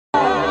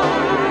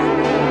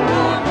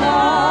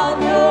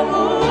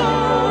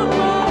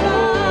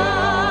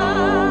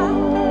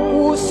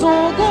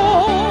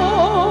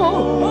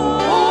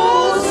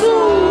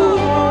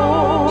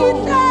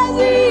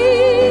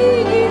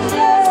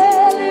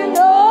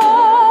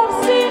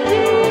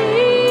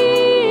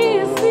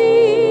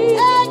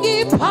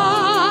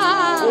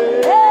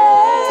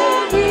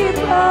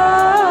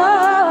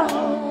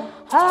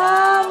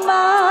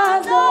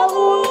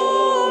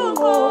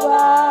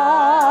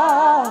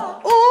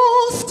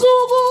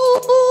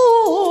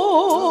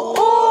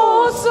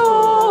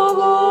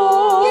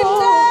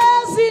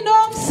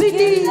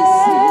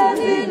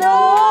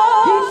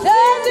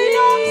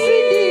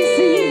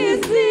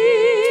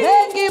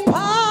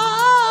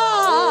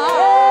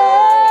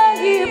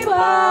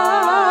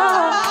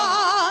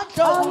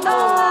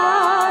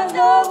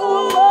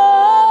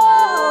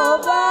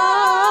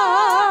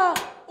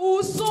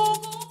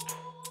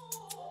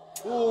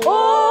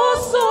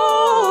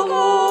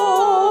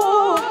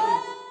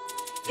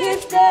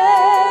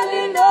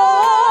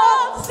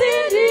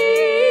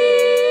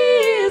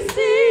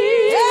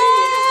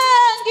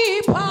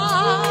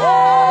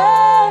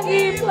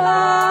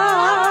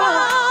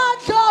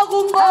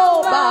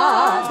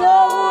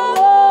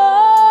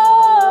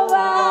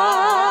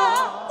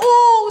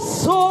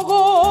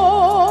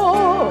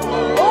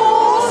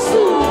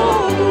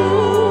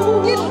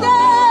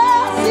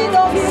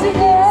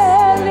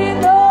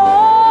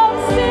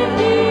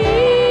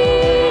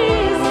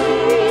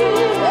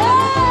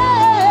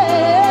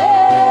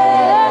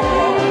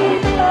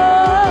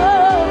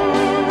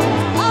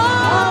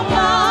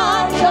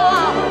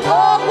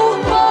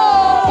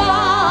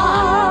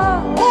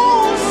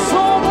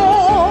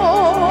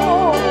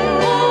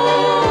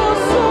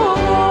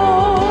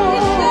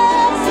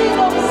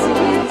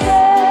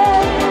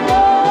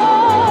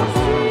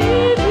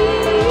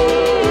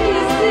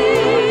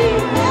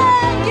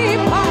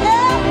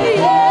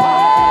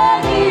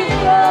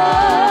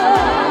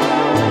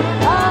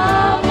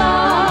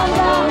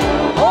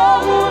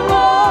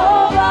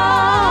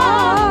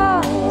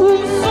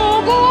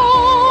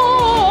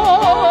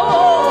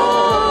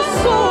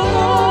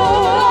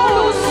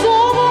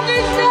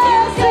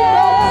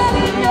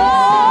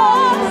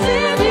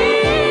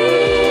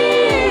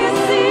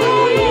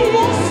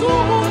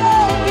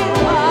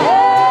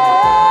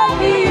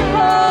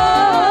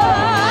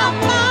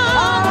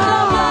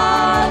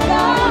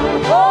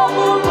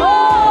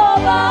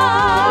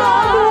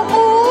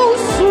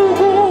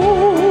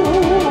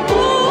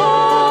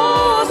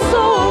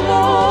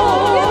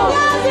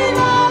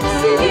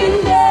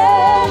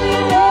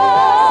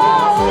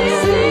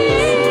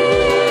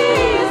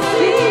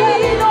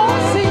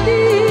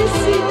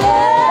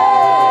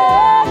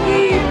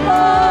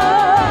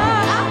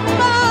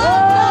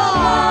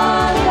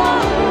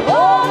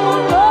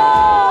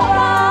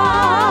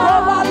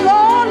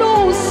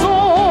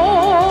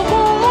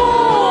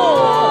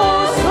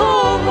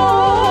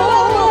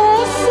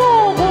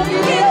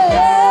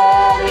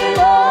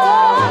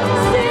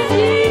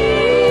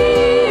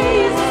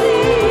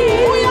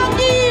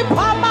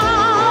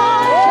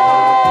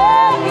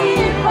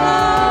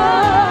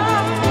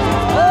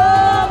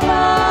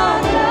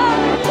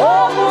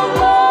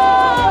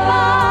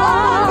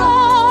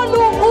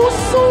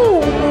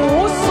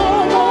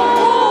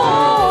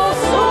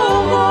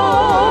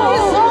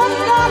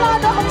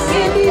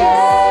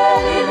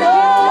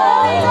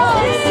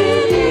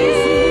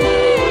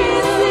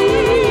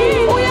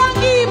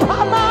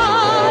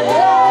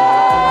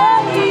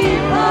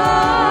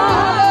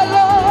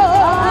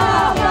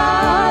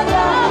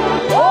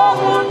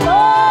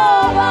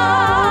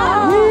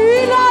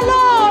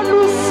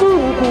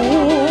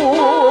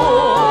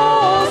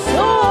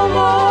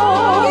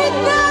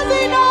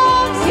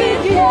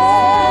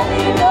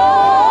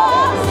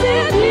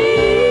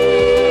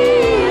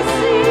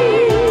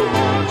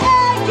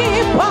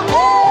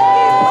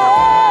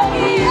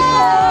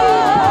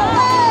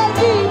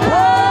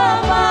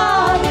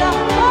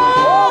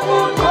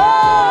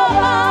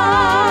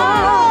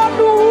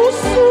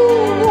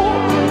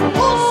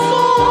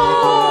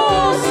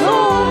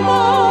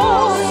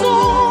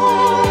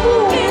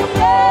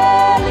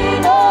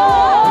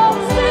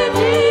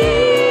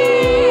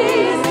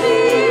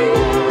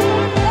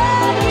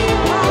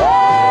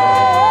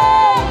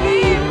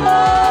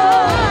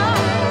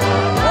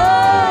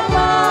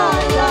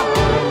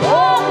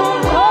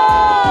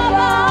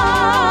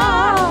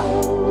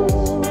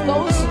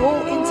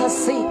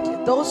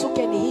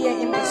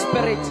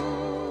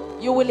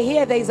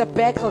there is a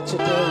battle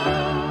today.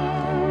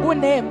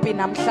 Kunempi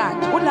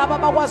namhlanje. Kulabo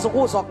abakwazi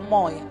ukuzwa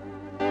kumoya.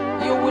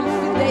 You will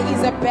feel there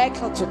is a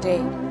battle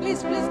today.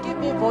 Please give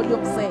me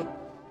volume, say.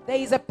 There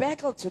is a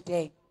battle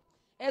today.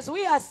 As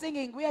we are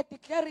singing, we are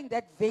declaring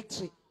that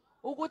victory.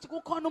 Ukuthi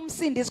kukhona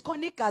umsindi,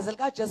 sikhona igazi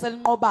likaJesu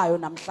elinqobayo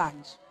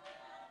namhlanje.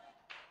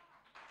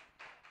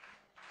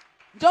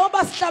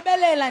 Njengoba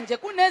sihlabelela nje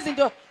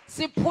kunezinto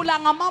siphula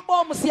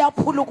ngamabomu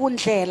siyaphula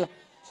kundlela.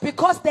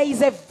 Because there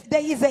is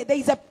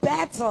a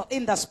battle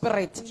in the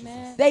spirit.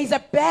 Amen. There is a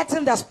battle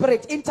in the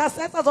spirit.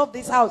 Intercessors of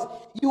this house,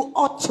 you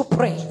ought to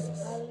pray.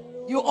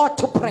 You ought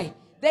to pray.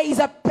 There is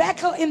a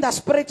battle in the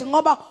spirit.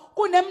 Ngoba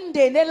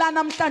kunemndeni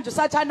elanamhlanje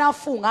usathana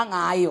afunga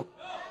ngayo.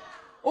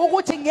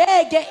 Ukuthi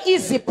ngeke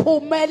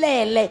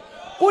iziphumelele.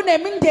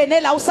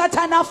 Kunemindeni la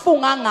usathana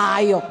afunga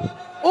ngayo.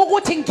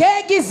 Ukuthi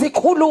ngeke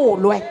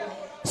izikhululwe.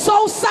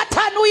 So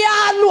usathana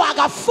uyalwa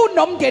akafuni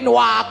nomndeni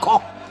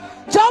wakho.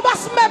 Njengoba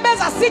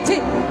simemeza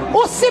sithi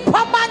usipha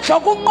amandla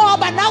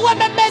okunqoba nawe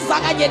memeza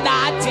kanye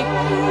nathi.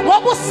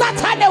 Ngoba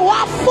usathane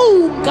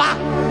wafunga.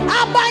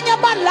 Abanye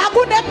abala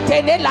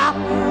kunemndeni la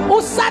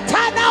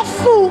usathana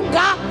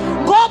afunga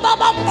ngoba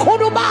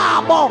bamkhulu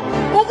babo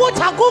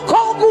ukuthi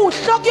akukho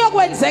okuhle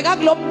okuyokwenzeka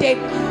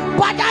kulomndeni.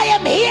 But I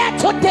am here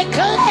to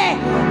declare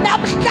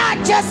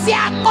namhlanje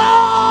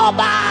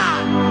siyanqoba.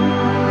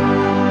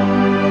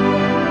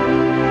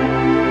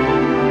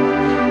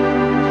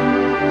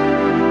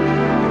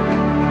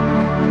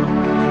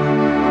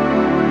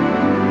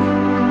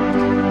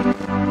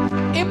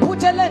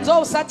 Iphuthe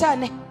lenzo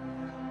usathane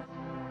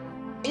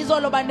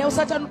izoloba ne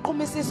usathane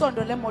uqhumisa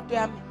isondo lemoto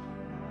yami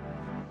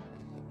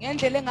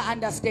ngendlela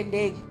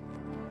enga-understandeki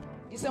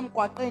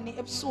ngisemgwaqeni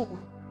ebusuku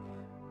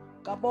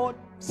ngabo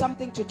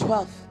something to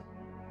 12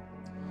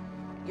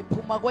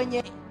 ngiphuma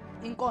kwenye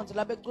inkonzo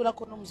la becula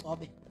khona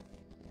umzobe,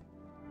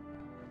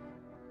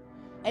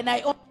 and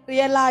I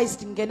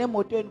realized ngene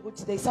emotweni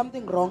ukuthi there is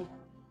something wrong.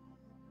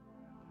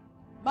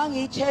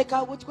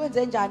 Mangiyichecka ukuthi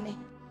kwenze njani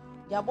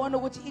ngiyabona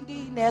ukuthi into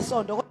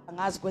inesondo kodwa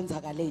ngazi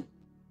kwenzakaleni.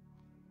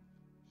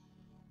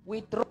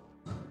 We drove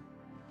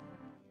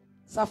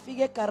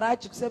safika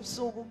egarage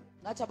kusebusuku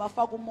ngathi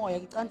abafaka umoya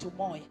ngicanje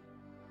umoya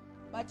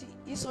bathi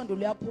isondo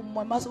liyaphuma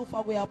umoya mase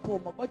ufaka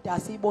uyaphuma kodwa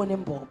asiyibone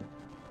imbobo,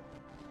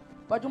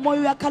 but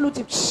umoya uyakhala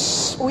uthi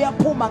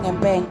uyaphuma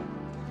ngempela.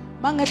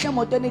 Mangehle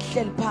emotweni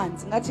ihleli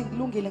phansi ngathi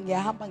ngilungile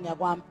ngiyahamba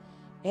ngiyakwami.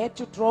 I had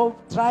to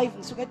drive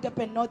ngisuka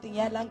eDurban North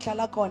ngiyala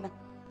ngihlala khona.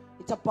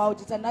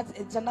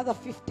 It's another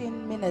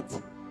 15 minutes,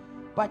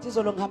 but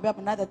izolo ngihambe up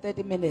another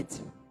 30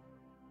 minutes.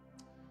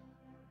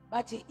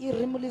 But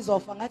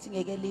irimulizofa ngathi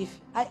ngeke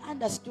live. I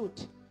understood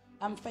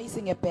I'm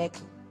facing a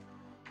battle.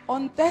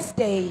 On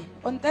Thursday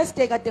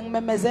kade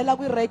ngimemezela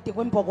kwi-radio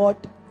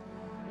kwiMbokodo.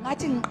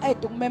 Ngathi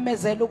ngiqede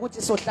ukumemezela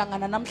ukuthi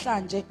sohlangana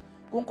namhlanje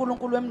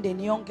kuNkulunkulu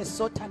wemndeni yonke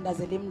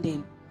sizothandazela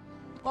imndeni.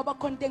 Ngoba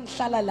khona into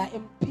engihlala la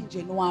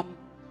emphinjeni wami.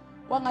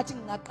 Kwangathi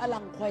ngingaqala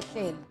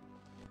ngikhwehlela.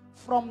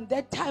 From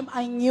that time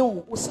I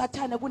knew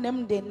usathane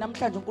kunemndeni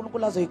namhlanje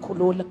uNkulunkulu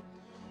azoyikhulula.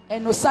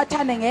 And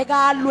usathane ngeke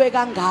alwe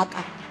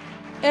kangaka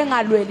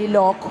engalweli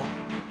lokho.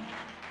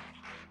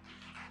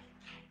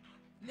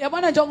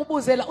 Yabona nje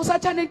ngibuzela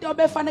usathane into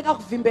obefanele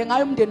akuvimbe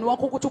ngayo umndeni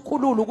wakho ukuthi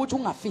ukhulule ukuthi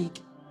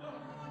ungafiki.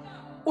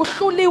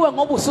 Uhluliwe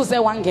ngoba usuze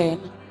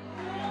wangena.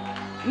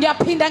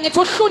 Ngiyaphinda ngithi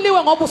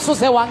uhluliwe ngoba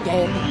usuze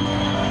wangena.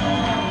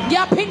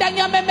 Ngiyaphinda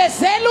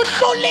ngiyamemezela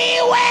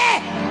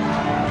uhluliwe.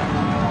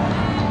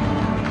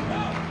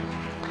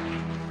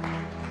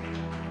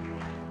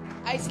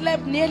 I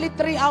slept nearly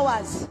 3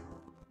 hours.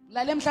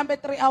 Lale mhlambe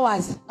 3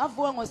 hours.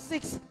 Ngavuka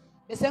ngo6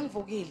 bese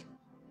ngivukile.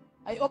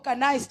 I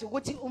organized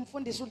ukuthi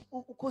umfundisi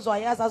ukhuzwa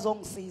yazi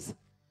azongisiza.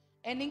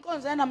 And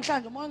inkonzo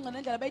yanamhlanje umoya ongcele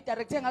indlela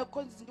beyidirecte ngayo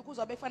khona izinto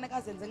ukhuzwa befanele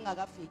kazenze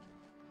ngingakafiki.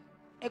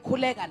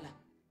 Ekhuleka la.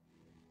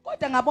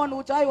 Kodwa ngabona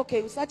ukuthi hayi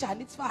okay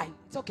usajani it's fine.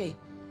 It's okay.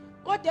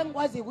 Kodwa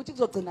engikwazi ukuthi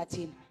kuzogcina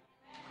thina.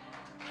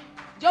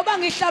 Njoba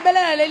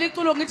ngihlabelela leli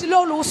culo ngithi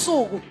lo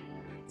usuku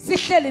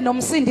sihleli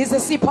nomsindisi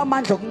sipha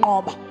amandla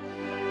okunqoba.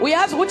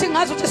 Uyazi ukuthi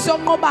ngazi ukuthi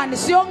siyonqobani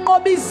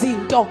siyonqoba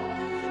izinto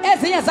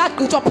ezinye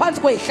zagqitshwa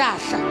phansi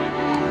kwezihlahla.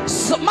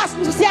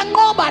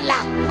 Siyanqoba la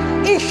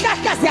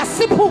izihlahla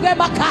ziyasiphuka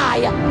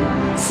emakhaya.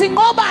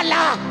 Sinqoba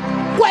la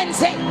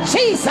kwenze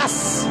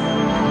Jesus.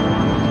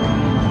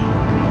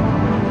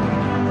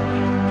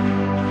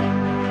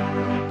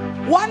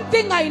 One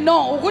thing I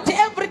know ukuthi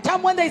every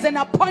time when there is an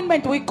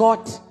appointment with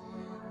God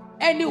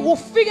and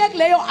ufike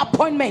kuleyo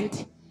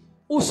appointment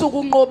usuku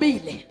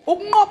unqobile.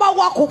 Ukunqoba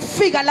kwakho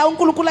ukufika la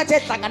uNkulunkulu athi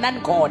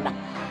ehlanganani khona.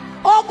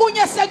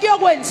 Okunye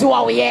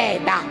sekuyokwenziwa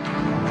uyena.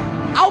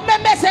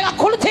 Awumemeze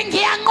kakhulu uthi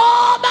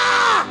ngiyanqoba.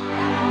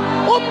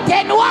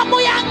 Umndeni wami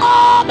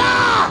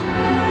uyanqoba.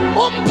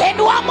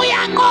 Umndeni wami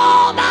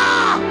uyanqoba.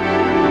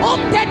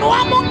 Umndeni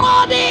wami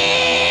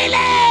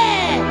unqobile.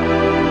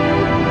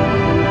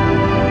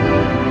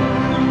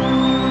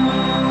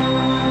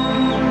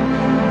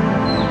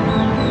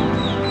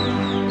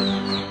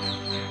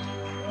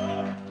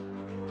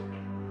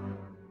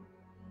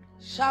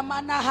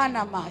 Shamana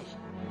Hanamaya.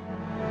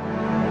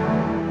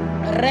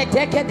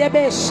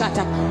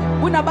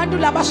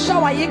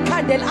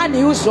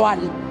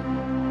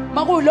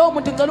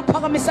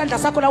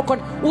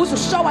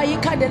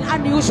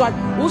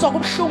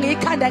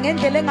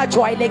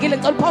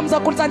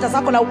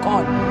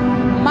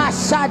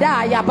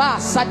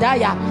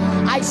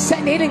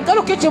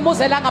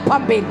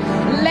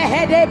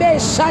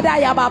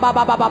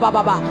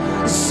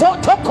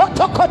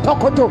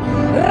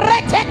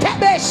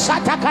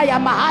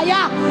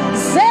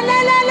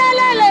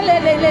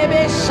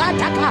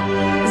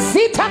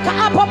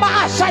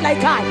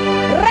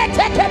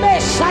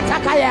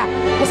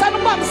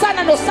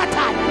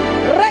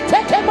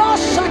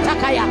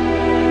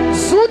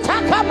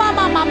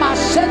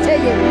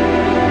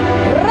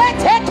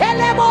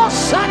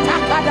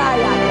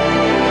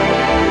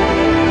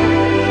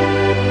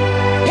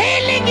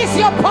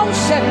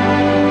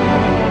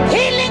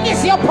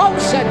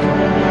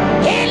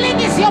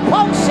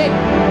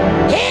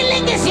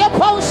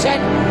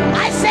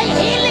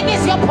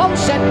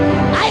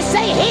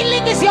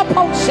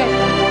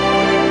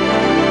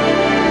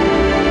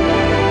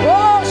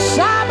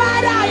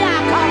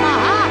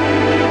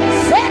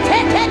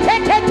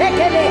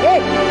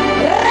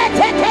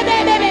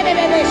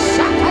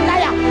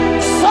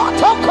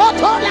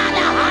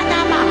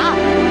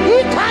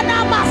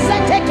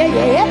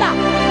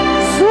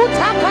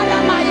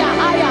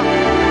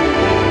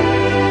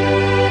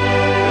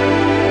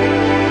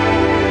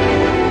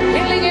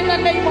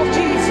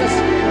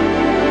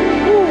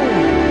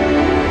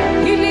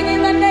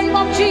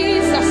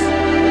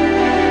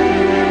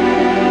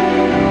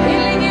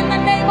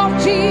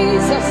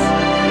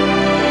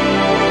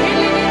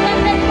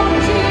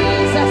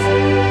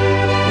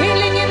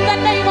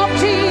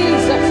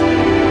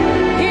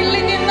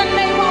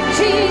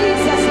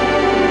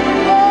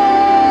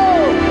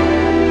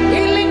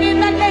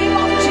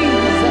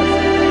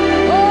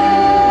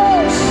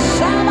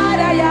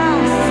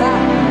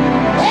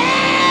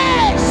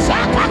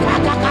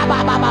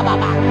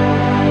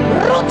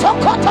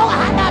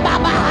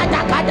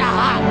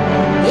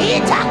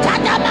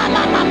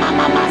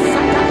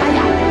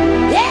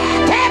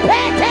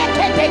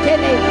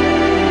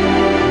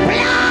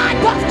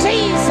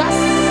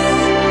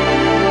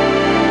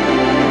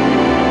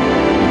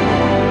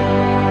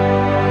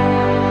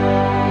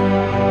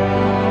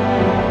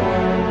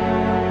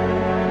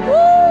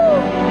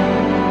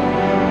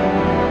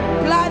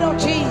 Blood of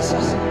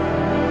Jesus.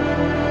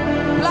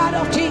 Blood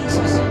of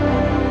Jesus.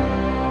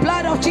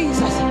 Blood of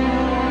Jesus.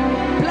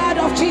 Blood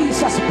of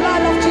Jesus.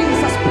 Blood of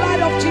Jesus.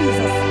 Blood of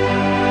Jesus.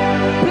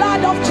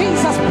 Blood of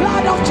Jesus.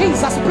 Blood of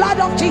Jesus. Blood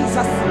of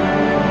Jesus.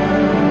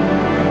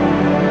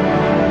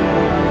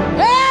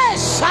 Hey,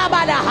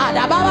 Shabada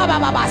Baba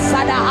Baba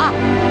Sadaha.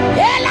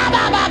 Ela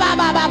Baba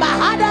Baba Baba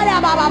Hadaya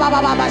Baba Baba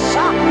Baba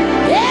Sha.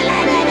 Ela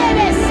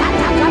Bebe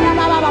Satakana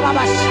Baba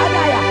Baba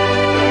Shadaya.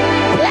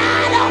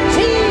 Blood of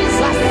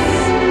Jesus.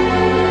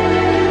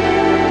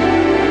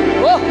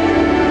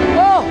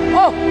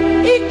 Oh,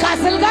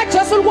 igazi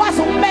likaJesu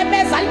likwazi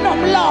ukumemeza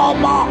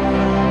linomlomo.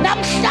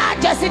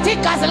 Namhlanje sithi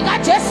igazi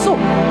likaJesu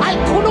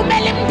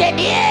alikhulumela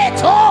imindeni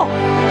yethu.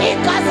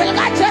 Igazi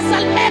likaJesu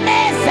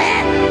alimemeze,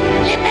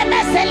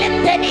 limemezele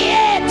imindeni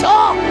yethu.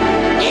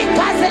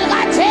 Igazi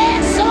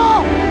likaJesu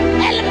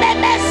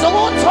elimemeza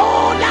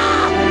ukuthula.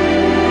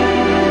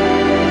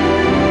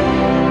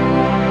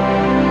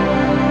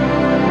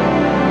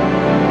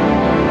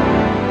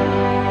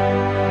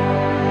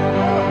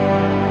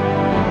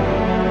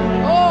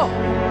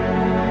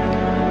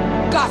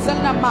 Gazel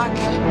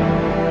namandla.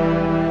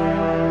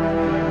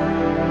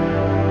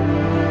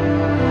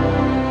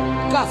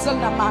 Gazel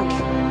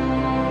namandla.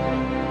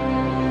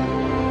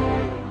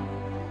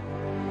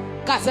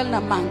 Gazel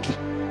namandla.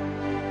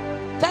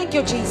 Thank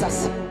you,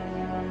 Jesus.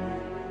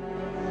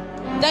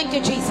 Thank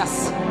you,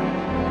 Jesus.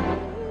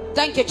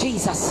 Thank you,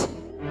 Jesus.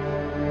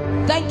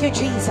 Thank you,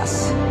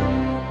 Jesus.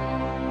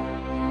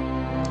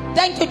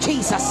 Thank you,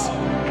 Jesus.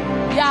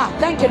 Yeah,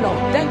 thank you, Lord.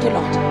 Thank you,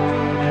 Lord.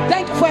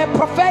 Thank you for a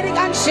prophetic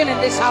unction in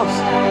this house.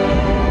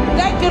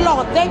 Thank you,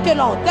 Lord. Thank you,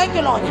 Lord. Thank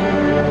you, Lord.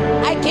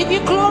 I give you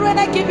glory and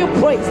I give you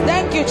praise.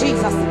 Thank you,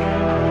 Jesus.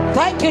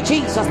 Thank you,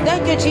 Jesus.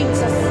 Thank you,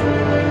 Jesus.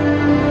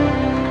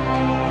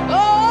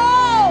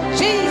 Oh,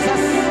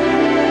 Jesus.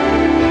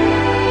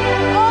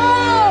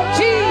 Oh,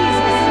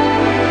 Jesus.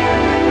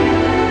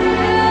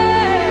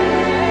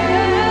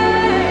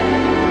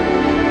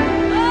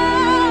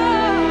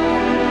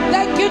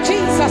 Thank you,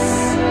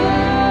 Jesus.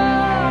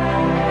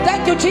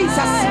 Thank you,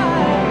 Jesus.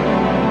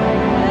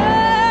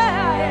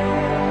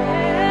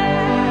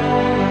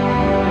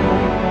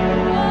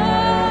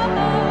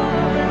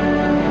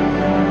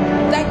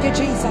 Thank you,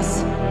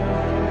 Jesus.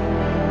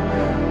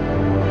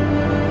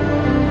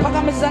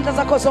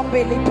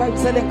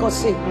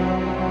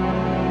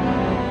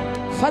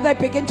 Father, I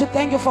begin to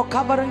thank you for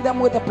covering them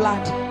with the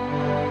blood.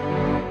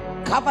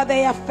 Cover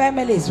their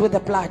families with the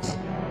blood.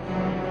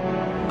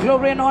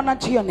 Glory and honor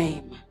to your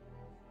name.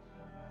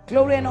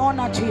 Glory and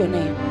honor to your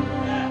name.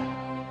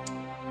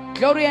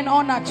 Glory and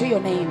honor to your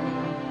name.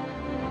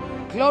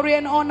 Glory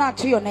and honor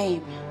to your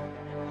name.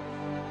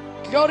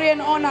 Glory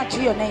and honor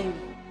to your name.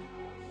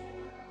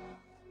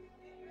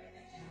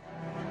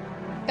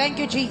 Thank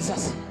you,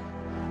 Jesus.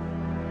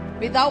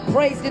 Without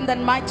praise in the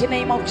mighty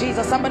name of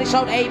Jesus. Somebody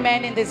shout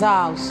amen in this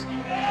house.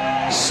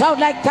 Shout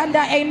like thunder,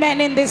 amen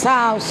in this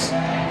house.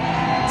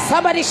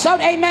 Somebody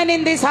shout amen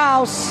in this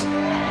house.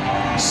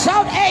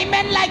 Shout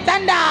amen like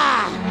thunder.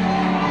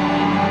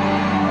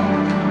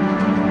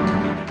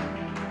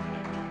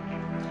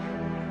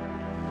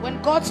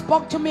 When God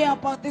spoke to me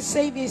about this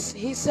service,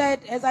 he said,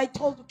 as I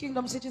told the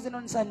Kingdom Citizen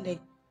on Sunday,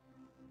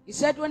 he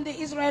said when the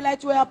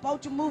Israelites were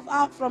about to move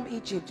out from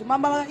Egypt,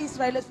 Mama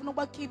Israelites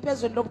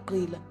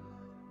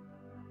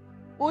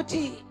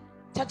uthi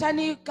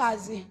thathani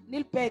igazi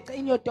nilibhece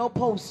in your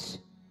doorpost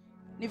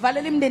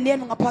nivalele imndeni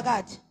yenu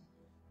ngaphakathi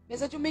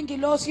bese uthi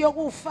umingilosi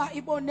yokufa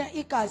ibone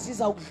igazi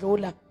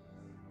izawudlula.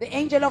 The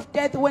angel of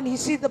death, when he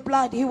sees the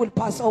blood, he will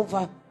pass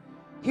over.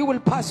 He will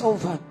pass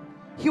over.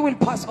 He will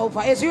pass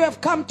over. As you have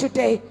come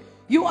today,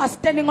 you are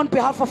standing on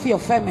behalf of your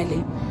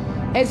family.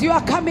 As you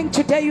are coming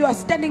today, you are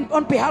standing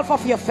on behalf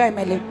of your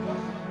family.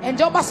 And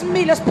njengoba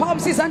simile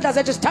siphakamise izandla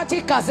zethu sithatha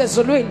igazi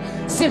ezulwini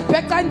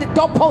sibheka in the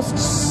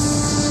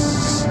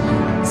doorposts.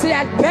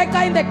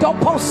 Siyabheka in the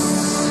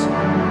doorposts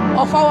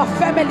of our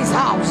family's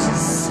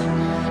houses.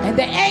 And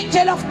the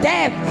angel of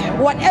death,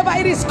 whatever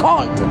it is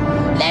called,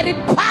 let it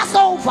pass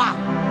over.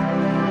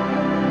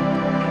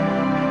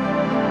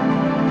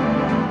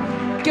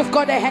 Give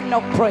God a hand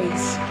of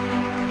praise.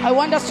 I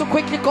want us to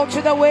quickly go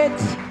to the word.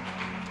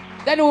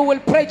 Then we will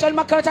pray. John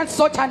Makaratan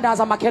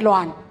sotandaza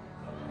makelwan.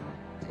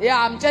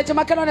 Yeah, I'm judging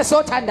makelwan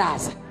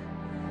sotandaza.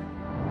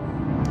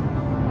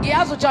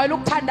 Ngiyazi ujayela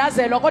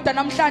ukuthandazelwa kodwa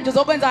namhlanje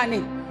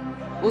uzokwenzani?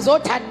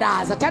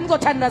 Uzothandaza. Thani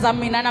uzothandaza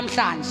mina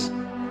namhlanje.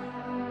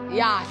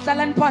 Yeah,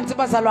 hlalani phansi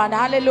bazalwane.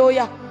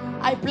 Hallelujah.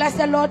 I bless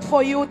the Lord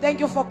for you. Thank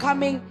you for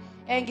coming.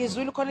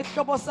 Ngizwile khona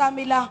isihlobo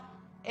sami la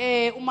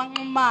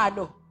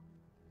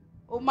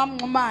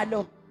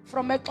uMamnqumalo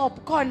from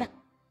eXhopo khona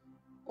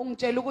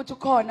ungitshela ukuthi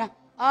khona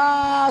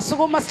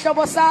sukuma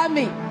sihlobo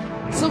sami.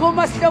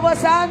 Sukuma sihlobo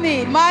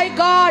sami. My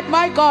God,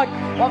 my God.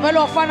 Wavela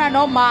wafana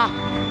noma.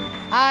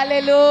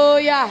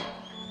 Hallelujah.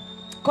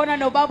 Khona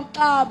nobaba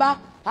uXaba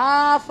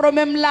from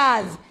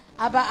eMlazi.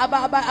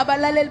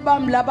 Abalaleli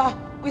bami laba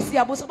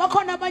kwisiyabusa.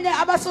 Bakhona abanye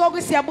abasuka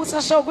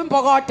kwisiyabusa show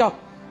kwimbokodo.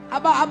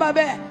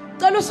 Ababe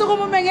cela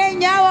usukuma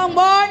ngeenyawo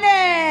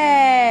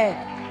ngibone.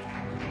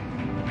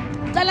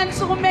 Cela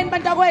nisukumeni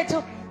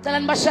bantakwethu. Cela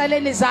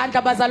nibashayeleni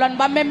izandla bazalwane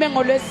bameme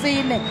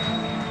ngolwesine.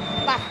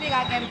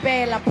 Bafika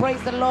ngempela.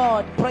 Praise the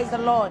Lord. Praise the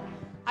Lord.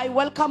 I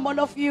welcome all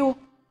of you,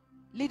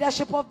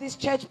 leadership of this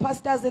church,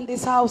 pastors in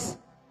this house,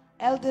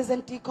 elders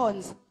and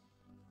deacons,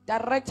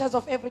 directors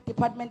of every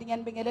department.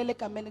 Ngiyanibingelela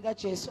egameni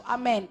kaJesu.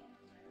 Amen.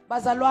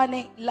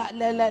 Bazalwane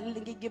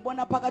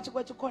ngibona phakathi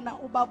kwethu khona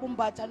ubaba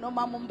umbatha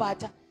nomama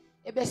umbatha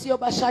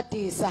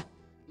ebesiyobashadisa.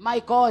 My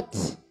God,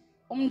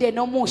 umndeni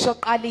omusha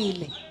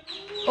oqalile.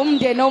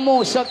 Umndeni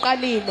omusha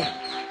oqalile.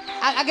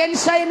 Ake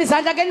nishayeni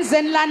izandla, ake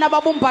nizeni lana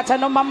baba umbatha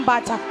nomama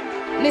umbatha.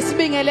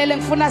 Nisibingelele,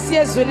 ngifuna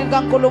siye ezweni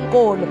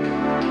likaNkulunkulu.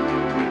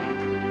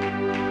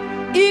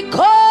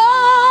 Ikho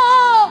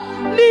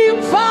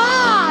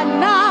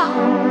nimfana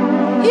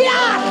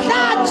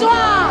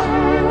yahlatshwa.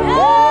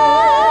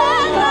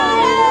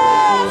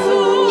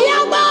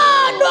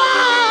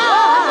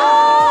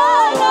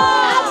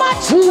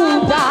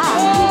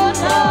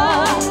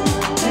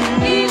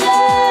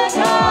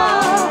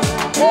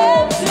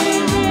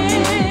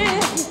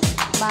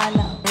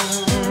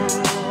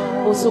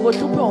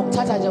 Usukuhluphe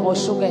ngokuthatha nje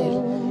ngoshukela.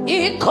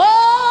 Ikho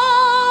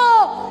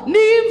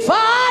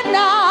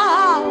nimfana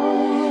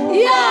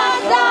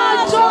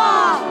yahlatshwa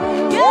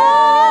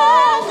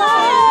ngenxa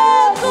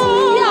yethu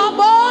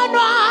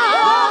yabonwa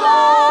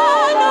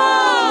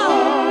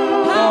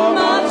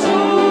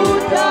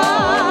amaJuda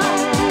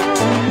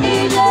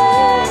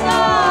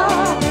ilenga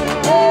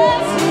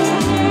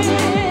ezini.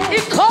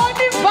 Ikho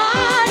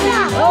nimfana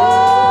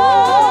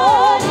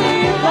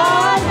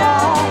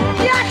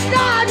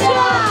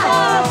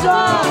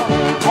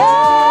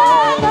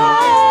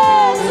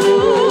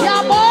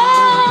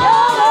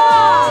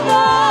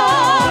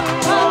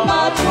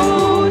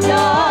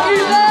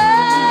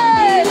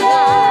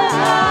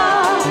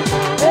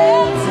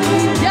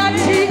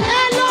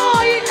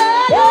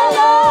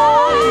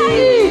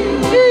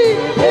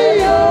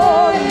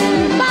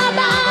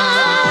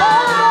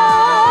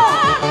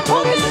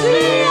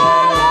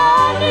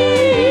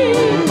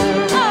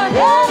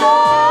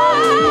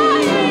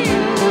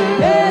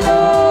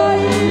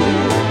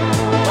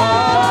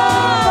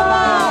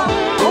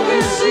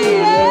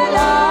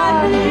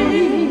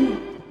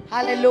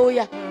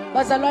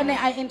Bazalwane,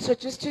 I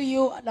introduce to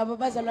you laba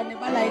bazalwane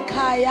bala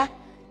ekhaya,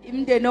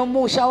 imndeni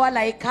omusha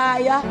wala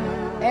ekhaya,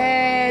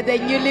 the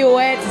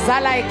newlyweds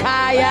zala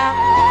ekhaya,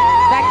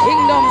 the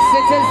kingdom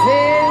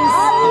citizens.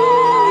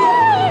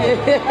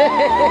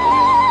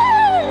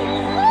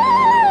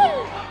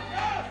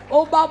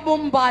 Ubaba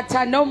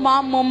umbatha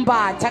nomama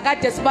umbatha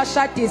kade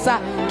sibashadisa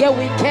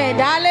ngeweekend.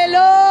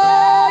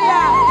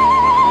 Hallelujah.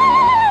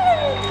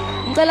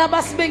 Ngicela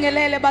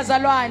basibingelele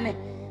bazalwane,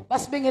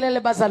 basibingelele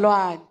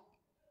bazalwane.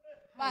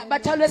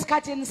 Bathole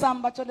esikhathini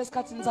sami, bathole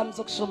esikhathini sami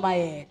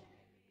sokushumayela.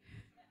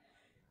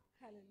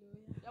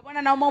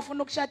 Yabona na uma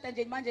ufuna ukushada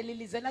nje manje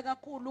lilizela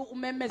kakhulu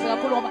umemeze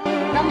kakhulu ngoba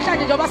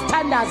namhlanje njengoba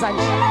sithandaza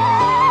nje.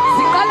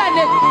 Siqala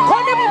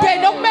khona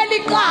imindeni okumele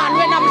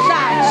iqalwe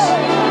namhlanje.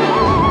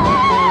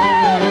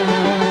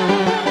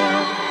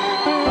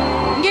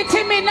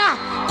 Ngithi mina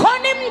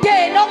khona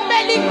imindeni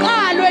okumele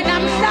iqalwe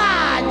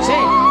namhlanje.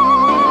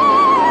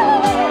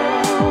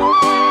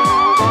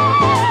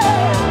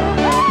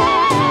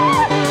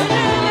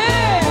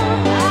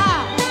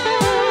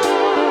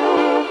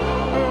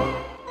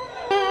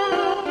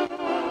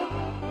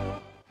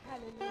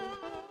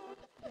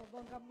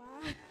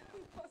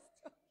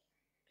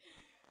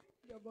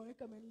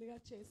 Egameni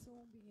likaJesu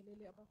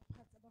ngibingelele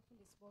abaphathi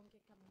abafundisi bonke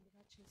egameni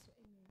likaJesu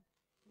amen.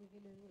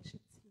 Ngibingelele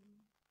worship team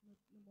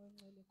nomoya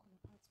ongcwele khona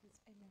phakathi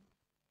kwethu amen.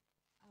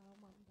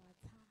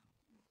 Mambatha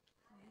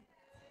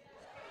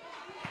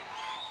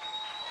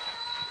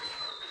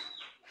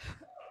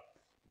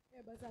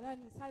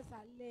bazalwane sasa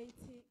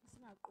late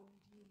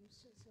singaqondile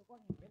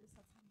kwangempela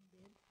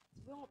sathambele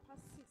sivuke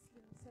ngo-past 6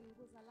 lungisela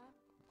ukuza la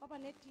kwaba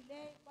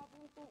ne-delay baba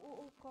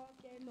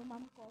ugoge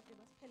nomamgoge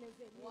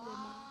basiphelezele le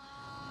mama.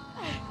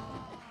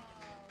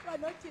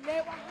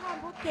 Kwano-delay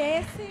wahamba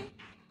ugesi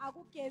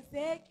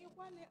akugezeki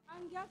kwane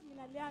angiyazi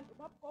mina leya nto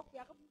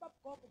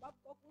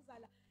babugogo uza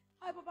la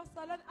hayi baba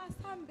salwane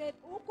asihambeni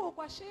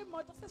ugogo ashiya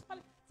imoto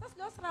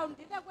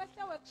sesiyosirayundile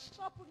kwehle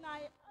workshop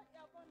naye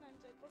yabona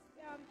nje nkosi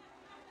yami.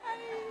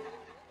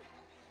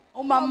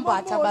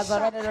 Umambatha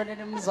bazalwane lona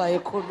nimzwa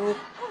ekhulu.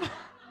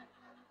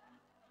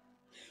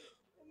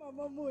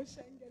 Umama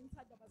omusha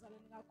ngiyanithanda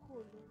bazalwane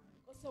kakhulu.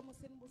 Nkosi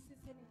yomusa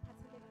nibusise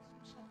niphathele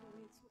umshado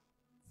wethu.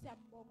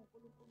 Siyambonga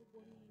uNkulunkulu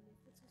bonini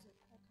futhi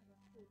uzokhokha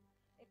kakhulu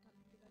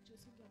egameni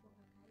likaJesu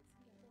ngiyabonga guys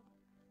ngiyabonga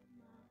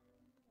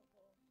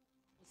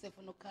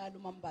Usefuna ukukhala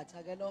umambatha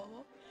ke lowo.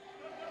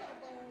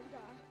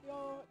 Ngiyabonga yo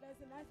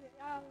nazi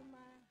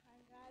yama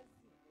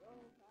angazi yo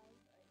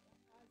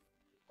angazi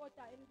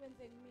kodwa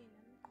enikwenzeni mina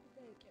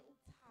niqhubeke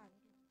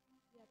uthando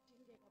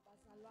uyadingeka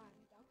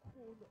bazalwane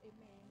kakhulu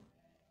amen.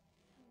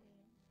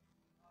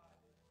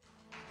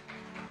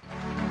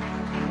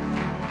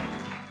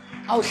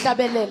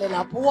 Awuhlabelele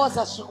lapho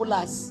woza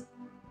shikulasi.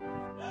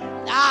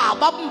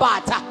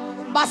 Babumbatha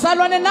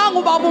basalwane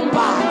nangu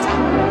babumbatha.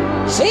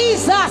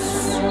 Jesus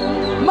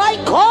my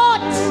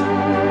God.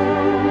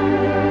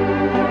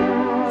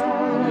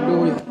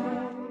 Hallelujah.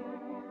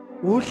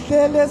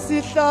 Uhlele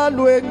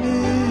sihlalweni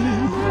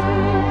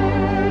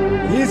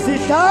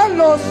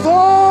isihlalo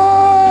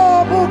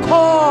sobukhosi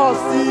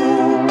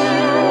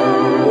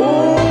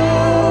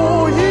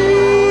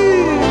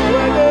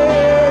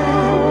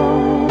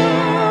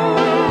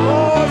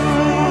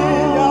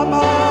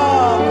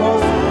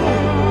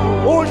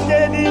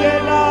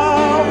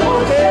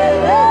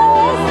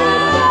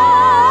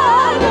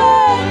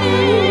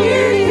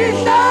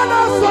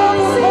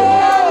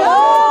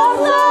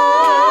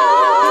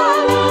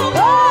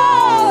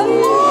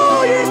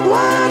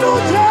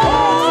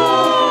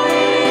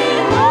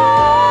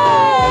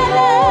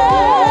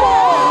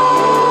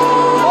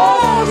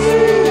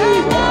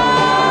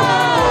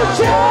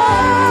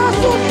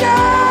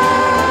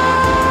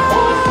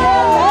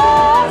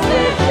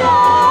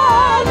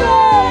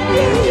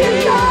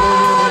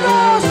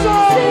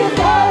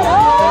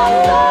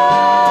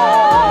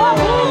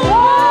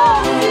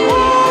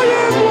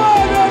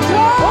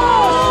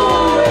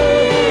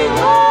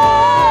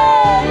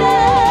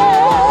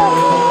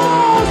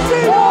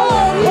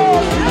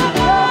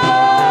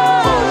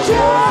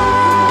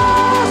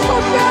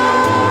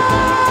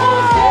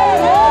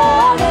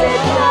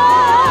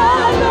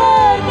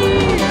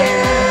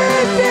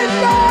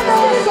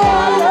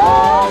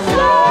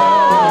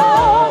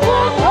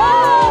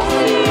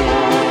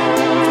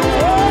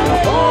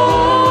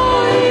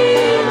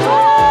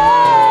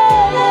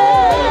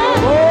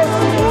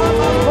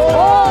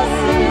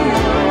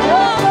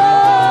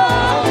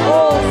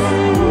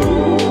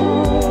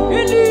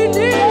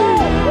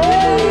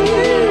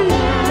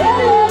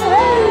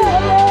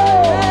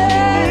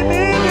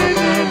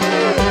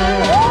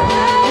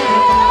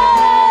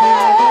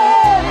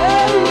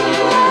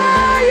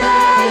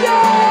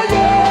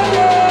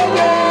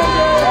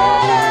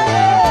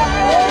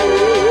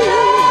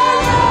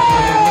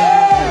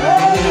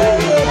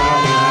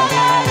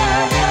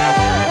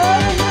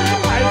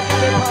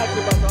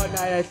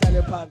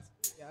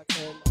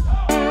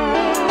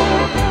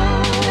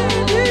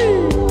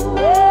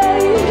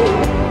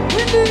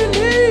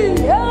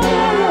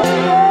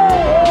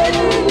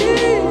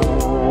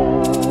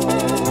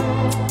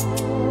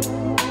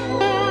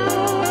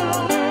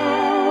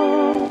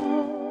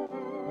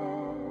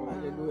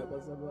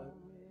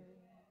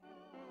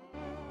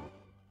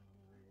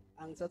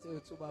Angithathe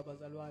ithuba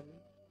abazalwane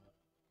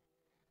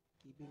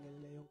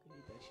ngibingelele yonke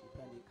leadership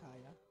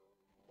yalekhaya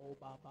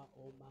obaba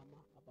omama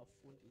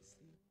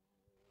abafundisi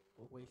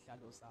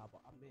ngokweihlalo zabo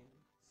amen.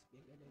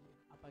 Sibingelele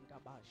abantu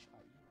abasha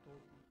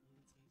intombi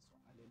insizwa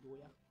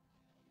haleluya.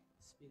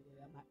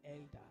 Sibingelele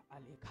ama-elder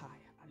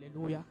alekhaya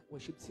haleluya.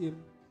 Worship team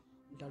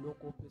umdlalo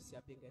wogophe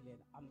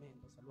siyabingelela amen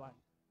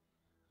bazalwane.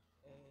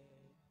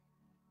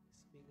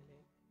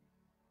 Sibingelele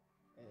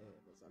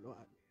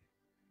bazalwane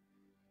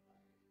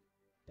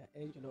the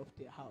angel of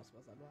the house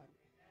bazalwane.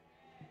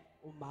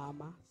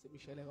 Umama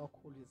simshele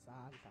kakhulu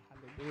izandla.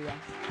 Hallelujah.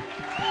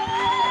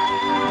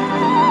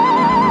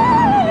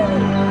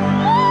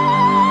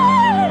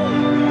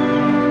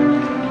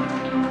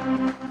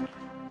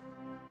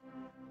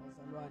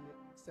 Bazalwane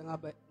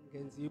sengabe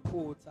ngenza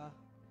iphutha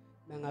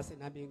mangase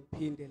nabe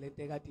ngiphinde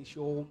lento ekade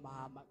isho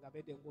umama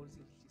ngabe bengibonisa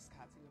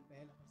isikhathi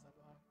ngempela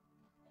bazalwane.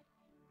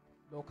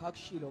 Lokho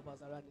akushilo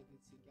bazalwane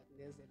ngithi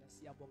ngiyakunezela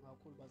siyabonga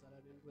kakhulu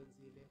bazalwane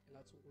nikwenzile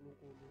engathi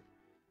uNkulunkulu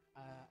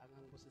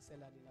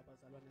angangibusisela nina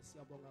bazalwane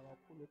siyabonga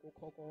kakhulu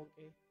kukho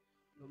konke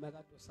noma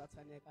kade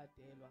usathane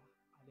kadelwa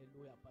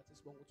haleluya but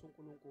sibonga ukuthi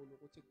uNkulunkulu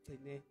ukuthi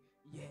kugcine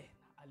yena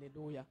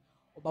haleluya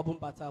ubaba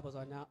uMbatha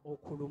bazalwane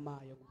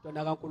okhulumayo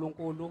ngumntwana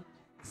kaNkulunkulu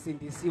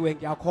sindisiwe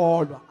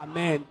ngiyakholwa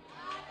amen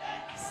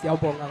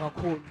siyabonga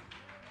kakhulu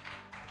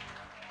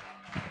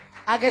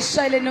ake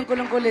shayeleni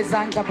uNkulunkulu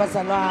izandla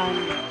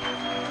bazalwane.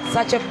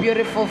 Such a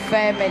beautiful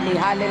family.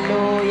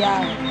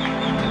 Hallelujah.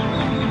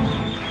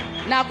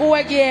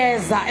 Nakuwe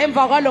kuyeza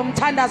emva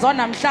kwalomthandazo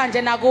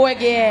namhlanje nakuwe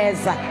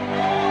kuyeza.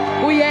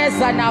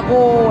 Uyeza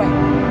nakuwe.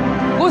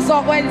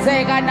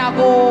 Kuzokwenzeka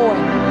nakuwe.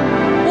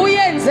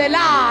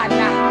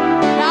 Uyenzelana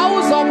na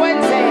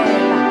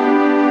uzokwenzela.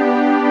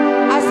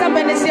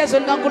 Asambene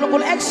siyezweni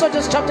kaNkulunkulu.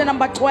 Exodus chapter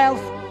number 12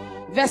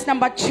 verse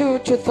number 2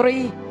 to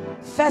 3.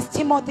 1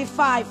 Timothy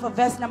 5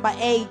 verse number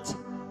 8.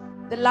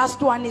 The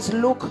last one is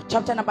Luke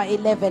chapter number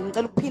 11.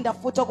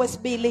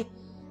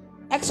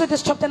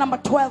 Exodus chapter number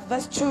 12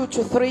 verse 2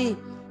 to 3.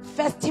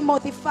 1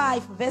 Timothy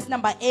 5 verse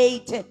number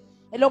 8.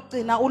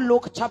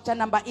 Luke chapter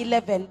number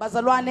 11.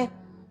 Bazalwane.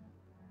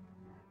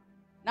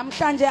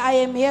 Namhlanje I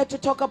am here to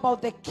talk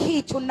about the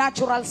key to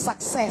natural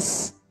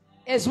success.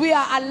 As we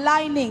are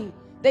aligning,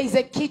 there is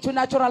a key to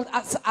natural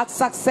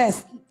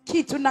success.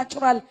 Key to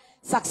natural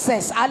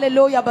success.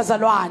 Hallelujah,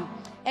 bazalwane.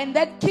 And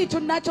that key to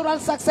natural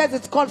success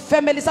is called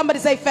family. Somebody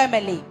say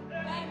family.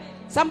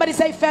 Somebody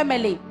say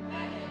family.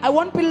 I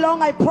won't be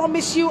long. I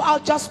promise you I'll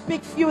just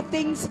speak few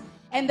things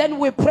and then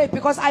we pray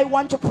because I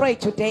want to pray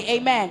today.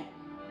 Amen.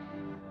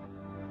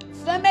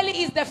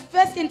 Family is the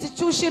first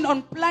institution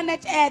on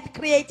planet Earth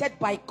created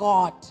by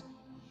God.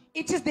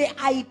 It is the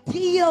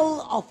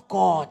ideal of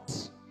God.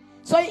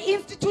 So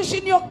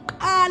institution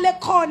yokuqala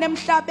khona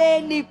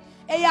emhlabeni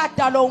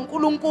eyadalwa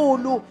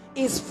uNkulunkulu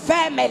is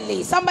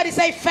family. Somebody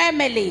say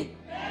family.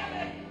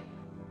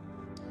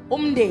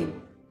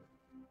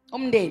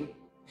 Umndeni.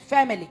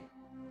 Family.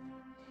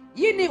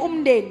 Yini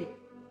umndeni?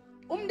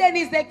 Umndeni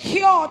is the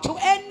cure to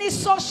any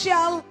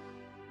social,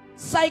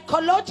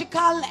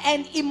 psychological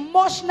and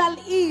emotional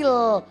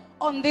ill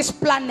on this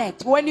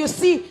planet. When you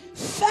see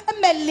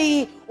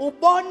family,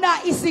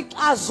 ubona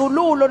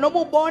isixazululo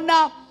noma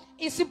ubona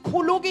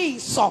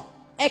isiphulukiso,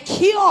 a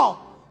cure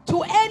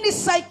to any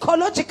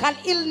psychological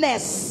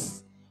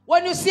illness.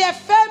 When you see a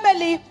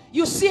family,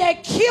 you see a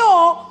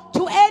cure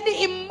to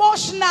any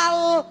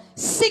emotional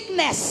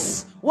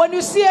sickness. When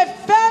you see a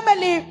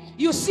family,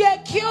 you see a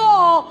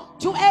cure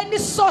to any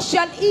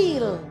social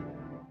ill.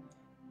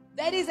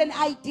 That is an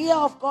idea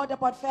of God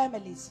about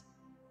families.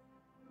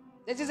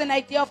 This is an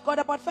idea of God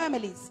about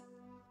families.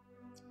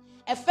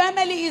 A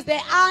family is the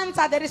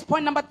answer. That is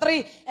point number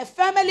 3. A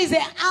family is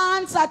the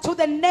answer to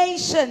the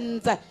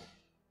nations.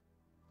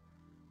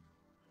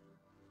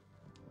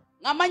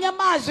 Ngamanye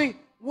amazwi,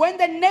 when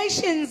the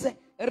nations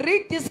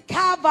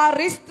rediscover,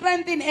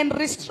 re-strengthen and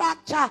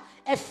restructure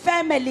a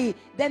family,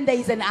 then there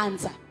is an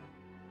answer.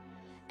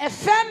 A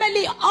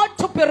family ought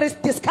to be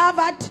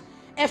rediscovered,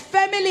 a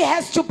family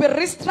has to be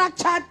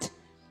restructured,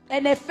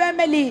 and a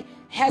family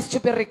has to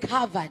be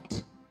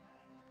recovered.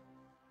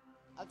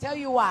 I'll tell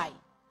you why.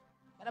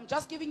 But I'm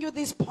just giving you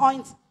these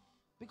points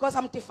because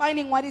I'm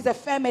defining what is a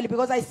family,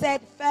 because I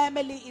said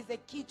family is the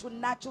key to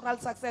natural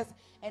success,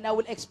 and I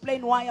will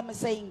explain why I'm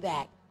saying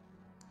that.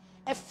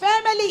 A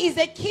family is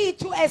a key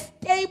to a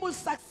stable,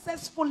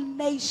 successful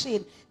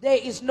nation. There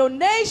is no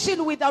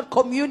nation without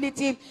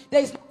community.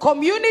 There is no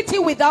community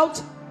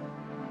without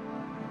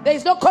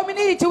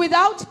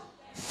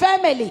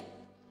family.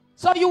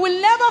 So you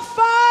will never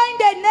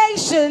find a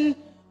nation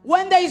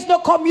when there is no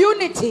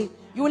community.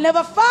 You will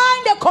never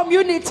find a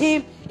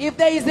community if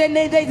there is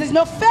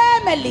no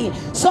family.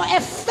 So a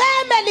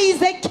family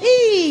is a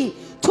key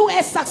to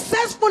a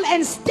successful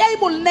and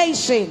stable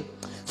nation.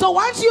 So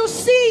once you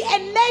see a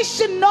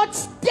nation not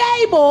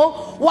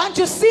stable, once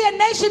you see a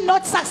nation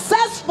not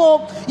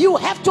successful, you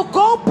have to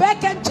go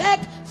back and check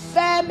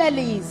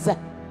families.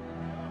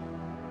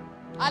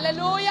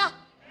 Hallelujah.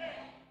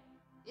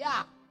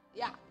 Yeah.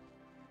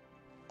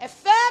 A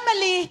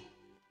family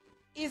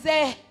is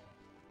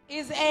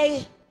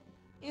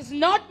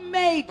not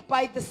made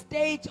by the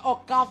state or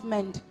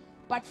government,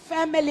 but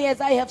family, as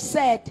I have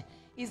said,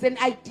 is an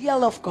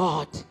ideal of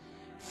God.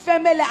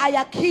 Family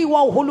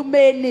ayakhiwa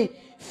uhulumeni.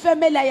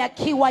 family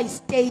yakhiwa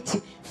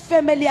istate,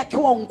 family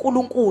yakhiwa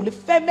uNkulunkulu,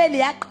 family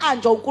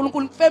yaqanjwa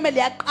uNkulunkulu, family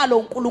yaqala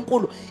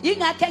uNkulunkulu.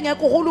 Ingakho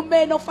engekho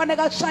uhulumeni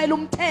ofanele akushayela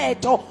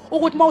umthetho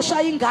ukuthi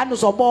mawushaya ingane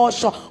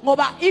uzoboshwa,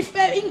 ngoba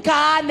ife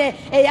ingane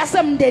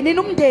eyasemndenini,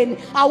 umndeni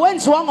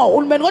awenziwa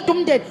ngohulumeni kodwa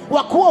umndeni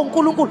wakhiwa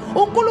uNkulunkulu.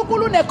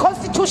 uNkulunkulu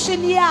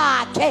uneconstitution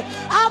yakhe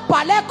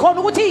abhale khona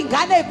ukuthi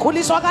ingane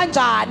ezikhuliswa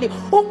kanjani,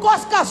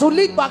 unkosikazi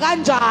ulidwa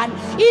kanjani,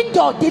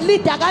 indoda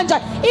ilida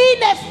kanjani,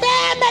 in a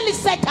family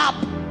setup.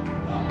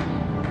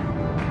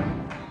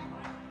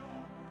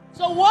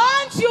 So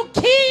once you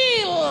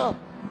kill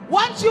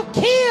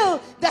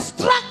the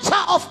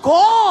structure of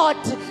God,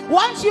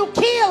 once you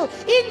kill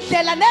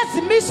indlela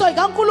nezimiso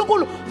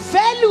zikaNkulunkulu,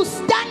 value,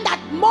 standard,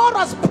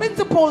 morals,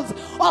 principles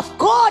of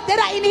God that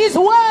are in His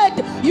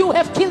Word, you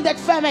have killed that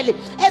family.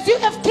 As you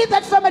have killed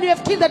that family, you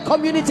have killed that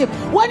community.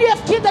 When you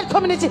have killed that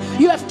community,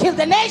 you have killed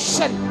the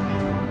nation.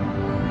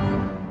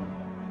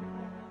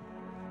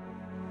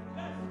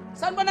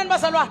 Sanibonani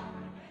bazalwane.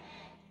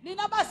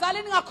 Nina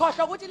bazali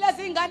ningakhohlwa ukuthi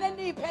lezi ingane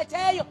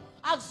eniphetheyo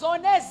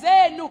akuzona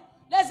ezenu,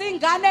 lezi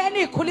ingane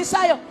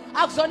enizikhulisayo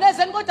akuzona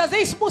ezenu kodwa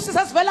ziyisibusiso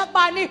esivela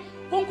kubani?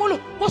 kuNkulunkulu.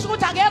 Kusho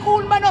ukuthi akekho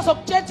uhulumeni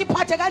ozokutshela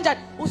iphathe kanjani,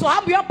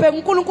 uzohamba uyobheka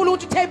uNkulunkulu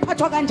ukuthi uthe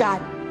iphathwa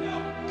kanjani.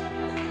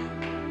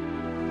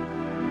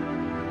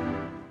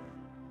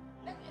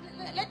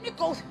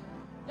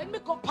 Let me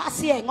go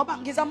past here ngoba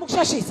ngizama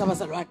ukusheshisa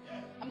bazalwane.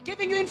 I'm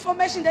giving you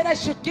information that I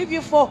should give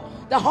you for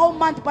the whole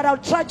month, but I'll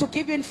try to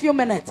give you in a few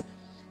minutes.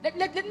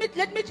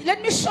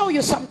 Let me show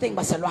you something,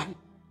 bazalwane.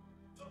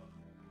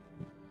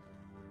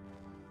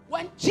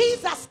 When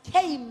Jesus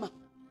came,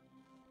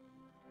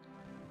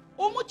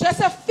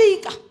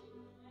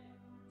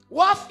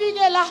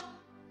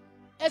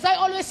 as I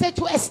always say,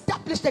 to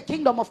establish the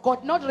kingdom of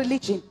God, not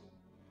religion.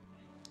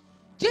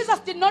 Jesus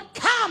did not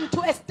come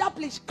to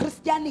establish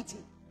Christianity.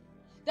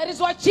 That is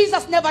why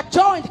Jesus never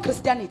joined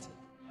Christianity.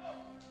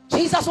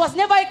 Jesus was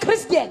never a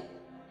Christian,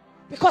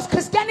 because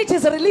Christianity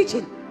is a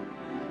religion.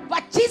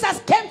 But Jesus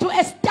came to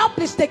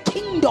establish the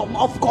kingdom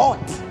of God.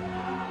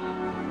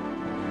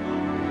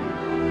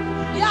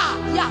 Yeah.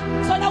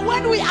 So now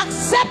when we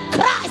accept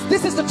Christ,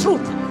 this is the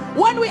truth.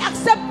 When we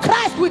accept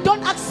Christ, we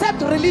don't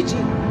accept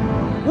religion.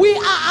 We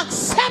are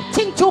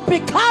accepting to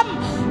become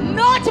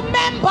not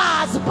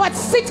members, but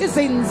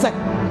citizens.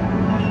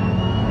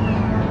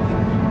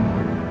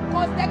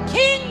 Because the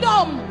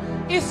kingdom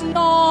is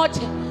not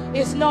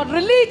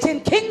religion.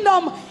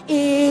 Kingdom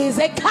is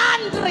a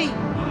country.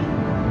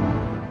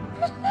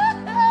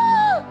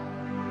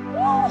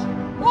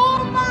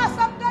 Uma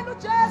samkela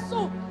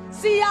uJesu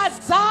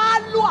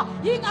siyazalwa,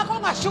 ingakho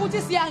ngasho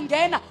ukuthi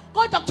siyangena,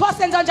 kodwa kuthiwa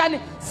senza njani?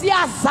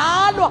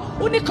 Siyazalwa.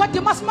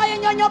 uNicodemus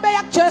mayenyonyobe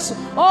yakuJesu,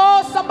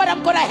 oh somebody,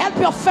 I'm going to help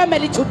your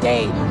family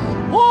today.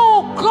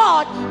 Oh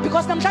God,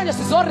 because namhlanje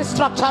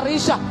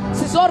sizo-restructurisha,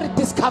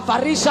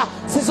 sizo-rediscoverisha,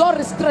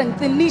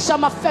 sizo-restrengthenisha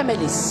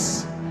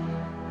ama-families.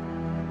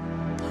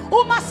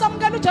 Uma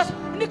samkela uJesu,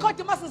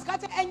 uNicodemus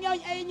ngesikhathi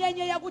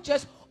enyenye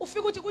yakuJesu, ufika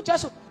ukuthi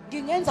kuJesu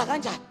ngingenza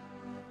kanjani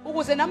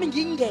ukuze nami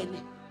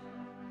ngingene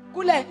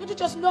kule? Uthi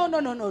uJesu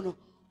no,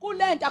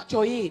 kule nto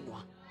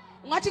akujoyinwa.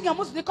 Ungathi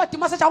ngiyamuzwa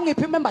uNicodemus ethi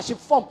awungiphi membership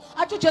form,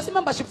 athi uJesu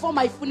membership form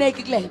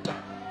ayifuneki kule nto.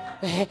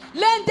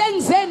 Le nto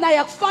engize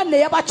nayo akufani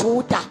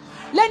neyabaJuda,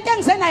 le nto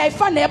engize nayo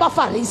ayifani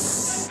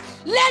neyabaFarisi,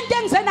 le nto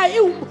engize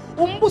nayo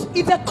umbuso.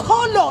 It's a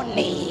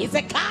colony, it's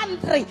a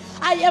country.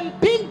 I am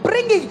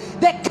bringing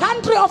the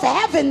country of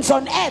heavens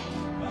on earth.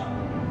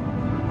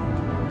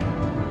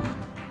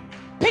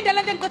 Phinde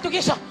le nto engiqeda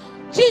ukisho,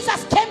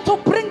 Jesus came to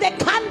bring the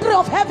country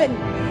of heaven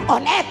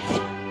on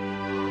earth.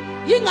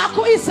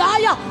 Yingakho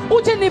Isaiah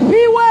uthi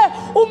niphiwe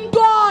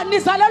umntwana,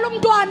 nizalela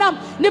umntwana,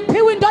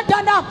 niphiwe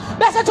indodana,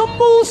 bese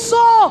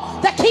umbuso,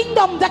 the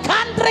kingdom, the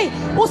country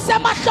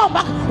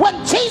usemahlombe.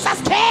 When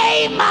Jesus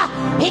came,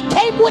 he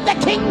came with the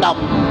kingdom.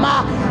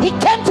 He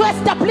came to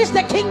establish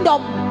the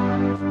kingdom.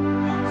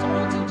 So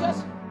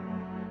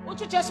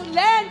uthi Jesu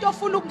lento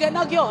ofuna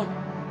ukungena kuyona,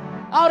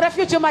 our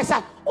refugee my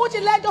son, uthi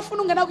lento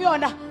ofuna ukungena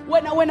kuyona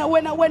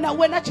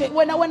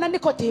wena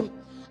Nicodemus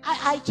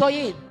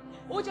ayijoyini.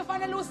 Uthi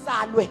fanele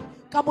uzalwe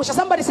kabusha.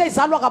 Somebody say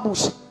izalwa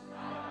kabusha.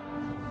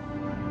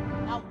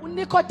 Now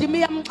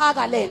uNicodemus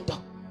yamxaka lento.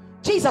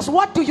 Jesus,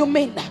 what do you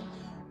mean?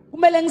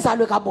 Kumele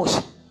ngizalwe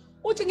kabusha.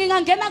 Uthi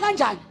ngingangena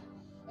kanjani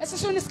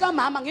esiswini sika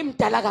mama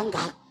ngimdala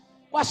kangaka?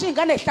 Kwasho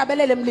ingane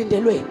ehlabelele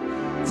emlindelweni.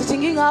 Sithi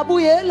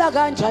ngingabuyela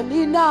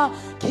kanjani na?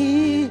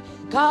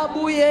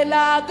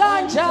 Kabuyela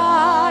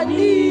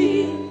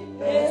kanjani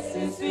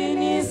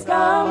esiswini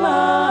sika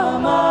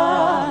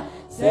mama?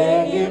 The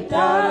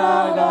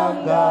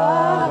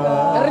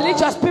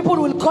religious people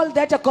will call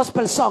that a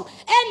gospel song.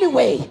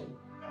 Anyway,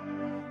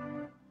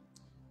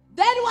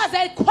 there was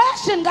a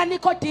question ka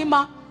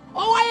Nicodemus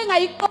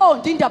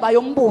owayengayiqondi indaba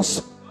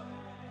yombuso.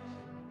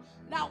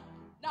 Now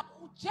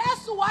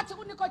uJesu wathi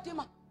ku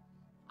Nicodemus,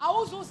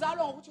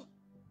 awuzuzalwa ngokuthi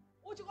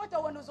uthi kodwa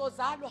wena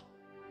uzozalwa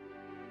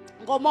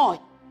ngomoya.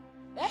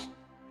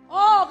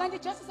 Oh kanti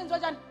Jesu senziwa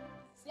njani?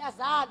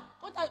 Siyazalwa.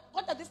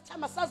 Kodwa this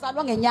time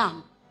asazalwa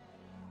ngenyama.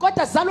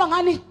 Kodwa zalwa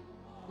ngani?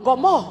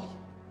 Ngomoya.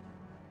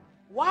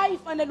 Why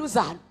fanele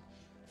uzalo?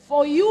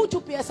 For you to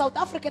be a South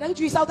African, and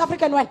you South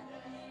African when?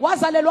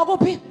 Wazalelwa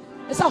kuphi?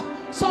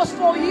 So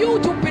for you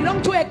to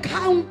belong to a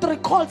country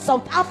called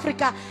South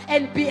Africa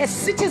and be a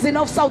citizen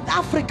of South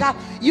Africa,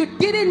 you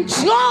didn't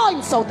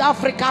join South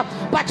Africa,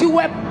 but you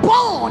were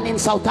born in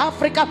South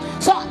Africa.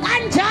 So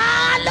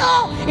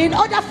anjalo, in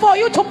order for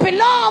you to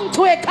belong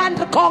to a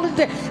country called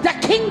the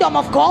kingdom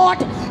of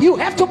God, you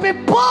have to be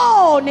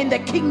born in the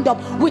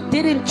kingdom. We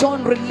didn't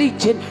join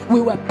religion,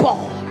 we were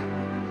born.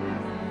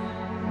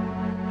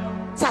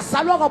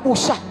 Sazalwa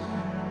kabusha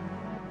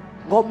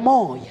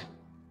ngomoya.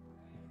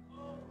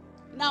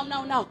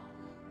 Now,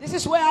 this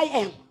is where I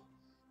am.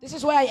 This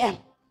is where I am.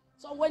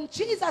 So when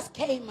Jesus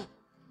came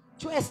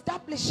to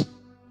establish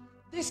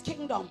this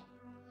kingdom,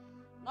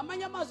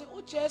 ngamanye amazwi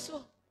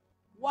uJesu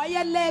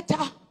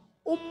wayeletha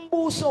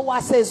umbuso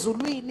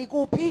wasezulwini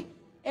kuphi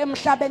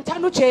emhlabeni.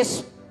 Thanda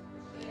uJesu.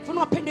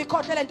 Ufuna uphinde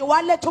ikhohle lento,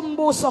 waletha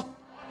umbuso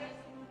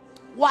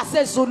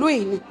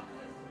wasezulwini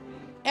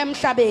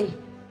emhlabeni.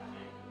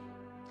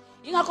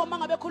 Ingakho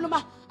mangabe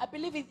khuluma, I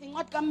believe it's in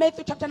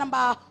Matthew chapter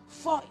number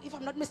 4, if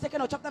I'm not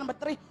mistaken, or chapter number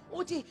 3,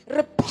 uthi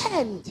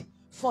repent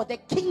for the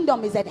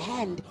kingdom is at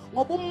hand.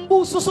 Ngoba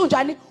umbuso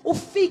usunjani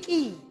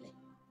ufikile.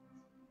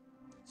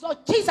 So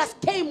Jesus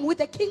came with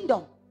the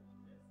kingdom.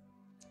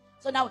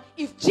 So now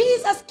if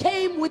Jesus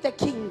came with the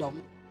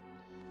kingdom,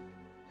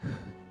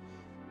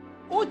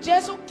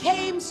 Jesus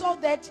came so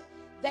that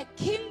the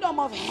kingdom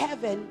of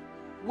heaven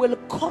will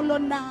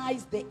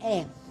colonize the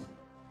earth.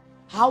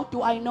 How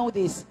do I know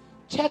this?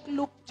 Check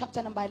Luke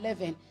chapter number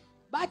 11.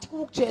 But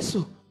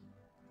Jesus,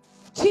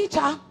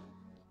 teacher,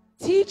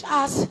 teach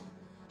us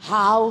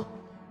how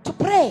to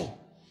pray.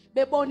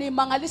 Beboni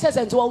mangalise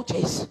zenziwa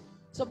uJesu.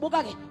 So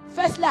buka ke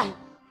first line.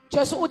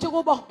 Jesu uthi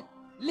kubo,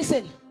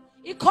 listen.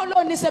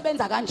 Ikoloni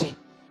isebenza kanje.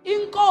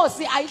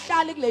 Inkosi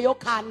ayihlali kuleyo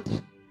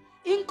country.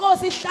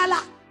 Inkosi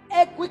ihlala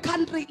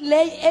kwi-country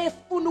le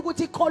efuna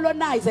ukuthi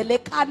colonize le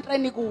country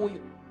enikuyo.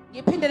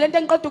 Ngiphinde lento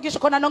engiqeda ukisho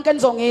khona nonke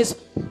enizongizwa.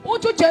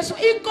 Uthi uJesu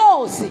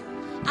inkosi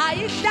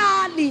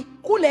ayihlali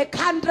kule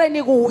country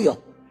enikuyo.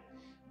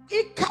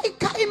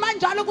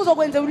 Imanjalo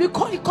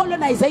kuzokwenzelwa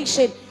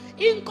i-colonization.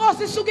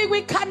 Inkosi isuke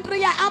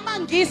kwi-country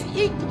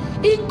amangisi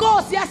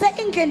inkosi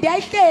yase-England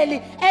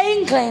yayihleli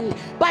e-England,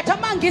 but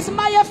amangisi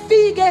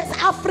mayefike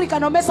e-Africa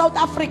noma e-South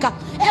Africa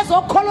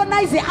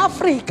ezocolonize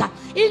i-Africa,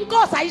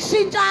 inkosi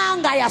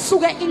ayishintshanga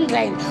yasuka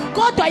e-England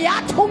kodwa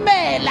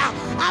yathumela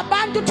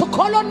abantu to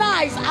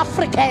colonize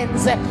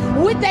Africans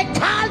with the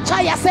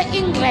culture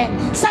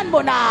yase-England.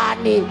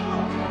 Sanibonani.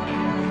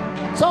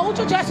 So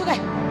uthi uJesu ke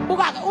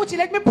buka uthi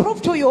let me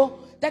prove to you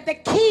that the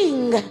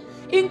king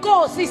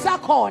inkosi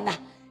isakhona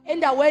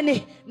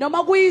endaweni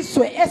noma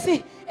kuyizwe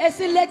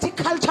esilethi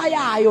culture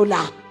yayo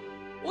la.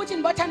 Uthi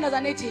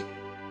nibathandazana ethi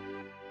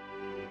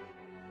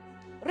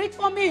read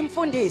for me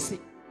mfundisi.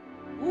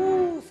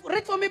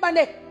 Read for me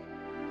bande.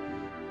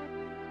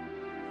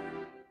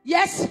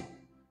 Yes.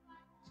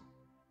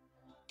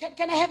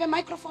 Can I have a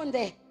microphone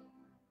there?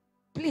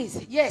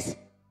 Please. Yes.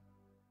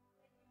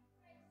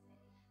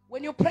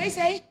 When you pray,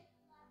 say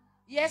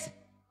yes.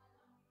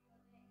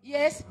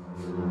 Yes.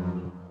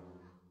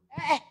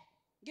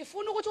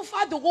 Ngifuna ukuthi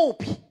uFather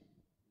kuphi.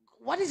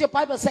 What is your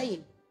Bible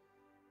saying?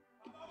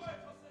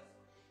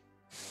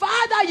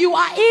 Father, you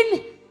are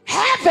in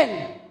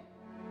heaven.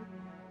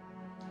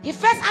 He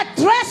first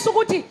addressed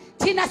ukuthi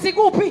thina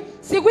sikuphi,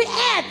 sikwi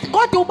earth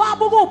kodwa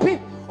ubaba ukuphi,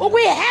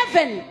 ukwi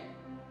heaven.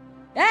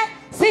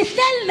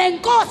 Sihleli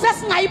nenkosi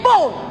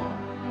esingayiboni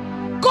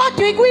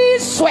kodwa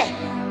ikwizwe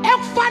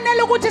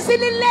ekufanele ukuthi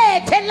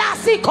sililethe la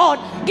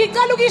sikhona.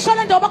 Ngicela ukisho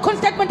le ndoba khona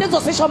statement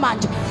ezosisho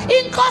manje.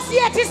 Inkosi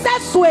yethu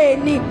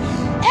isezweni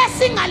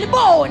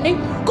esingaliboni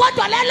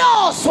kodwa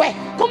lelo zwe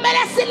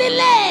kumele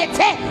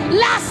sililethe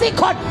la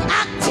sikhona.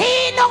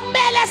 Akuthina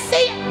kumele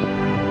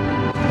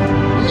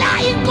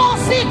la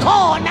inkosi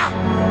khona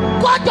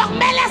kodwa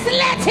kumele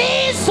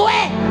silethe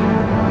izwe.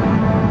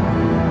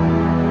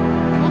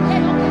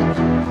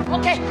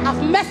 Okay,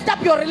 I've messed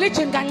up your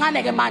religion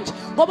kancane ke manje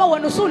ngoba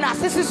wena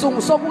usunasi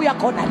isizungu sokuya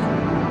khona la.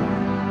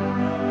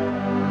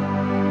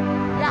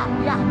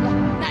 Yeah.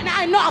 Now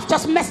I know I've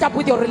just messed up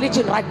with your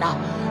religion right now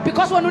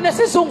because when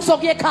unesizungu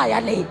sokuya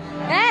ekhaya le.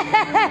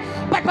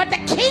 But the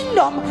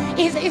kingdom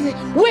is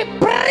we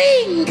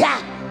bring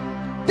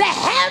the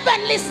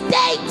heavenly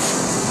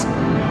states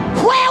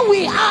where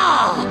we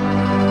are,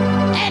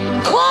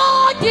 and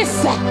God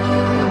is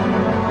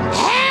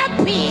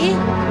happy,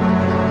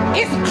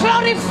 is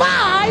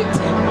glorified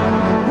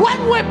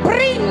when we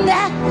bring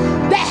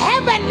the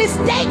heavenly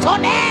state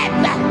on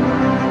earth.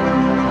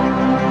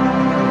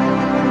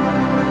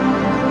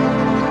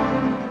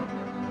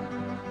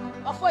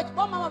 Bafowethu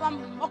bomama bami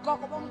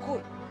ogogo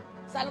bomkhulu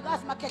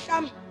salukazi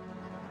makhehlami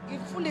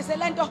ngifundise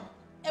lento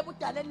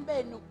ebudaleni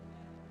benu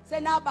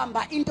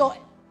senabamba into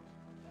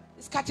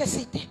isikhathi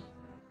eside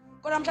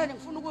kodwa namhlanje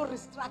ngifuna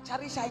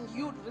ukurestructureisha and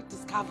you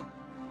rediscover.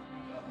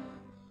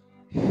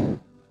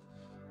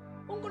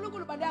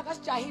 uNkulunkulu bande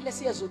akasijahile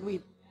siye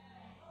ezulwini,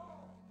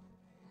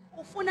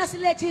 ufuna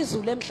silethe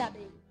izulu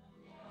emhlabeni.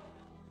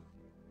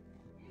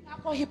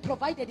 Lapho he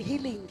provided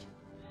healing.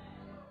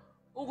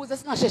 Ukuze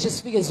singasheshe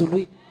sifike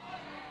ezulwini.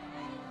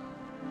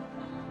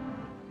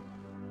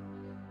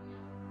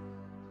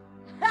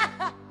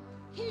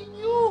 He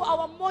knew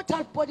our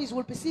mortal bodies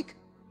will be sick.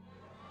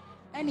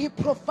 And he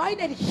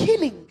provided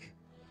healing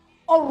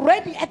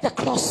already at the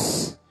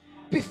cross.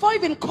 Before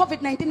even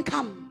COVID-19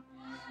 come.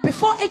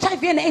 Before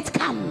HIV and AIDS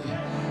come.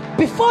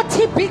 Before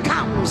TB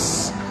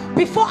comes.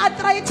 Before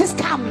arthritis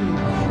come.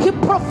 He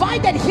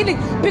provided healing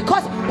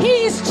because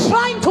he is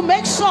trying to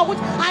make sure with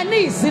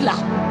anizila.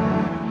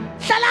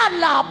 Hlala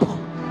lapho.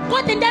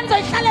 Kodwa into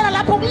engizoyihlalela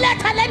lapho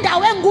ukuletha le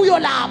ndawo enguyo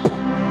lapho.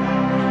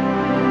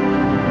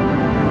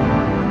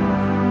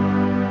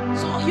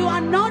 So you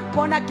are not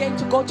born again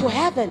to go to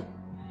heaven.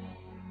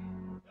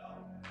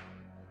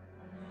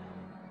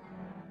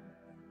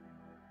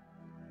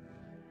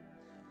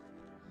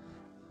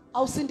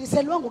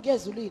 Awusindiselwanga ukuya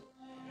ezulwini.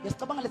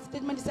 Yasicabanga lesi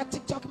statement siya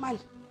TikTok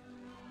manje.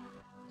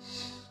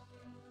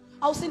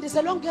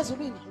 Awusindiselwanga ukuya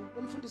ezulwini.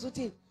 Umfundisi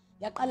uthini?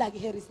 Yaqala ke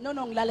Harris. No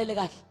ngilalele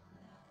kahle.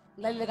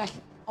 Ngilalele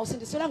kahle.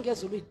 Awusindiselwanga ukuya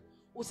ezulwini.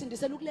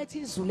 Usindisela ukuletha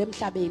izulu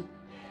emhlabeni.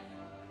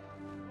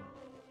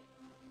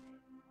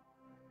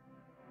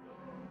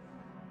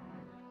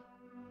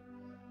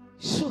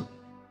 Sure.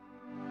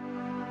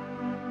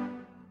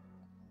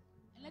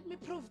 And let me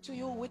prove to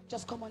you with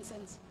just common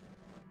sense.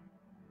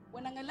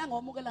 When angelanga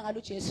wamukela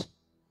ngalo Jesu,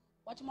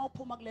 wathi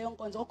mawuphuma kuleyo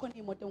nkonzo okhona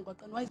imoto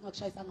emgwaqeni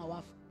wayezingakushayisanga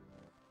wafa.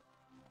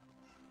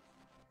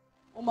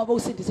 Uma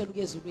bowusindisela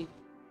ukuya ezulwini.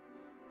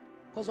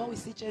 Because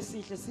wawusitshe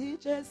esihle,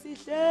 sitshe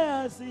esihle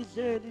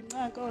asihleli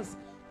incankosi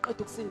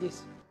qeda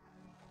ukusindiswa.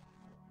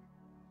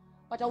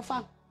 But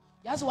awufanga.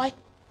 Yazi why?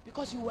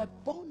 Because you were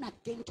born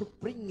again to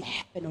bring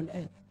heaven on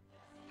earth.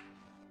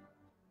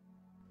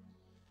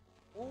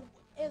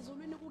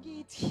 Ezulwini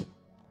kukithi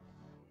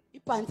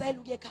ibhantsela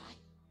ukuye ekhaya.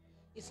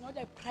 It's not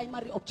a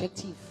primary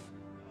objective.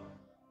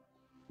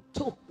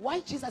 2,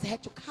 why Jesus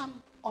had to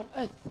come on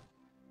earth?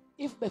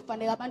 If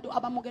befanele abantu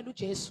abamukela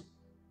uJesu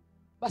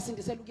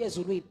basindisela ukuya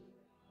ezulwini,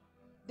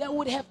 there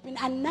would have been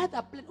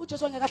another plan.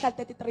 uJesu ngekahlala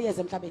 33 years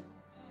emhlabeni.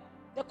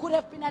 There could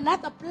have been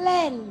another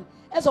plan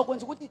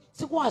ezokwenza ukuthi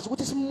sikwazi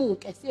ukuthi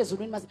simuke siye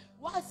ezulwini mase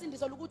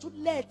wasindisela ukuthi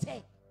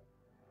ulethe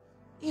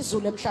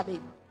izulu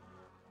emhlabeni.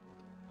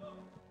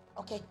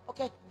 Okay.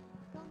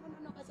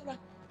 No, baselwa.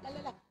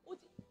 Lalela.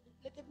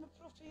 Let me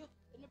prove to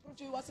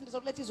you. Wasindisela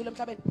ukuletha izulu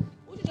emhlabeni.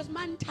 Uthi just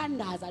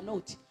manthandaza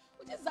nothi.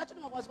 Uthi sizathu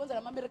ngakwazi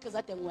ukwenza la miracles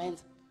ade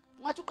ngiwenza.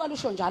 Ngathi uqala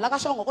usho njalo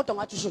akashongo kodwa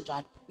ngathi usho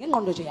njalo.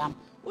 Ngengqondo nje yami.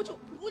 Uthi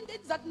into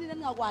ezathi nina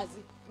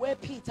ningakwazi we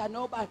Peter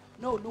no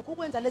look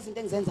ukwenza lezi zinto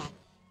engizenzayo.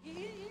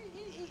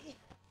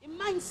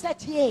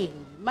 Mindset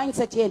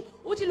yeni.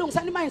 Uthi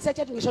lungisani mindset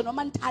yethu ngisho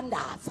noma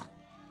nithandaza.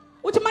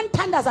 Uthi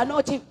manithandaza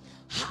nothi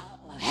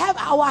have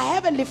our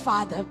heavenly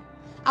Father.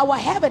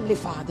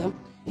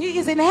 He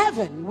is in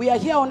heaven. We are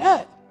here on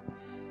earth.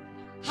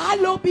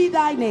 Hallowed be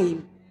thy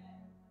name.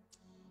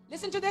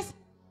 Listen to this.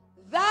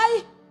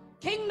 Thy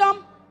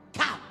kingdom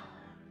come.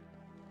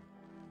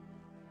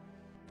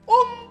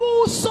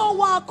 Umbuso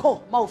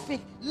wako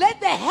mawufika. Let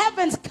the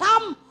heavens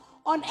come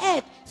on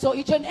earth. So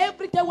each and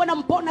every day when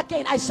I'm born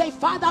again, I say,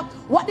 Father,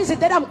 what is it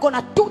that I'm going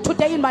to do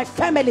today in my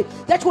family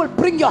that will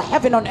bring your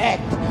heaven on earth?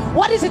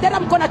 What is it that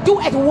I'm going to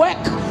do at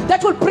work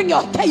that will bring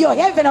your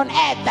heaven on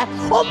earth?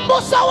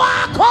 Umbuso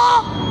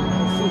wako.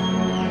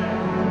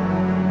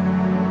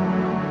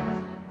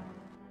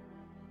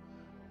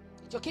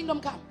 Let your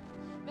kingdom come.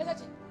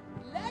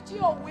 Let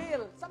your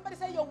will. Somebody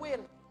say your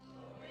will.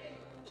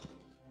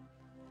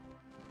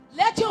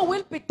 Let your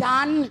will be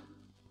done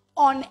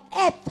on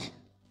earth.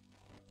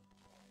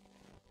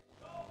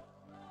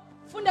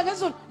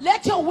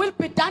 Let your will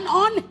be done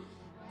on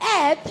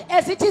earth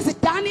as it is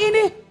done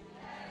in.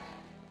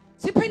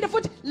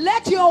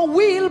 Let your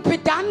will be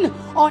done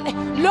on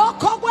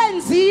lokho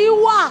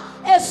kwenziwa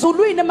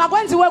ezulwini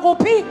makwenziwe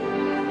kuphi?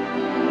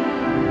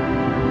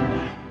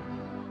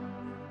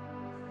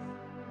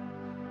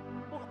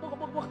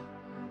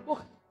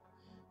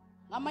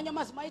 Ngamanye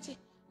amazwi mayithi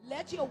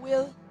let your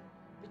will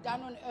be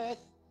done on earth,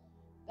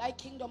 thy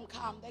kingdom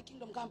come.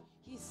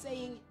 He's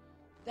saying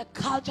the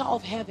culture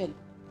of heaven,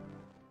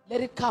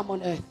 let it come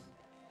on earth.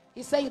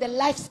 He's saying the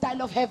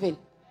lifestyle of heaven,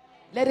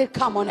 let it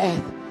come on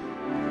earth.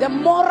 The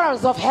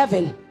morals of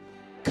heaven,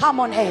 come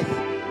on earth.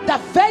 The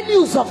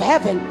values of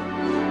heaven,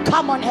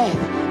 come on earth.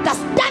 The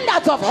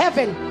standards of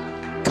heaven,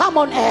 come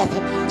on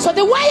earth. So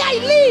the way I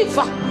live,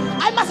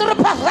 I must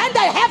represent the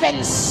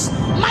heavens.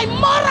 My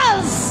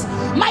morals,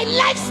 my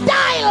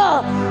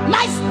lifestyle,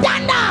 my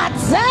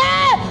standards,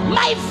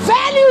 my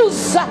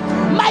values,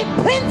 my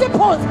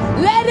principles,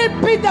 let it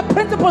be the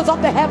principles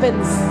of the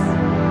heavens.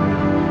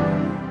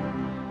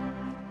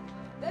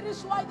 That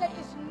is why there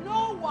is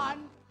no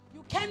one,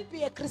 you can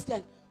be a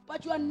Christian,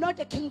 but you are not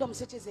a kingdom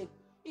citizen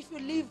if you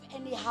live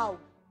anyhow.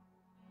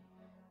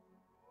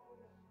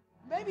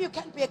 Maybe you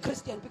can't be a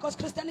Christian because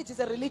Christianity is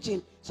a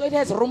religion, so it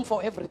has room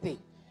for everything.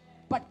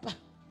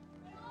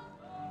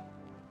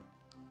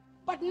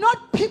 But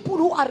not people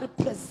who are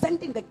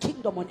representing the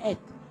kingdom on earth.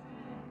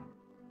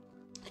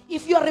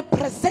 If you are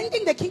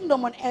representing the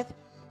kingdom on earth,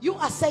 you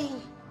are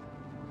saying,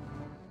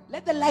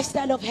 Let the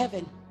lifestyle of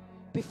heaven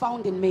be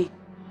found in me.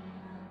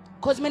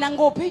 Because mina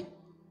ngophi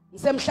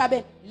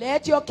ngisemhlabeni.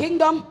 Let your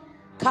kingdom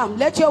come.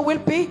 Let your will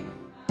be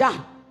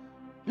done.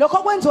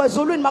 Lokho kwenziwa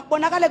ezulwini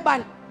makubonakala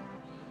kubani?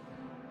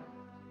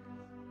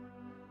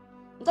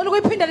 Ngicela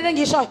ukuyiphindelela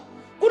ngisho.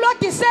 Kulo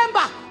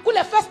December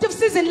kule festive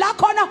season la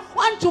khona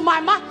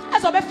uNjumama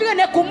ezobe efike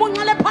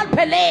negumunqa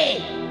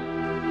lephalphele.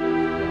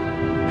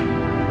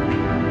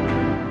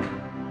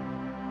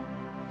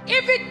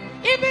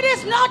 If it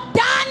is not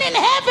done in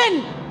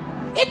heaven,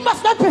 it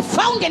must not be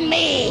found in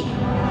me.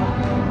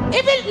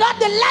 If it's not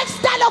the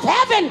lifestyle of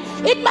heaven,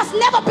 it must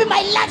never be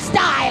my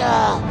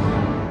lifestyle.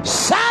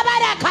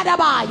 Sabara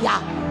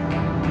kadabaya.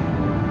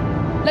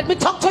 Let me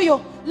talk to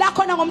you. La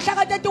khona ngomhla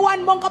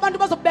ka-31 bonke abantu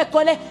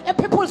bazobegcwele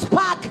ePeople's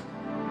Park.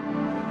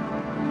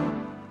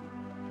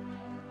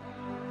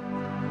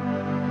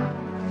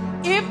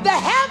 If the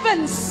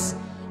heavens,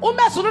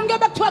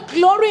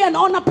 glory and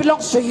honor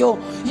belongs to you.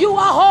 You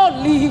are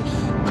holy,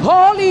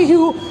 holy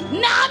you.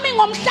 Nami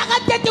ngomhla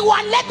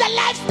ka-31, let the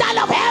lifestyle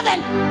of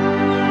heaven.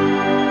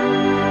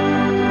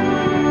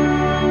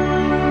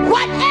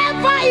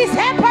 Whatever is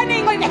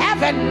happening in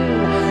heaven,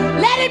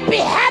 let it be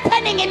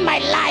happening in my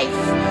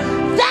life.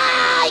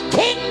 Thy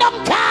kingdom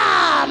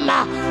come,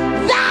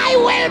 thy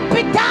will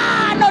be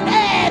done on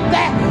earth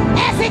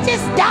as it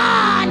is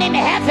done in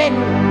heaven.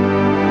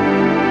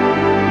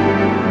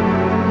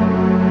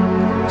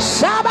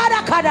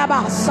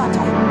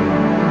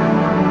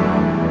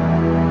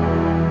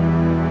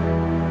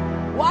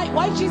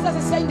 Why Jesus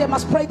is saying they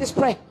must pray this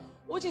prayer,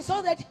 which is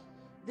so that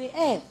the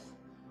earth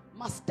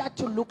must start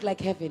to look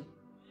like heaven.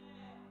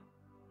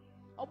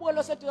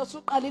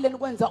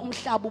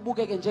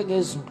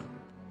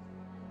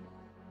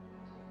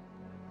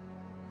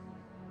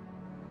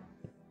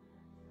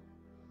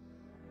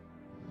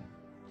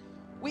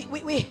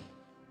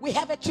 We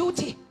have a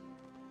duty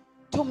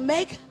to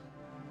make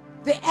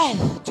the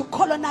earth, to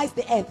colonize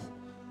the earth.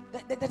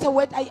 That's a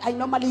word I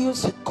normally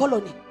use,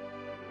 colony.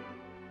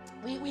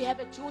 We have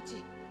a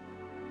duty.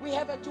 We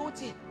have a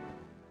duty.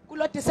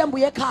 Kulo December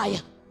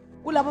yekhaya.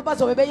 Kulabo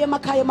bazobe beye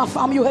emakhaya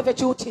emafarm, you have a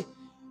duty.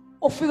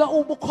 Ufika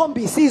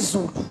ubukhombisa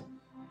izulu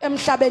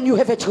emhlabeni, you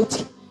have a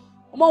duty.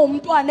 Uma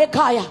umntwana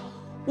ekhaya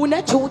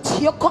une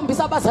duty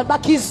yokukhombisa abazali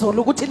bakhe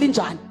izulu ukuthi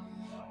linjani.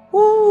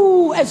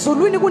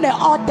 Ezulwini kune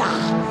order.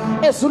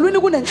 Ezulwini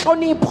kune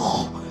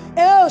nhlonipho.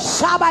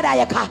 Shabada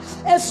yakha.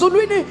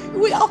 Ezulwini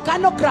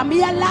organogram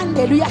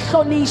iyalandela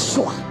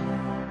uyahlonishwa.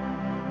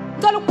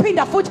 Ngicela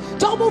ukuphinda futhi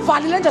njengoba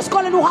uvalile nje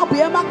esikoleni uhamba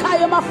uye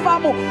emakhaya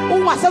emafamu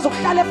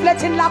ungasezokuhlala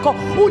eflatini lakho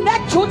une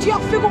duty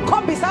yokufika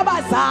ukukhombisa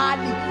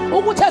abazali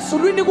ukuthi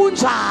ezulwini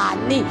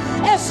kunjani.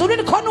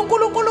 Ezulwini khona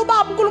uNkulunkulu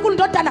Baba, uNkulunkulu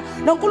Ndodana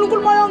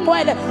noNkulunkulu Moya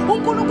Ongcwele.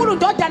 uNkulunkulu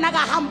Ndodana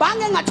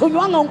kahambanga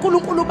engathunywanga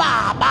uNkulunkulu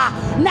Baba.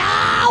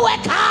 Nawe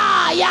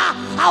ekhaya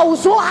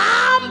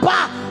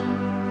awuzuhamba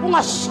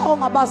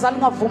ungashonga abazali,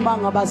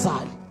 ngavumanga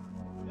abazali.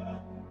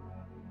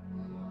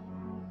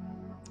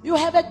 You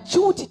have a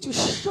duty to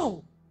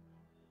show,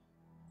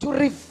 to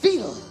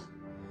reveal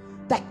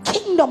the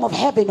kingdom of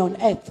heaven on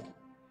earth.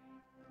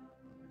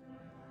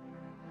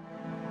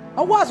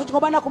 Awazi ukuthi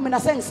ngoba nakho mina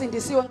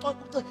sengisindisiwe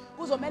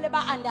kuzomela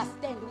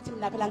ba-understand ukuthi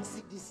mina phela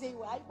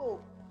ngisindisiwe.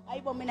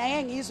 Hayibo mina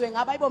ngeke ngizwe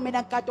ngaba, hayibo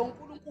mina ngigada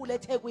uNkulunkulu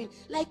eThekwini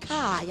la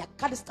ekhaya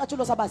kukhala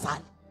isicathulo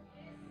sabazali.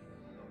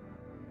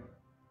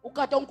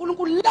 Ugada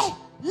uNkulunkulu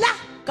la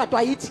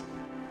gadwa yithi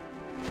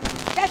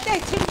kade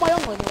ithini Moya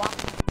Ongcwele wakho.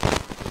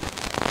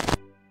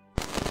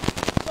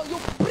 So you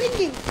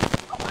bringing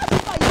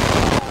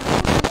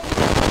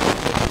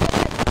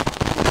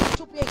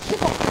to be a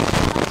hypocrite.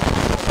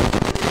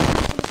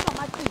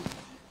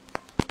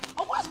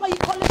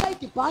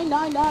 Divine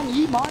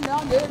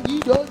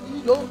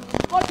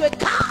kodwa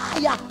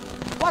ekhaya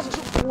wazi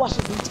ukuthi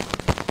uwashe izinto.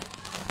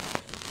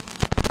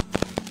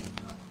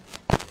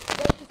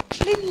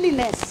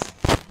 Cleanliness.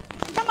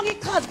 Ngicabanga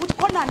ngichaza ukuthi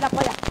khona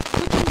lapha ya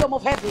kingdom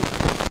of heaven.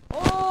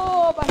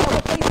 Bana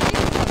ukuthi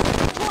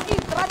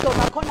izitrado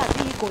zakhona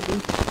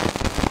ziyigolide.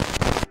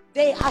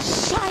 They are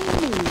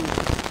shining.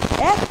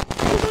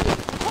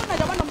 Khona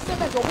nje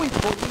abanomsebenzi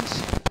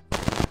wokuyipolisha.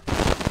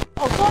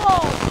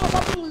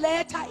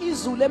 Letha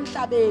izulu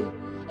emhlabeni.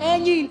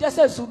 Enye into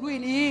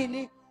esezulwini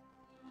yini?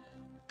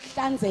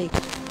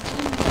 Hlanzeka.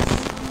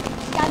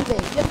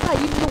 Hlanzeka. Yemka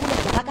yini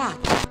lokulenzeka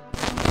kade.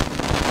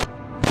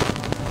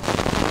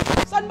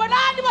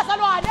 Sanibonani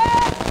bazalwane.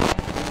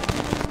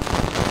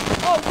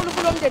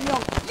 uNkulunkulu omndeni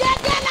yonke.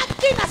 Yekela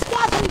kina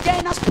sikwazi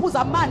ukungena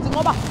siphuza amanzi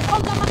ngoba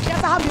onke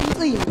amaglasi ahamba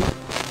imicimbi.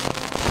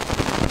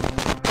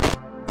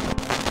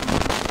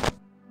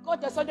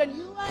 God has said,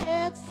 you are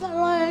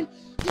excellent.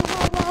 You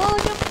are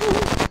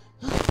wonderful.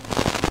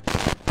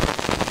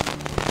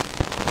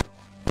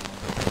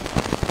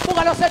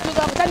 Said to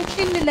them, then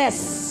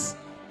cleanliness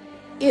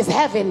is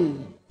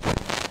heaven.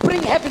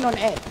 Bring heaven on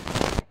earth.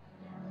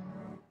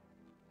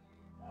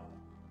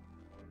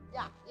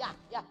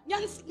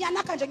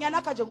 Nyanaka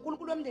nje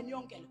uNkulunkulu omndeni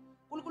yonke lo.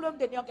 uNkulunkulu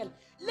omndeni yonke lo.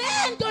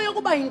 Lento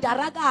yokuba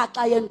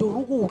indarakaxa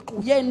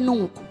yendurukuqu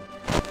yenuku.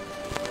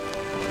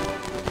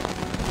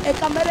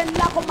 ekamereni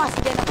lakho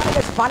masingena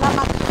fanele sivala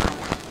amakhala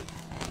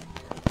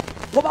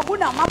ngoba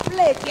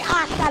kunamaplate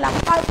ahlala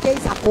 5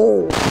 days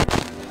ago.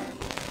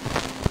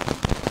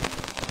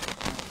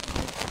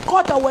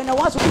 Kodwa wena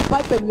wazi ukuthi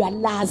iBhayibheli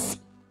uyalazi.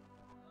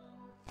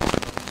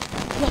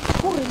 You are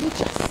too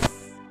religious.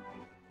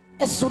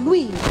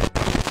 Ezulwini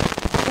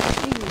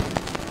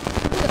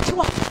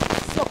kuthiwa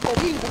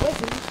siyogqoka ingubo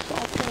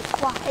ezimhlophe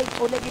qwa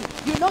ey'xolekile.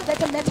 You know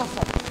that a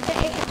metaphor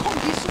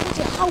ekhombisa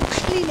ukuthi how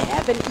clean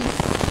heaven is.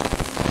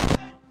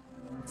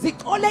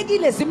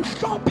 Zixolekile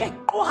zimhlophe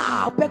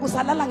qwa ubheka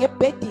usalala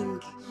ngebedding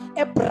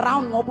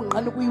ebrown ngoba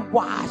unqane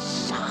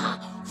ukuyiwasha.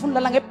 Ufuna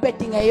ulala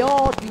ngebedding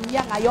eyodwa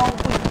inyanga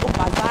yonke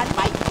uyintombazane.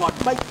 My God,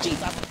 my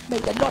Jesus, may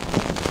the Lord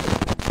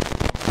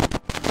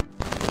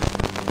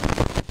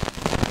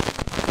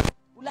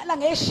ulala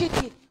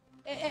ngeshiti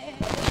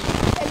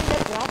eline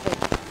gravel.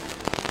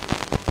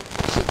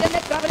 Shiti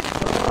eline gravel.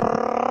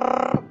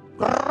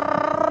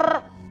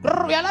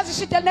 Uyalazi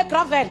shiti eline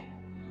gravel.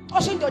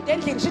 Osho indoda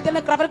endlini shiti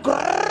eline gravel.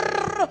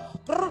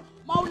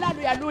 Mawulala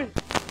uyalula.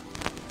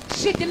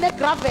 Shiti eline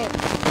gravel.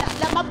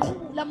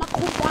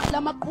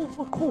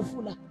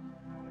 Lamaqhufu la.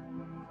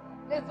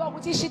 Lenziwa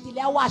ukuthi ishiti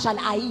liyawasha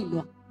la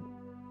ayinwa.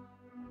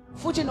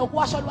 Futhi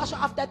nokuwasha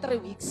luwasha after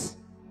 3 weeks.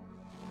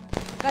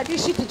 Kanti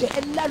ishiti nje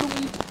elilala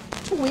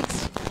 2 weeks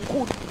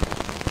nkulu.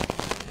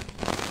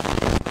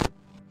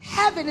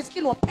 Heaven is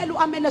clean waphela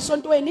uamen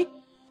esontweni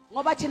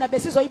ngoba thina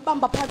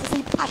besizoyibamba phansi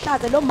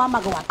siyiphahlaze lo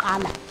mama ke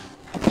waqala.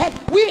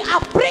 We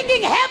are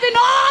bringing heaven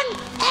on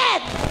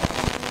earth.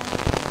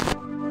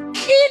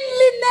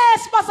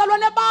 Cleanliness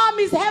bazalwane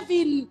bami is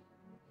heaven.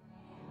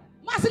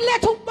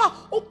 Masilethe ukuba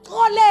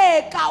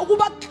uxoleka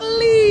ukuba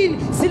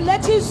clean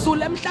silethe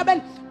izulu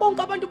emhlabeni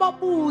bonke abantu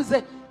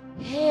babuze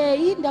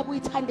hey indaba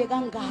uyithande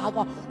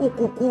kangaka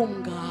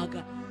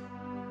ukugumngaka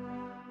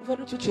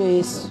uvela uthi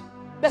uJesu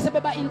bese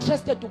beba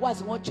interested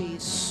ukwazi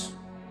ngoJesu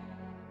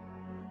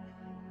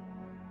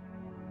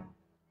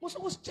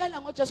musuku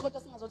sitshela ngoJesu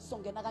kodwa singazothi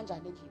songena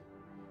kanjani endlini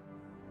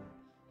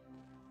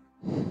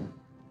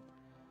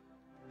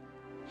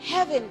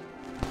heaven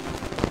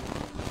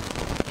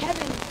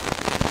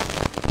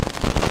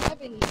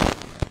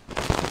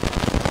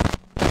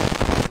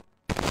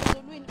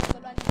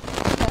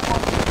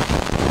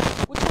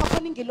uthi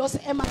wakhona ingelosi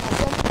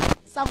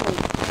emangasesangweni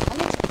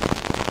angithi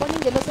khona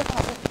ingelosi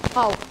emangasesangweni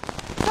hawu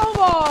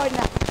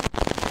sawubona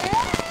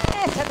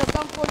thanda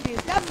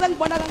sikamfundisi yazi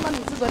sengibona kancane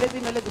ngisizwa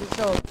lezinto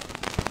lezimhlophe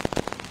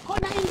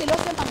khona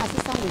ingelosi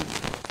emangasesangweni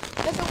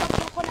bese kuba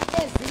khona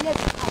ezinye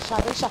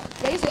ezikasharisha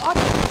yayizi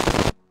order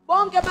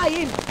bonke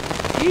bayini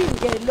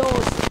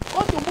ingelosi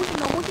kodwa umuntu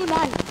nomuntu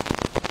nani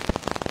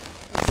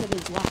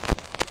umsebenzi wakhe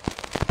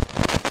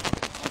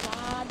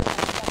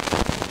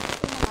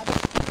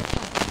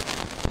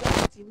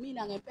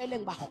mina ngempela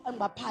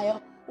engibaphaya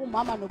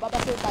umama nobaba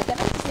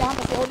sebadala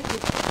siyahamba seholiday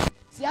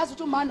siyazi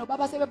ukuthi umama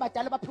nobaba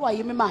sebadala baphiwa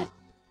yimi imali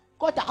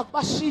kodwa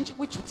akubashintshi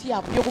kwiduty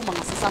yabo yokuma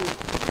ngasesangweni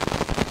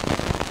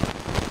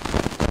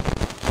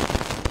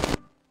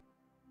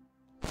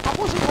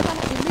akusho ngoba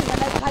ngimina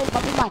la ekhaya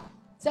baba imali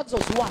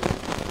sekuzoziwana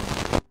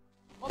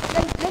ngoba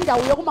le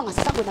ndawo yokuma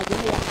ngasesangweni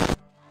angene yakhe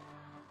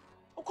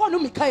ukhona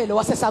uMikhayeli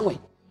wasesangweni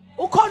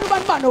ukhona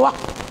ubanibano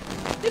wakho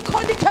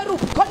ikhona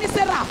iKerubi ikhona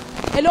iSerafi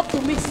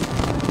elokudumisa.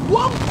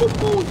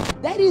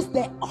 That is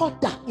the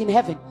order in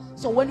heaven.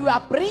 So when we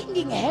are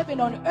bringing heaven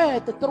on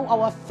earth through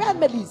our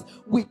families,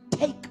 we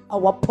take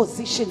our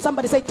position.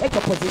 Somebody say, take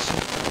a position.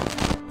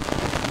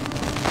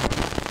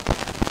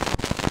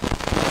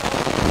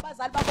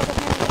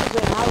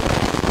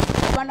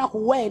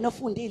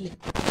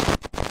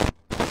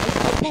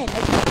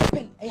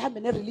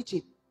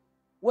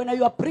 When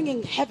you are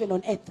bringing heaven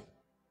on earth.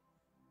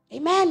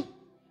 Amen.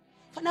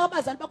 Fanele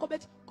abazali bakho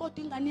bethi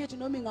kodwa ingane yethu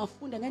noma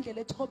ingafunda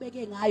ngendlela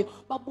ethobeke ngayo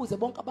babuze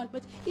bonke abantu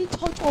bethi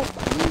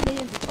ithotshoba yini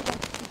yenza ithoba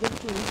ivele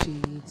to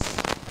Jesus.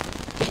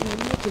 Can you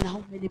imagine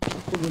how many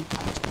people will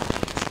come to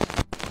Christ?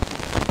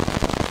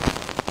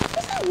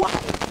 This is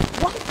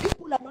why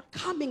people are not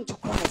coming to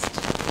Christ.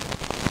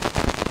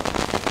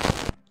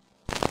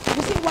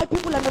 You see why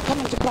people are not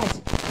coming to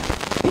Christ?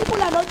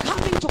 People are not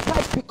coming to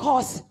Christ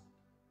because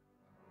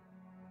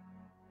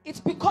it's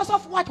because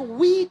of what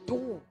we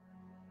do.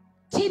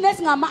 Thina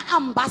singama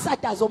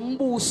ambassadors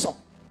ombuso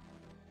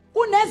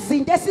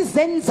kunezinto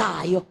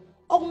esizenzayo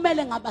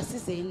okumele ngaba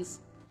sizenze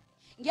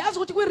ngiyazi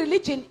ukuthi kwi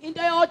religion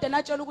into eyodwa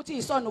natshela ukuthi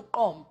isona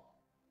ukuqoma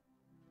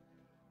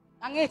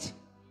angithi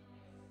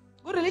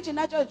kwi religion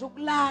natshela nje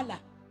ukulala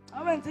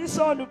awenza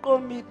isona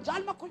uqomile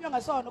njalo makhunywa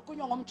ngesona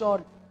ukunywa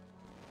ngomjolo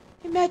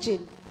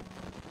imagine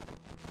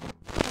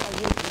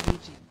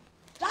religion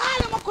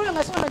njalo makhunywa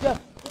ngesona nje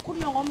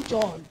ukunywa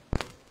ngomjolo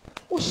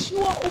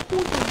ushiwa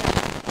umuntu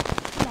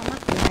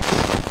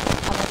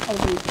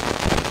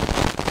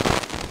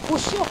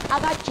kushiwo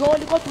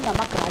akajoli kodwa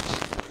unamagaji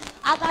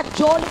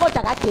akajoli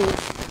kodwa akagezi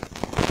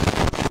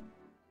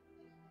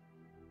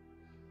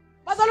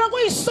bazalwane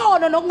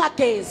kuyisono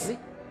nokungagezi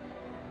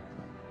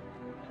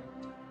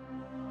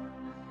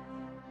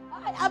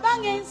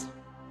abangenzi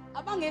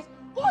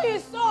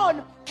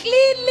kuyisono.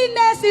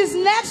 Cleanliness is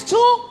next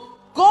to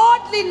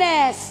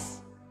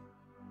Godliness.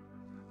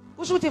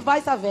 We should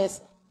vice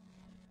versa.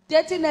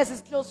 Dirtiness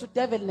is close to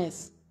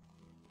devilness.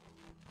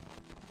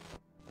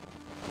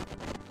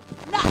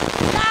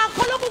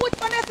 Kholoku ukuthi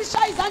fanele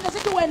sishaya izandla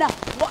sithi wena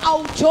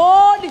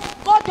awujoli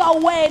kodwa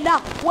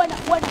wena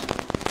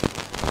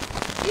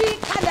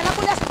ikhanda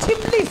lakho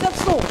liyasithimlisa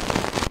ebusuku.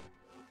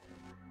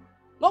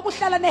 Ngoba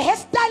uhlala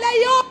nehairstyle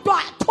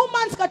eyodwa 2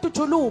 months kade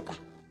ujuluka.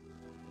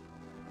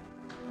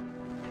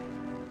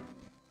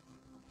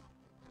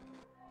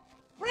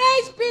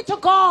 Praise be to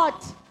God.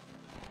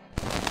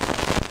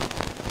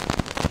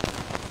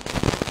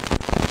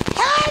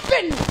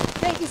 Heaven,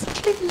 there is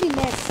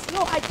cleanliness.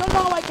 No, I don't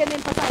know how I can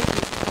emphasize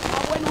this.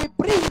 When we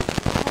bring,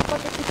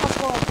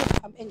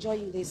 I'm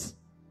enjoying this.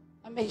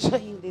 I'm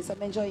enjoying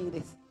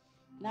this.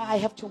 Now I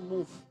have to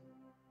move.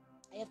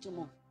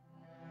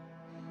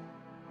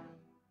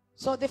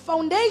 So the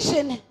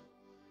foundation.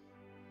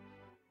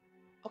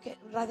 Okay,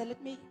 rather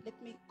let me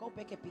go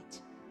back a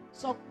bit.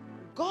 So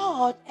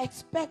God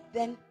expects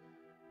then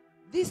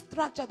this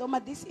structure,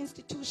 this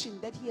institution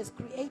that He has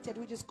created,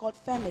 which is called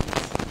families,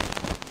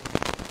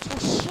 to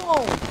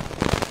show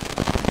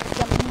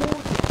the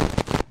mood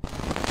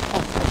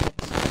of it.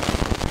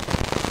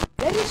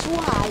 That is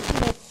why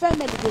in a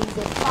family there is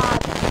a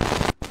father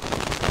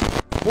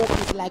who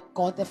is like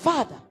God the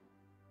Father.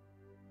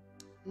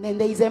 And then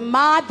there is a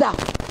mother.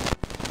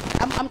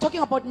 I'm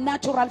talking about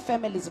natural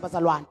families,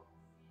 Bazalwan.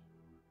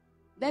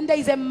 Then there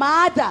is a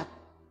mother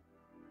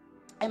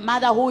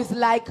who is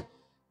like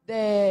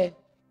the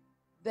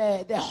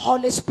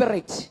Holy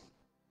Spirit.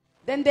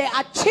 Then there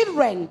are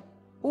children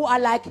who are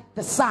like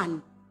the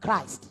Son,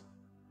 Christ.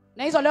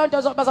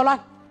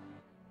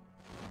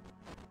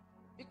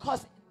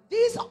 Because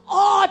this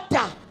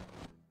order,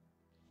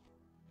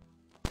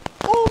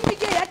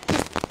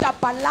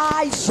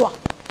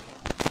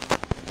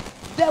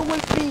 there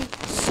will be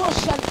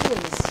social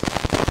ills.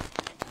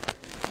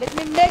 Let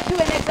me make you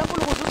an example.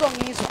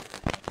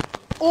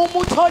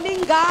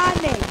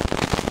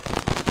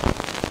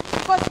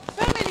 Because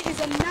family is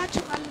a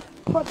natural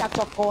product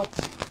of God.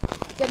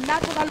 It's a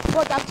natural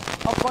product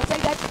of God. Say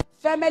that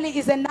family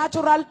is a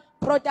natural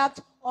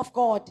product of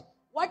God.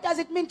 What does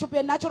it mean to be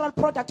a natural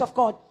product of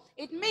God?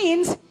 It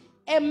means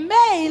a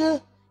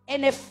male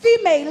and a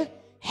female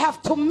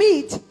have to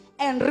meet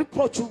and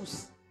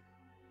reproduce.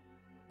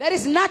 That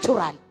is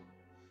natural.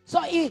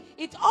 So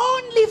it's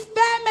only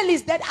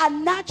families that are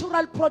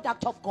natural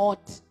product of God.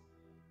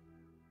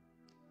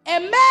 A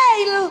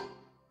male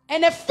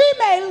and a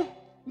female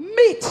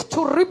meet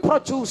to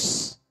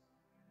reproduce.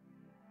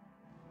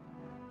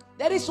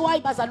 That is why,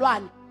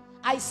 Bazalwan,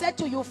 I said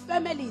to you,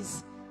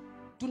 families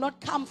do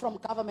not come from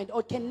government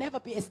or can never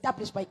be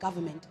established by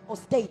government or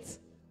states.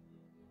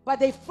 But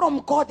they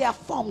from God, they are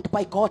formed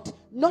by God,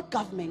 not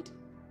government.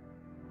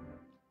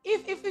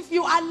 If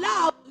you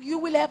allow, you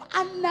will have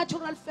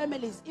unnatural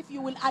families. If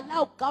you will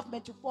allow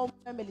government to form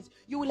families,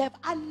 you will have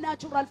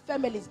unnatural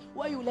families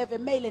where you will have a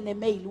male and a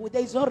male.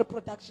 There is no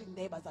reproduction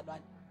there,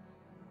 Bazalwan.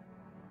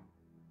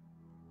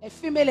 A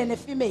female and a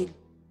female.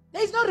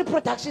 There is no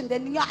reproduction.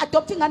 Then you are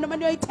adopting an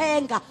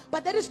tenga,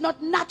 but that is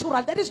not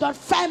natural. That is not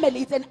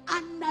family. It's an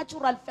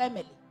unnatural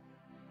family.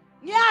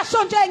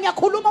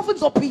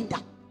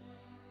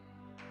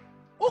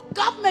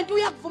 Government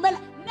uyakuvumela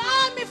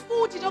nami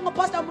futhi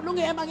njengopastor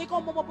Lungi M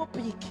ngikho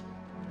momobobhiki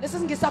lesi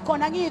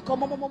ngisakhona ngikho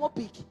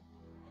momobobhiki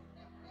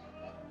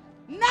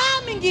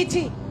nami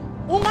ngithi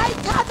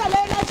ungayithatha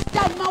le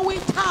lifestyle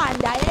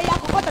mawuyithanda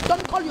eyakho kodwa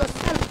don't call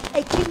yourself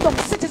a kingdom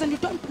citizen. You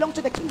don't belong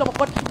to the kingdom of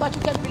God, but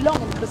you can belong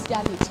in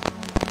Christianity,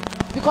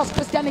 because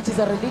Christianity is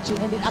a religion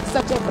and it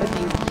accepts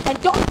everything.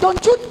 And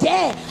don't you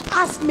dare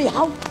ask me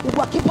how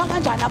uwakhipha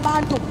kanjani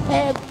abantu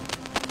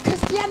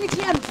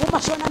Christianity yanivuma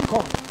shona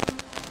ngikho,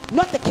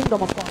 not the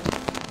kingdom of God.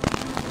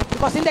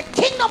 Because in the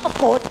kingdom of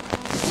God,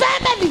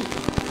 family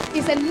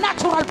is a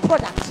natural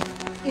product.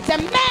 It's a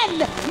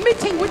man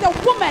meeting with a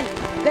woman,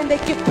 then they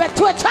give birth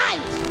to a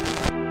child.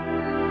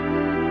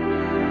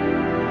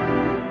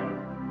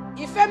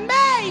 If a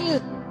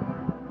male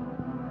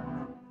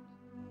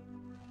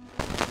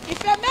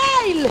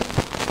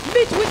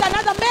meets with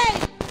another male,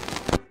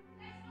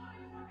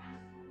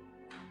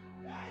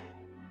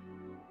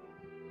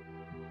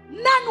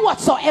 none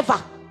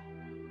whatsoever.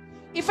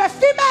 If a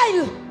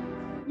female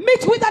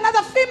meets with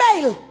another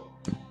female,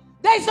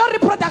 there is no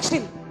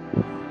reproduction.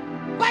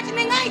 But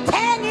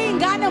ningayithenga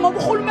ingane ngoba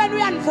uhulumeni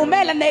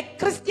uyanivumela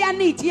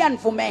neChristianity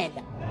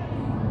iyanivumela.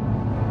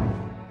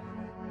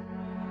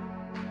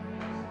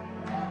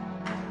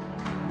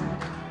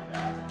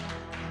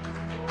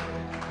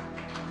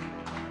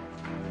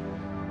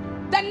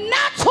 The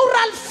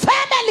natural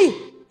family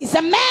is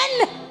a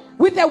man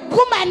with a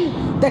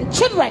woman, then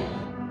children.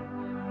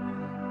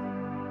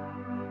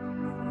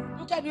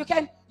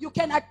 You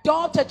can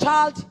adopt a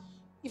child.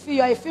 If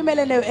you are a female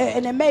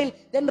and a male,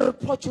 then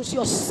reproduce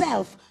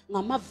yourself.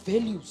 Ngama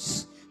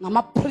values,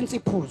 ngama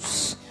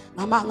principles,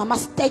 ngama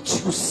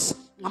statutes,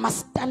 ngama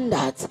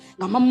standards,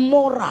 ngama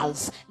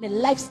morals, ne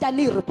lifestyle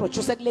ni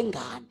reproduce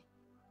kulengane.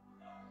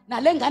 Na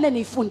lengane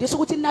nifundisa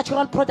ukuthi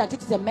natural product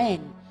it is a man.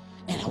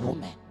 and a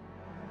woman.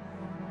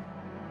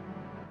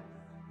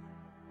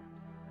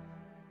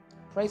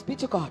 Praise be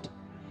to God.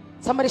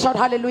 Somebody shout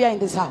hallelujah in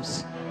this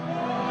house.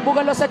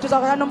 Buka lo sethu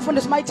zakho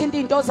nomfundisi mayithinta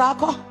into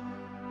zakho.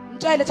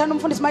 Mtshele thana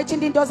umfundisi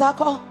mayithinta into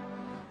zakho.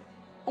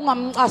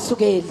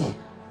 Ungamcasukeli.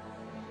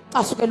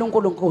 Casukela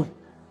uNkulunkulu.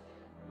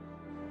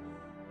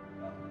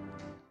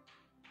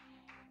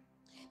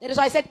 That is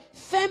why I said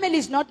family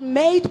is not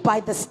made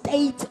by the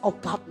state or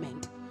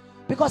government.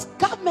 Because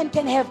government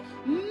can have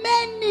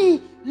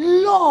many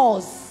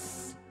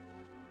laws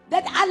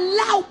that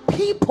allow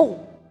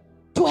people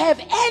to have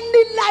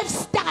any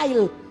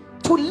lifestyle,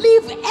 to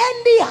live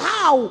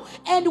anyhow.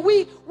 And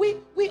we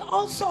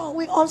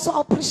also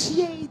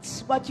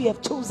appreciate what you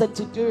have chosen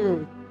to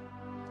do.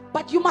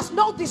 But you must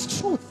know this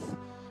truth.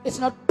 It's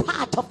not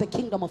part of the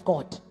kingdom of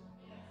God. It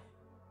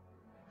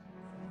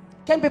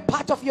can be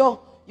part of your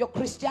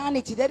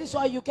Christianity. That is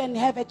why you can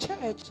have a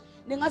church.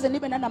 You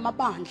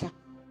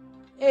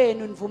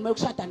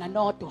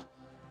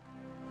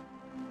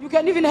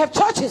can even have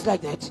churches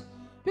like that.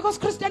 Because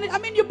Christianity, I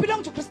mean, you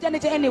belong to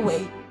Christianity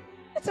anyway.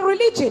 It's a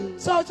religion.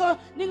 So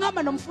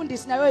ningama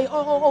nomfundisi nayo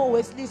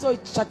wesilisa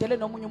oyishadele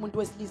nomunye umuntu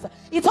wesilisa.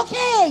 It's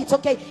okay. It's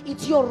okay.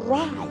 It's your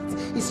right.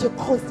 It's your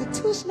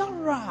constitutional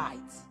right.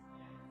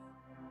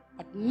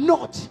 But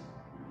not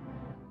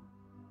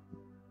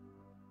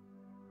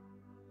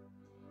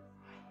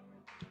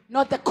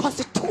the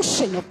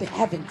constitution of the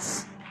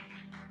heavens.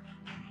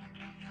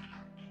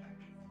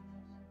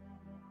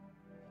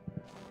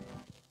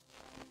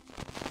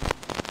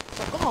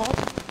 So God,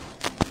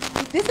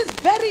 this is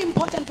very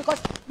important because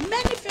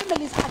many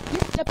families are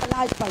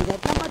destabilized by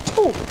that. Number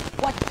two,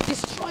 what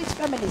destroys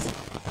families?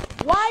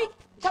 Why?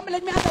 Come on,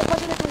 let me answer the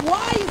question.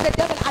 Why is the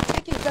devil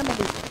attacking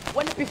families?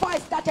 Before I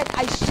started,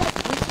 I shared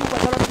with you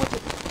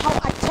how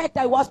attacked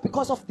I was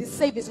because of this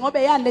service.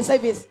 The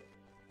service.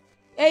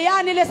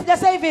 The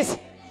service.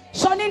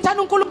 There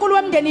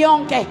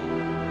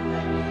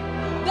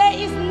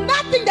is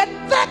nothing that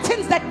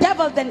threatens the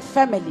devil than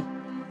family.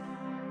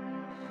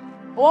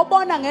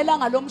 Obona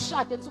ngelanga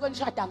lomshado ensuke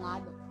nishada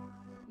ngalo.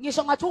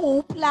 Ngisho ngathi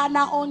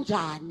uplana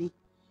onjani.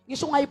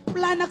 Ngisho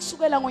ngayiplana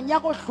kusukela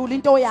ngonyaka odlula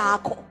into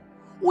yakho.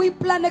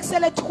 Uyiplana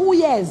kusele 2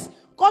 years.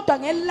 Kodwa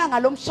ngelanga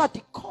lomshado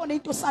ikhona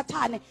into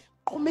usathane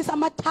qhumisa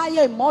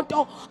amathaya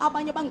emoto,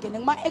 abanye bangene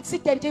kuma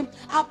accident,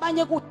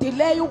 abanye ku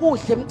delay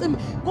ukudla emcimbi.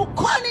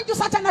 Kukhona into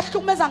usathane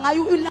ahlumeza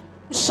ngayo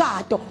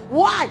umshado.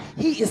 Why?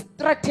 He is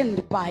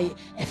threatened by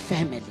a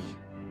family.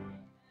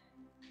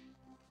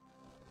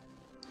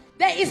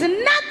 There is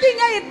nothing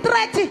a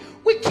threat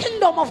with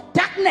kingdom of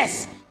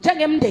darkness.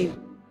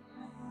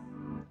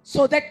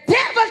 So the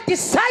devil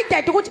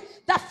decided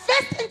the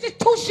first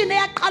institution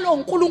eyaqala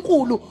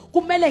uNkulunkulu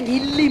kumele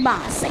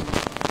ngilimaze.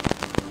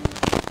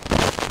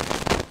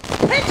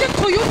 Preaching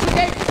to you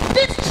today,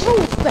 this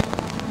truth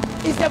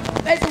is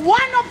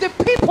one of the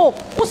people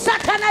who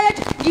Satan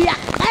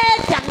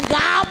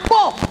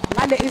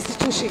ngale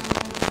institution.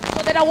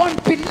 So that I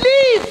won't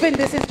believe in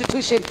this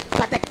institution.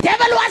 But the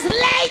devil was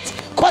late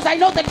because I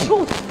know the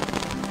truth.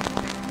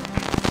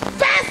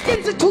 First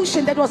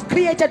institution that was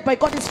created by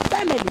God is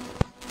family.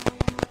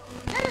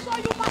 That is why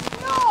you must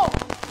know.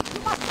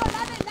 You must know.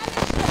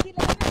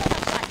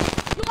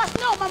 You must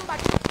know, Mamba.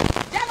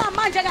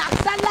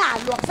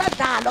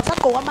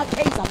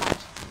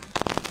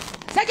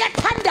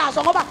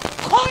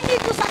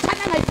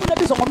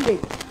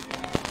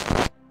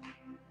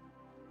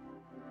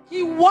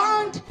 He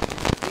wants. The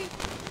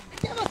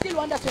devil still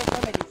wants us to have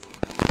families,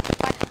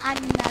 but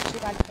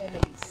unnatural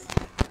families.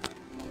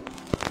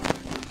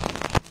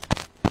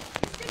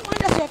 He still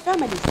wants us to have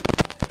families,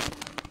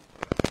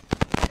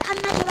 but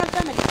unnatural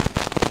families.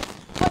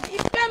 But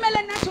if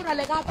family natural,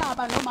 like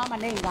Papa, no mama,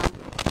 no ingane.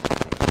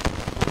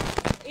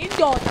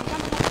 Indoors,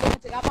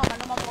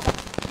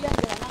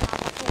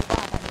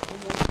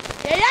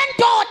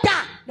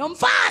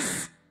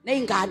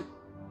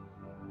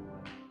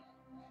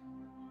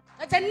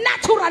 that's a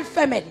natural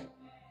family.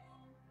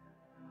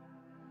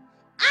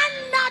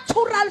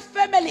 Unnatural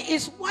family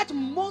is what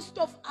most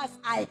of us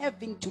are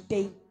having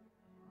today.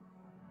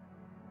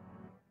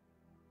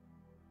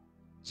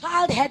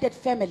 Child-headed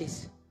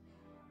families.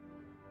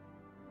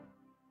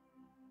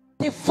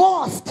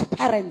 Divorced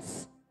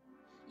parents.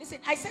 Listen,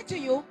 I said to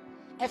you,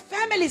 a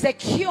family is a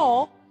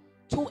cure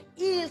to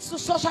ills, to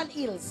social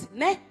ills.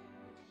 Ne?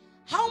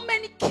 How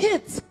many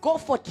kids go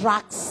for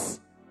drugs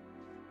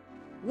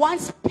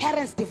once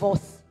parents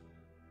divorce?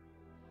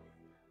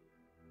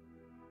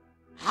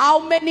 How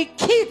many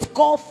kids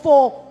go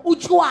for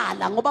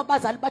utshwala ngoba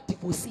bazali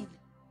badivosile?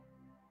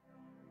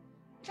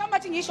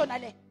 Mhlawumbe ngisho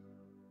nale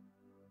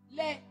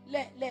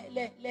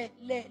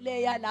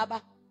le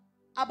yalaba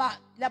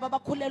laba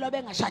bakhulelwa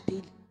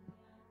bengashadile.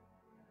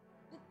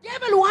 The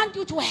devil wants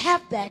you to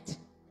have that.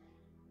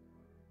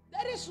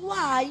 That is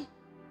why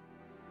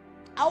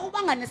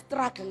awubanga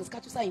ne-struggle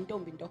ngesikhathi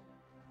usayintombi nto.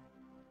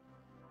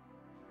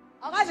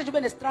 Akaze nje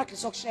ube ne-struggle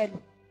sokushela.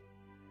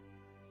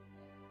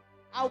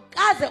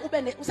 Awukaze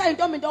ube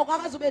usayintombi nto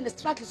akaze ube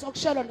ne-struggle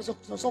sokushela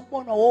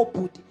sokubonwa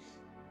wobhuti.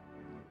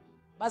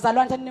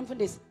 Bazalwane thani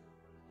nemfundisi.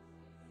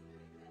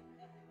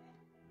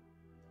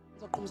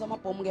 Uyaqhumisa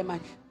amabhomu ke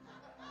manje.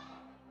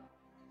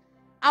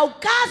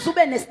 Awukazi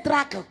ube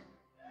ne-struggle.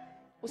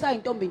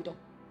 Usayintombi into.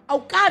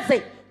 Awukaze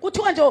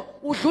kuthiwa nje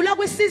udlula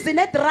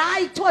kwisizini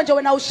edry kuthiwa nje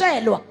wena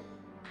ushelwa.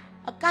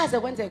 Akukaze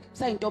kwenzeke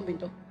usayintombi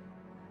into.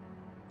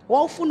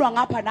 Wawufunwa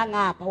ngapha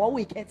nangapha,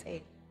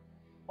 wawuyikhethela.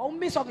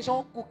 Wawumiswa ngisho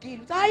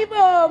ukugugile.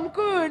 Hayibo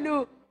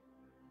mkhulu.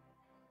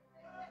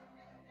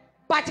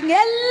 But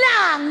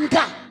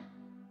ngelanga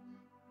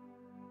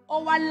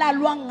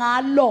owalalwa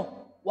ngalo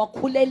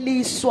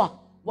wakhuleliswa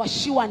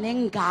washiwa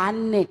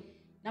nengane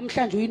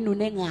namhlanje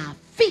uyinune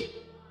engafi.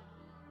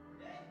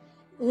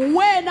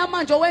 Wena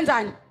manje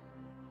owenzani?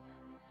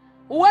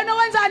 Wena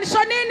wenzani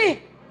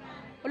shonini?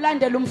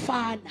 Ulandela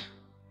umfana.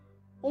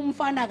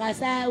 Umfana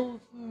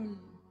kasawufuni.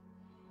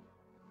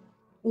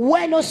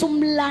 Wena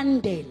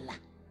osumlandela.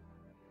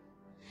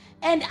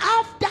 And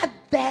after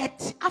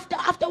that,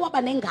 after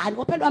waba nengane,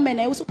 waphela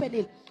wamena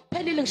usuphelile.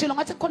 Phelile ngishilo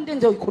ngathi khona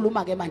into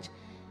engizoyikhuluma ke manje.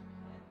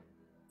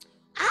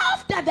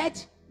 After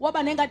that,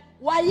 waba nengane,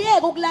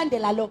 wayeka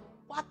ukulandela lo.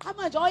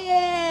 Waqhama nje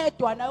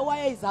oyedwa naye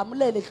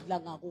wayezamulele edlula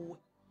ngakuwe.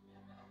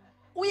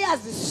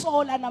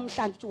 Uyazisola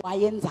namhlanje ukuthi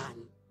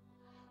wayenzani.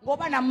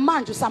 Ngoba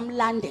namanje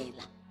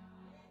usamlandela.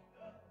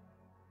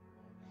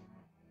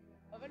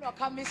 Wavela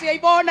wakhamisa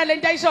uyayibona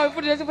lento ayishoyo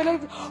futhi lesifela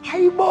ukuthi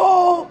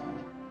hayibo.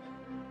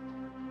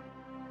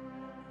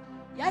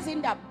 Yazi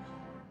indaba.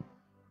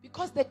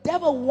 Because the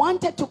devil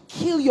wanted to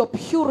kill your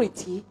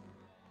purity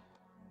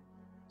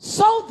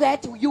so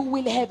that you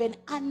will have an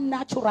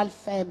unnatural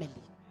family.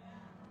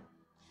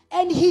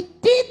 And he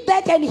did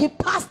that and he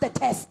passed the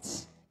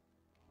test.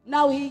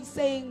 Now he's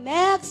saying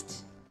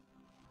next.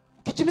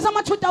 Gijimisa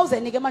ama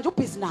 2000 ke manje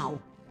ubusy now.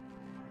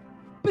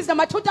 Busy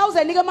nama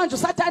 2000 ke manje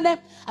usathane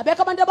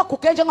abeka abantu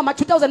abaguge njengama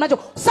 2000 manje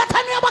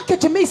usathane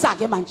uyabagijimisa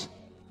ke manje.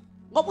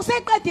 Ngoba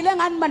useqedile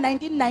ngani ma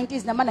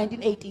 1990s nama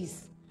 1980s.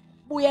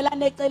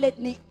 Buyelana ecele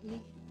ni.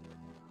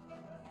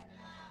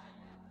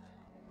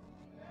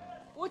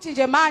 Uthi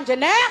nje manje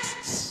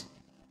next.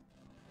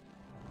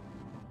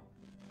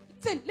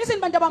 Listen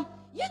bantu bami,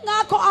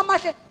 yingakho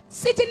amahle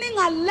sithi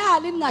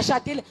ningalali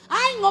ningashadile.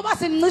 Hayi ngoba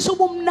sinicisha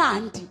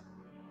ubumnandi.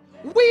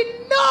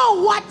 We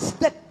know what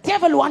the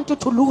devil wants you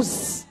to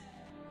lose.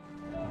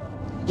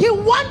 He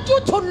wants you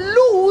to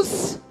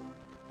lose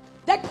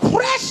that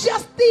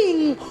precious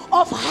thing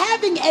of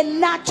having a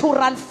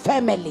natural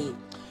family.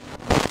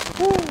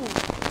 Ooh.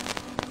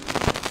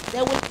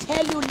 They will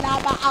tell you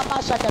laba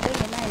abashada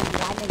bengenayo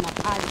ingane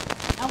ngaphandle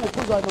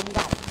nangophuzwa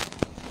nomngane.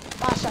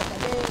 Bashada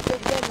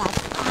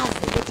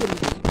bengasazi ukuthi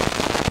mbini.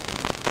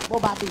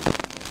 Bobabili.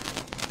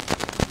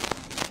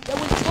 They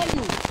will tell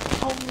you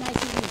how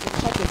nice it is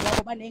ukushada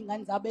labo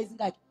banezingane zabo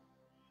ezingaki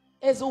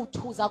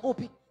eziwuthuza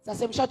kuphi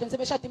zasemshadweni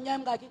sebeshada iminyaka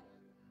emingaki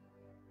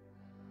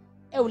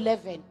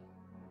 11.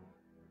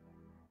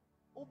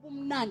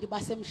 Ubumnandi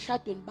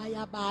basemshadweni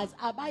bayabazi,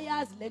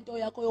 abayazi lento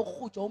yakho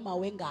yokuhujwa uma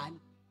wengane.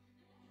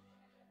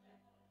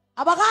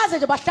 Abakaze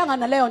nje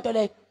bahlangana leyo nto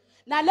leyo.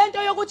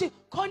 Nalento yokuthi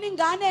khona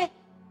ingane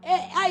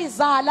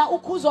ayizala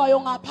ukhuzwayo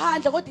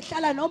ngaphandle kodwa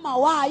ihlala noma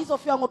wayi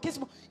izofika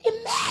ngokhisimu.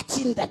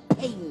 Imagine that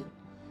pain.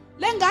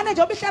 Lengane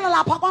nje obihlala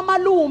lapha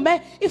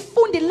kwamalume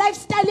ifunda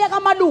ilifestyle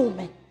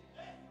yakamalume.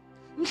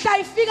 Mhla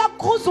ifika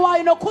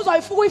kukhuzwayo nokhuzwayo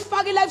ifika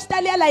uyifaka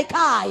ilifestyle yala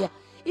ekhaya.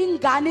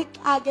 Ingane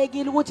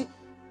ixakekile ukuthi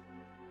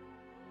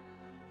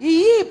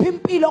iyiphi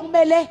impilo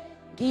okumele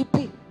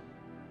ngiphi.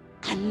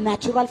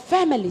 Unnatural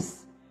families.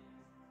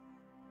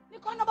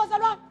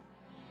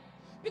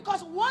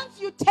 Because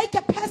once you take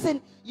a person,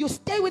 you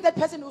stay with that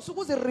person,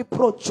 usukuze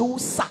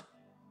reproducer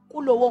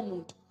kulowo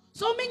muntu.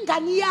 So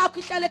mingani yakho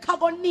ihlale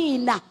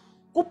ekhakonina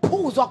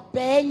kuphuzwa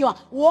kubhenywa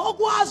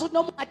wokwazi ukuthi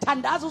noma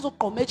ungathandaza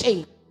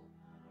uzogqometsheni.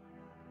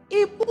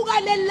 Ibuka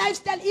le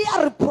lifestyle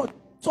iya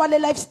reproduce le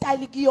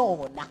lifestyle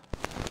kuyona.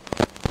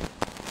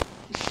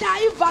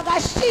 Mhla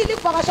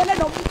ivakashele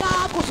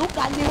nomkakho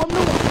uzuganiwe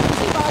umlungu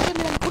usivakashele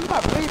mina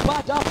ngikhuluma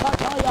bribada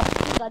phathaya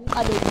ingani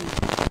qalekile.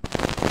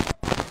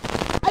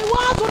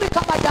 Ayiwazi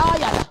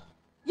ulikhabadaya la.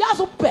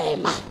 Yazi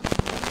ubhema.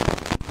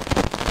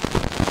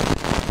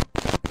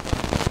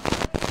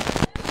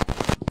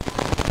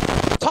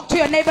 Talk to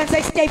your neighbor and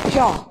say stay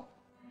pure.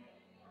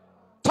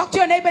 Talk to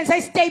your neighbor and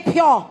say stay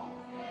pure.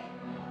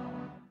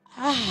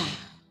 Ah,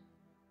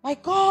 my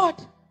God.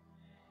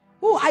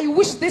 Oh, I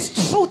wish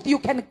this truth you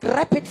can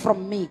grab it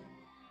from me.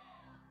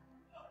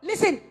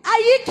 Listen,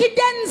 ayikho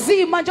into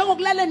enzima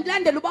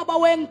njengokulalela ubaba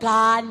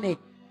wengane.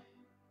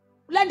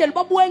 Ulandela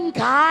ubaba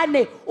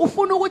wengane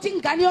ufuna ukuthi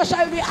ingane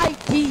yoshayelwe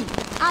i-ID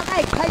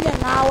akayiqhenye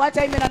ngawo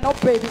athi mina no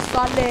baby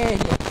salele.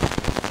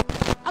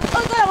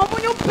 Akuxoxela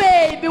ngomunye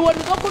ubaby wena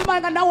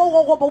uzokhuluma nawo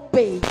ngoba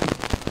ubaby.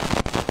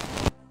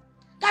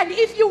 Kanti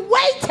if you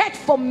waited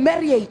for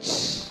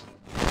marriage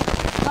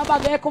ngaba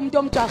ngekho umuntu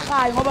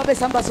omjahayo ngoba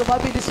besihamba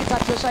sobabili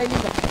sithathe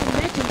shayinga.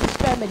 Imagine this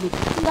family.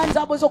 Ingane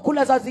zabo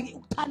zokhula zazi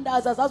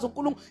ukuthandaza zazi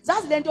uNkulunkulu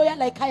zazi lento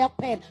yala ekhaya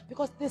kuphela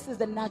because this is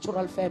the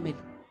natural family.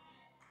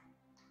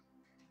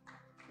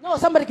 No,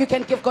 somebody you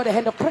can give God a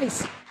hand of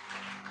praise.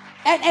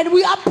 And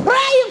we are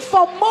praying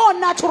for more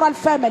natural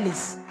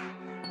families.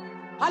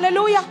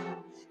 Hallelujah.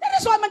 That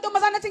is why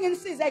mantombazana thing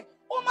insise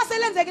Uma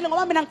selenzekile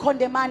ngoba mina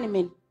ngikondemani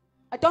mina.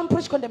 I don't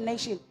preach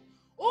condemnation.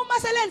 Uma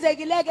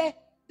selenzekile ke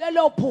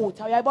lelo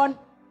phutha uyayibona?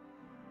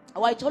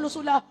 Awayithola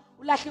usula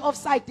ulahli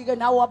offside ke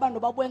nawo abantu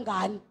babuye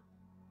ngani.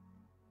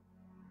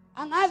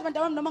 Angazi bantu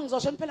abami noma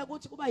ngizosho phela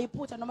ukuthi kuba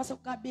yiphutha noma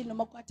sekukabili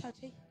noma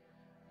kwathathu hey.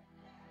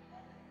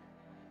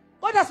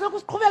 Kodwa silokhu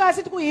siqhubeka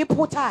sithi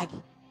kuyiphutha ke.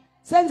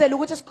 Senzele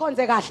ukuthi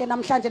sikhonze kahle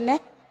namhlanje ne?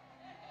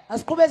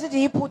 Asiqhubeke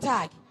sithi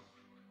yiphutha ke.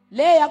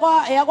 Le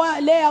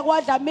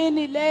yakwa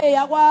Dlamini, le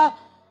yakwa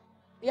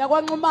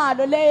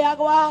Nxumalo, le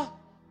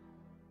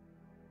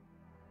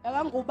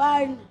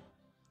yakangubani.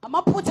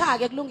 Amaphutha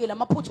ke kulungile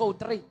amaphutho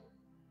 3.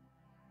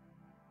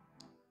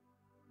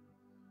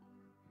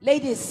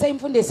 Ladies, same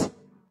fundisi.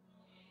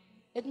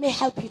 Let me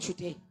help you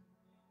today.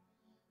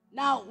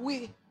 Now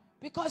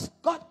because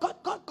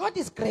God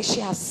is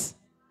gracious.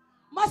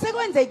 Mase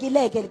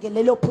kwenzekile ke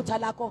lelo phutha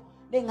lakho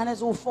lengane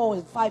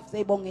zo4 5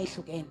 zeyibonge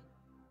ehlukene.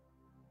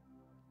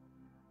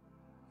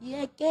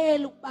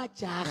 Yekela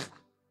ukubajaha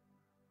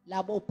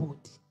labo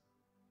bhuti.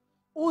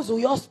 Uze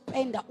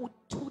uyospenda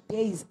u2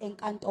 days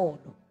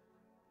enkantolo.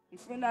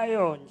 Ifuna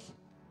yonke.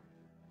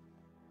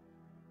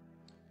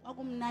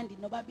 Akumnandi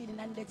nobabili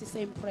nani lethi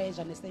same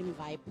pressure ne same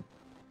vibe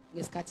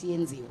ngesikhathi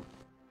yenziwa.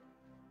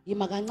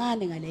 Yima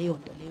kancane ngaleyo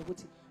nto leyo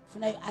ukuthi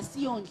ufuna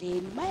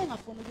asiyondleni maye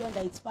ngafuna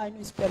ukuyonda it's fine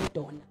uspare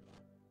donor.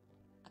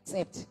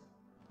 Accept.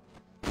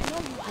 You know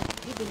you are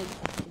given an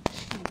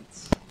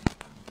opportunity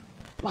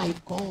by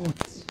God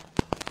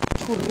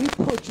to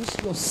reproduce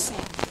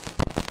yourself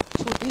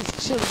to these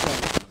children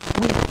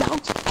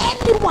without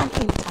anyone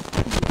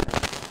interfering.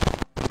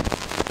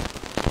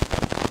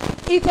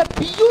 It's a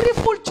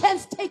beautiful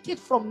chance, take it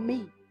from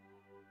me.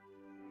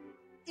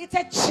 It's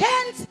a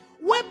chance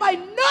whereby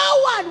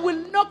no one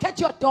will knock at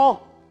your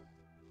door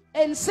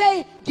and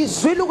say,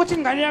 "Ngizwile ukuthi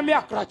ingane yami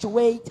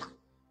yagraduate."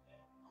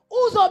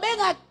 Uzobe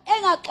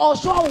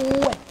engaxoshwa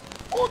uwe.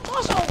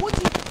 Uxoshwa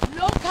ukuthi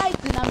lokho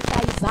ayigcina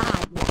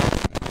mhlazana.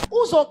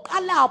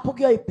 Uzoqala lapho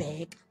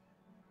kuyoyibheka.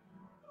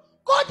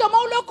 Kodwa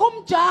mawulokho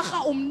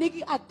umjaha umnika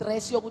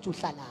iaddress yokuthi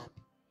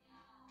uhlalaphi.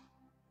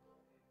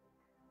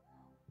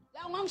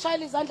 La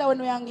ungangishayela izandla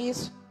wena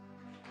uyangizwa.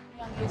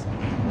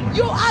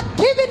 You are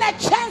given a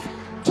chance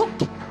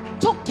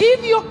to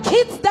give your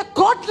kids the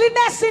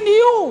godliness in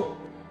you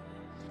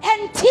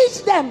and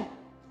teach them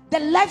the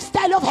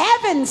lifestyle of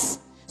heavens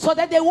so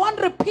that they won't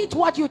repeat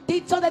what you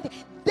did, so that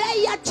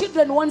their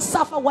children won't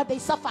suffer what they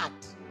suffered.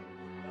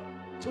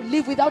 To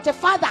live without a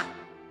father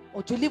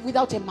or to live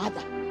without a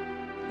mother.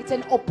 It's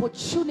an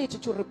opportunity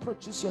to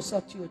reproduce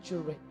yourself to your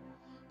children.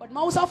 But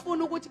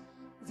mawusafuna ukuthi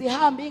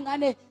zihambe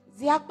ingane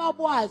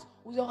ziyakubabwazi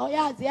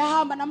uzoya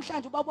ziyahamba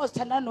namhlanje ubabwazi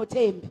uthandana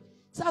noThembi.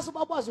 Sasa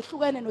ubabwazi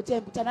uhlukene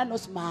noThembi uthandana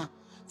noSima.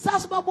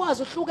 Sasa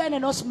ubabwazi uhlukene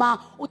noSima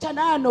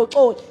uthandana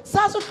noXoli.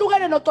 Sasa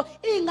uhlukene noXoli.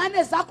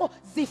 Izingane zakho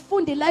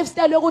zifunda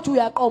lifestyle yokuthi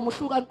uyaqoma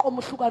uhlukana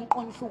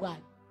uhlukana.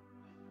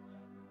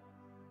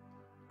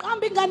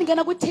 Qamba ingane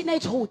ingena ku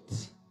teenagehood.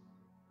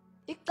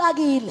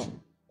 Ixakile.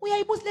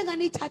 Uyayibuza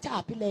lengane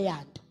ithatha phi le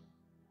yanto.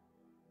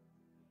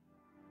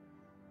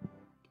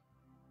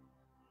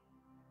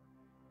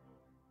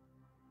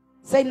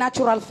 Say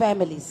natural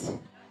families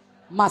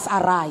must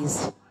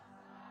arise.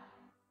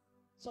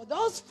 So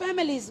those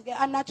families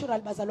are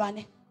natural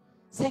bazalwane.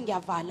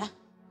 Sengiyavala.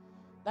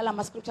 Ngala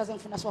ma scriptures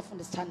engifuna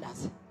siwafunde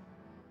sithandaze.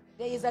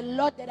 There is a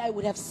lot that I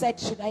would have said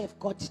should I have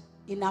got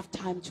enough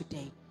time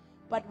today.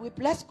 But we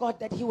bless God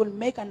that He will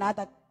make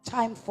another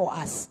time for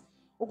us.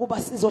 Ukuba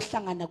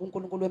sizohlangana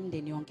kuNkulunkulu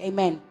wemndeni yonke.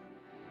 Amen.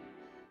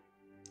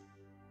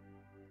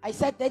 I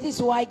said that is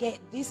why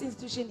this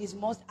institution is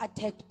most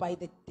attacked by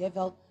the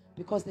devil,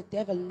 because the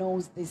devil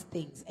knows these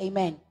things.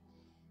 Amen.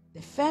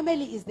 The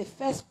family is the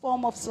first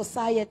form of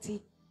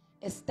society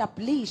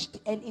established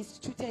and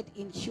instituted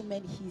in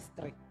human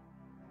history.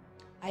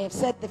 I have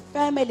said the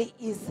family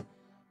is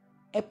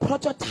a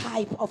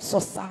prototype of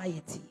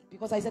society,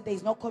 because I said there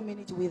is no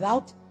community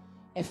without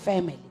a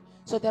family.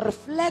 So the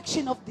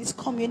reflection of this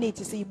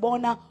community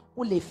siyibona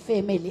kule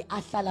family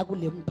ahlala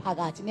kule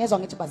mphakathi. Niyezwa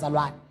ngithi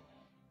bazalwane.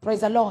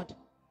 Praise the Lord.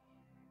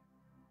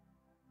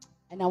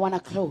 And I want to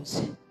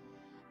close.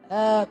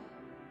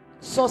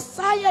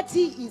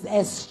 Society is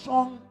as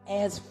strong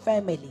as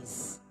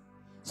families.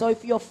 So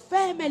if your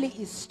family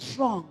is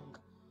strong,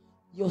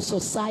 your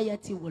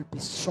society will be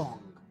strong.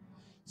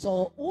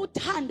 So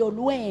uthando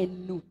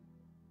lwenu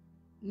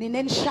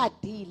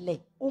ninenishadile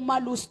uma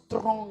lu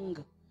strong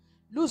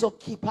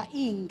luzokhipha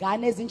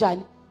izingane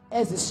ezinjani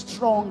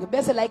strong.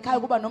 Bese la ekhaya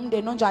kuba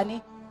nomndeni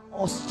onjani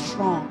o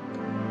strong.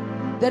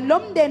 The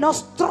nomndeni o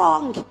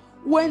strong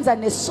wenza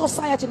ne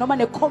society noma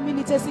ne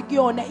community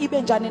esikuyona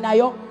ibe njani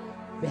nayo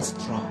be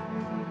strong.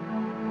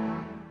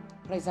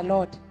 Praise the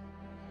Lord.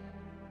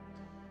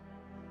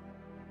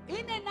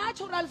 In a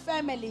natural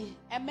family,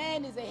 a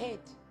man is a head.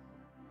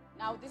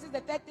 Now, this is the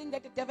third thing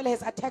that the devil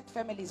has attacked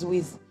families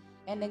with.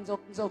 And then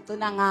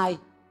ngizogcina ngayo.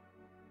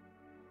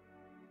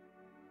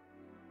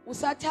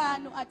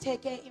 Usathana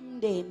atheke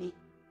imndeni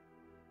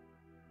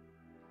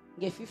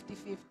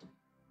nge-50-50.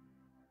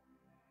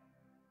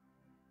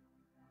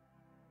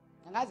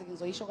 Angazi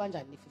ngizoyisho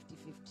kanjani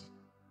i-50-50.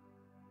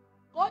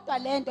 Kodwa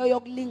lento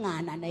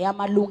yokulingana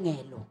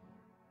neyamalungelo.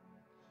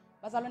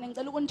 Bazalwane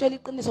ngicela ukunitshela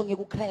iqiniso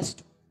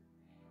ngekuKristu.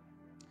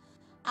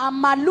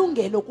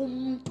 Amalungelo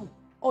kumuntu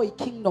oyi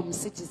kingdom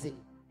citizen.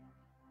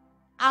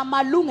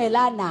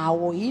 Amalungelo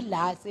nawo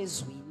yila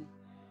sezwini.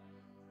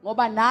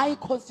 Ngoba nayi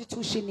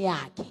constitution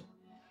yakhe.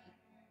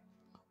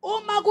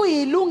 Uma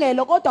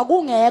kuyilungelo kodwa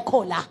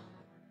kungekho la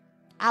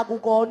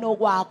akukona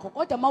okwakho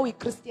kodwa mawuyi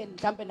Christian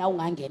mhlambe na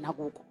ungangena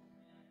kuko.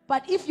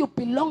 But if you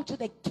belong to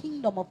the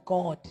kingdom of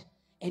God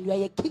and you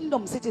are a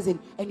kingdom citizen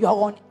and you are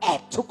on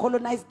earth to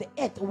colonize the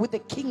earth with the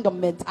kingdom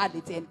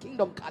mentality and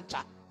kingdom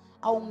culture,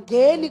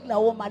 awungeni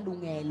kulawo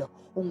malungelo,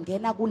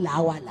 ungena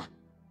kulawa la.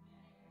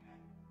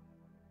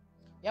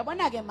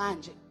 Yabona ke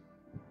manje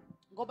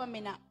ngoba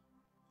mina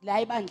la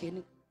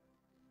ebandleni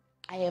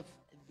I have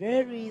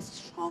very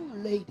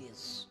strong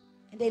ladies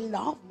and they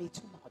love me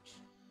too much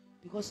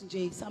because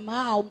nje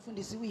somehow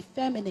umfundisi we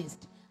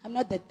feminist. I'm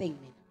not that thing,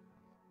 man.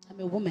 I'm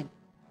a woman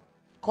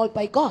called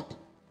by God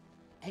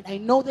and I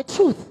know the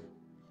truth.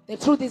 The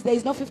truth is there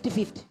is no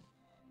 50-50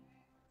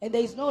 and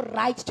there is no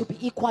right to be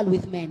equal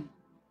with men.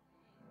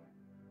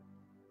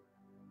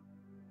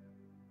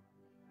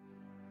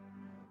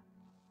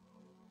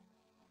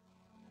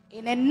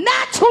 In a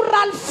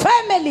natural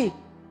family,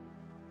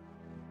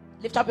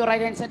 lift up your right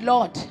hand and say,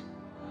 Lord,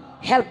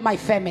 help my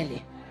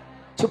family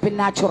to be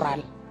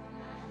natural.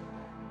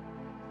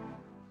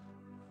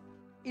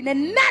 In a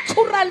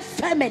natural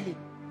family,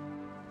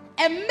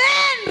 a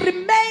man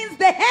remains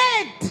the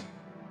head.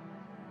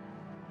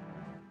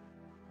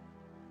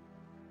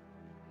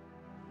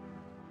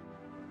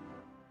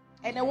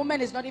 And a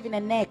woman is not even a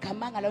neck.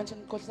 Among alone to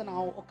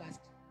August.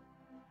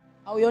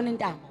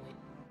 Awuyonintamo.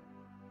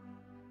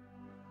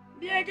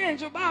 Ndiyeke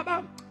nje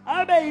baba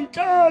abe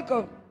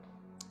inhloko.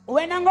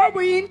 Wena ngoba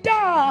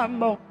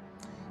uyintamo.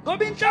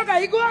 Ngoba inhloko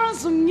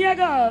ayikwazi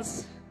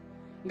ukunyakaza.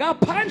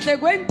 Ngaphandle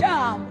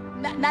kwentamo.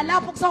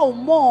 Nalapho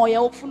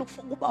kusawumoya ofuna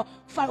ukuba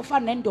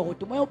ufana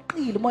nendoda, umoya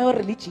oqile, umoya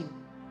oreligion.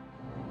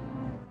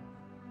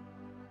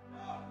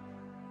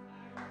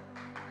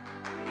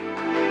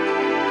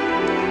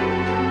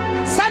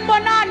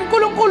 Sanibonani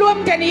uNkulunkulu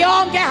womndeni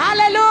yonke.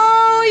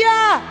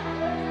 Hallelujah.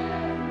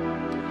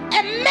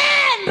 A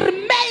man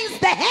remains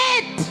the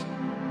head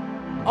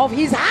of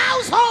his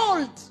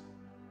household.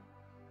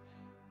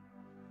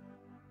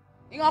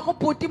 Ingakho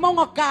bhuti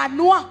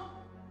mongaganwa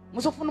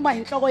musofuna uba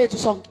inhloko yethu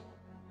sonke.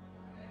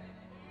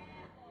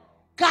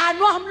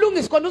 Ganwa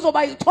amlungisi khona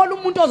uzoba ithola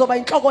umuntu ozoba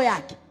inhloko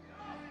yakhe.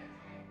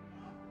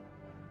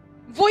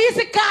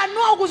 Mvuyisa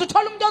iganwa ukuze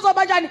uthola umuntu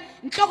ozoba njani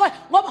inhloko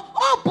ngoba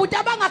obhuti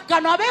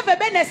abangaganwa beve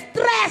bene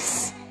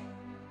stress.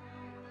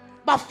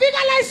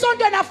 Bafika la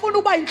isontweni afuna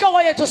ukuba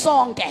inhloko yethu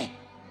sonke.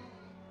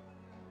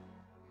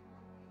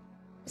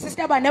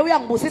 Sister bane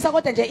uyangibusisa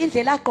kodwa nje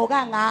indlela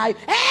agqoka ngayo.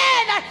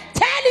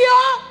 Tell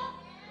your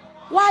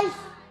wife.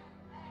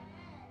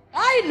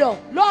 Hayi lo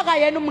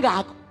akayena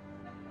umngakho.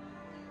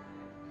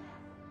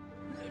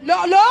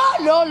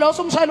 Lo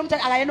somshayela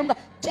umthetho akayena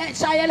umngakho.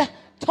 Shayela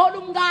thola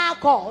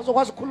umngakho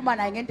uzokwazi ukukhuluma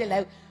naye ngendlela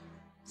leyo.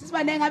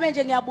 Sisibane ngabe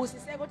nje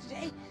ngiyabusiseka ukuthi nje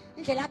hey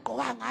indlela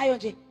agqoka ngayo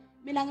nje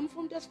mina ngimfuna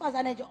umuntu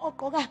wesifazane nje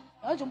ogqoka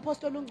nje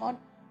umpostoli ungcono.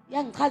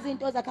 Uyangichaza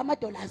into zakhe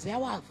amadollar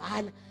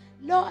ayawavala.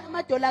 Lo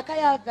amadollar akhe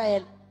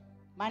ayavela.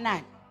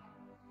 Manani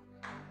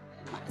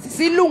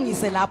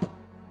silungise lapho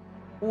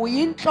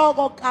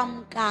uyinhloko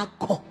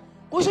kamkakho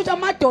kusho ukuthi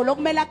amadolo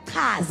kumele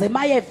achaze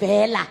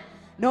mayevela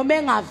noma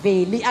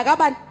engaveli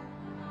akaba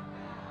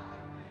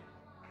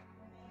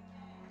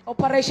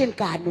Operation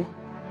Ganu.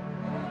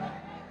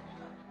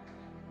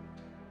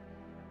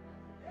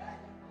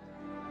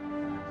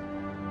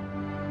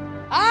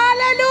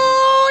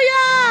 Hallelujah.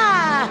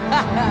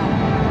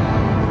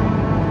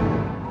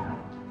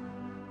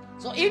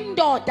 So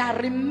indoda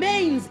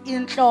remains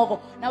in inhloko.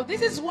 Now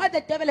this is what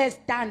the devil has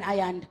done,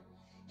 Ayanda.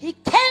 He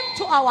came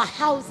to our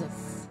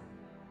houses.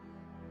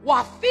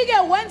 Wafike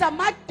wenza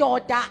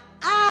amadoda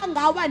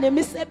angaba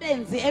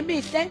nemisebenzi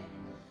emihle.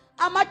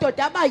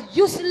 Amadoda aba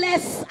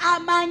useless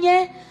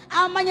amanye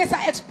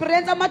sa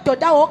experience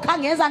amadoda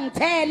okhangeza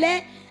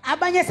ngithele.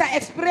 Abanye sa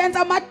experience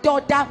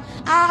amadoda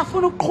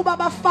afuna ukuqhuba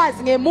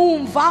abafazi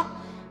ngemumva.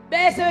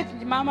 Bese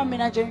bethi mama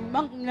mina nje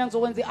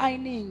ngizokwenza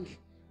iining.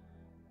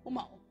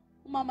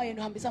 Umama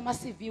yena uhambisa ama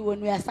CV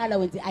wena uyasala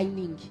wenza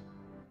iining.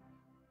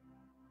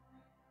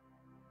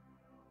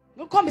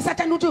 Ngikhombisa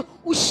thana ukuthi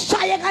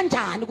ushaye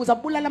kanjani ukuze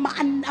abulala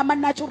ama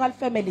natural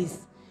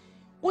families.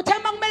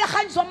 Uthema kumele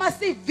hanjiswe ama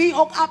CV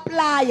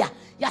okuapply.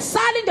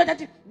 Yasala indoda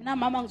ethi mina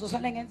mama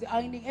ngizosala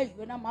ngenza iining. Hey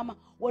wena mama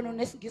wena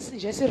unesingisi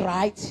nje si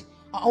right.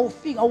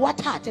 Awufika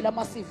wathathe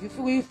lama CV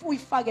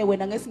uyifake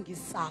wena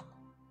ngesingisi sakho.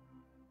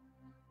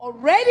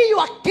 Already you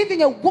are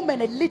giving a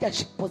woman a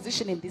leadership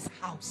position in this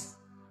house.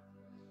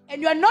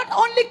 And you are not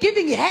only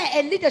giving her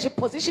a leadership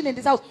position in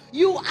this house,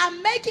 you are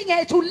making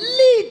her to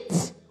lead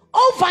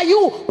over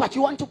you, but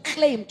you want to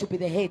claim to be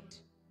the head.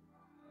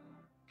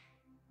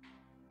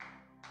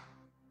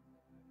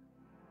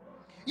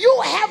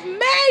 You have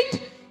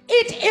made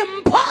it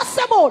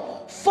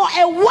impossible for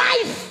a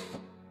wife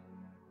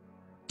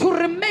to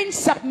remain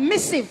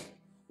submissive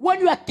when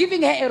you are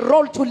giving her a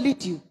role to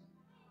lead you.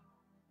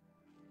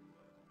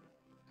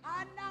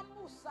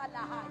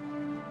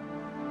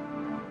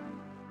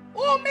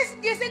 Uma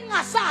isingisi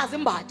ngingasazi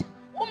mbatha,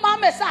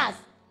 umama esazi,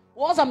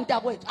 woza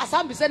mntakwethu,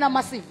 asihambisene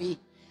ama-CV.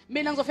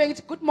 Mina ngizofika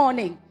ngithi good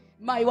morning,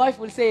 my wife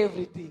will say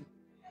everything.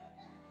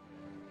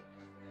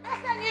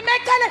 Bese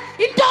ngimekele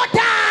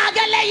indoda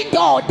ke le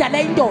indoda.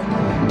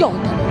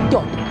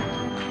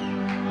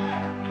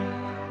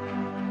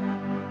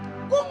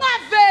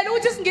 Kungaveli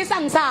ukuthi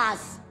singisa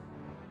ngisazi.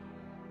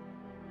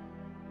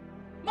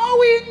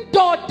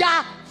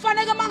 Mawuyindoda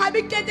fanele mangabe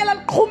iketela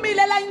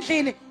liqhumile la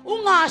endlini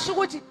ungasho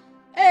ukuthi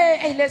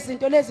lezi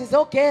zinto lezi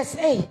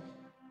zogesi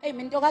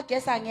mina into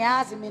kagesi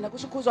angiyazi mina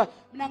kusho ukhuzwa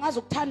mina ngazi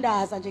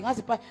ukuthandaza nje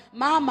ngazi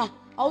mama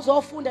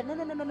awuzofunda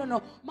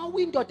no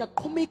mawuyindoda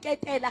qhuma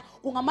iketela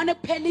kungamane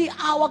kuphela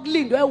i-hour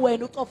kulindwe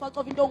wena ucofa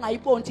into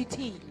ongayiboni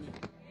ithini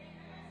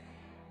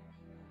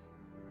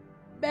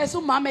bese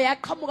umama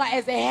yaqhamuka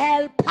as a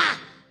helper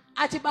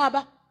athi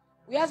baba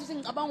uyazi ukuthi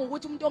ngicabanga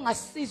ukuthi umuntu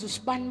ongasiza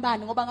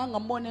usibanibani ngoba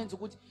ngangambona enza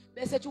ukuthi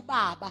bese ethi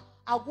ubaba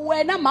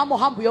akuwena mama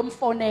uhamba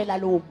uyomfonela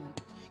lo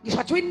muntu ngisho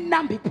athi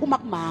inamba iphuma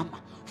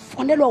kumama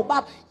fonelwa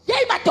ubaba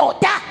yeyi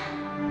madoda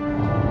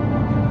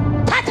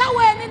thatha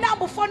wena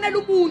inamba ufonela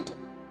umuntu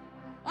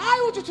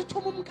hayi uthi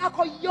uthuma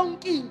umkakho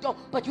yonke into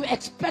but you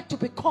expect to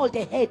be called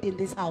a head in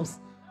this house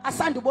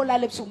asanda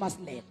ubolala ebusuku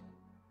masilela.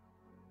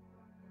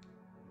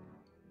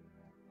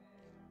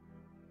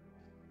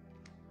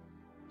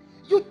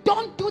 You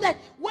don't do that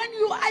when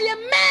you are a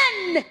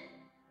man.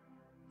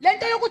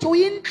 Lento yokuthi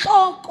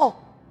uyinhloko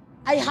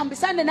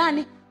ayihambisane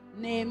nani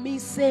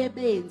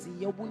nemisebenzi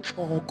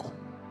yobunhloko.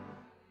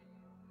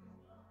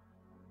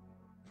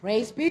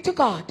 Praise be to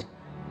God.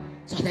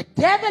 So the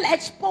devil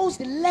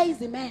exposed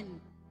lazy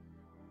men.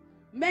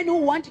 Men who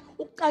want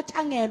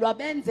ukucatshangelwa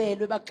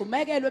benzelwe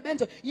bagxumekelwe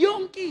benze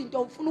yonke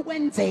into ufuna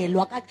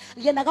ukwenzelwa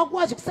yena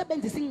akakwazi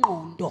ukusebenzisa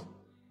ingqondo.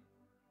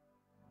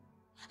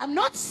 I'm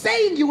not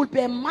saying you will be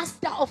a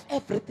master of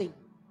everything.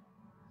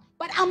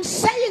 But I'm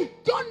saying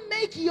don't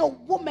make your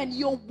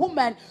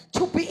woman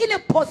to be in a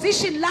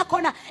position la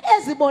khona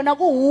ezibona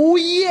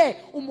kuuye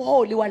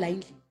umholi wala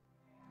indlu.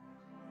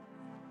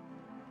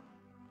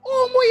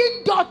 Uma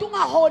uyindoda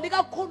ungaholi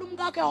kakhulu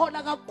umkakhe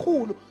ehola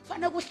kakhulu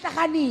fanele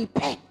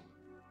kuhlakaniphe.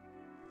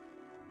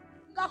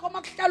 Ngakho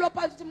makuhlalwa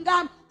phansi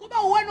mngami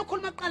kuba wena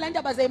ukhuluma kuqala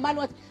indaba zezimali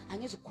wathi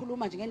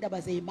angizukukhuluma nje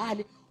ngendaba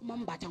zezimali uma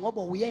mbatha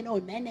ngoba uyena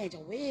oyimanager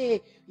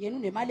yena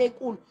unemali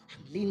enkulu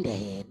angilinde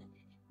yena.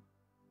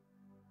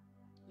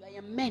 You are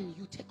a man,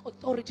 you take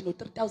authority no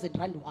 3,000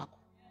 rand wakho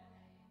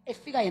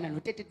efika yena no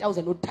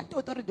 30,000 uthatha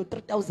authority no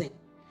 3,000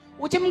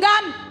 uthi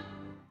mngami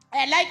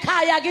la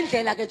ekhaya ke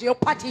indlela ke nje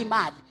yokuphatha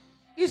imali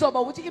izoba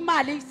ukuthi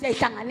imali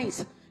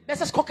siyayihlanganisa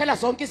bese sikhokhela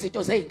zonke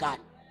izinto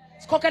zezingane.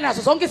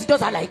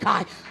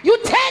 You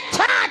take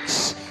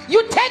charge.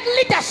 You take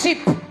leadership.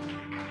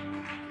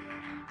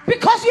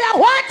 Because you are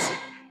what?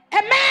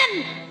 A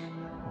man.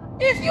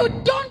 If you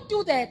don't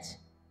do that,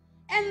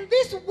 and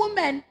this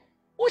woman,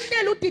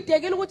 uhlelo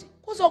udidekile ukuthi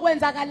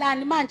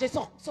kuzokwenzakalani manje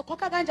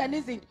sokhokha kanjani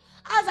izinto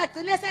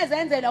azagcine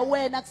sezenzela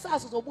wena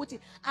kusasa uzobuthi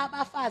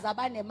abafazi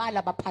abanemali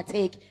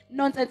abaphatheki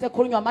nonsense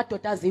ekhulunywa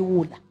amadoda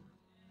aziwula.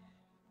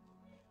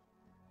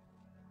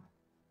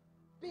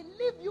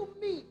 Believe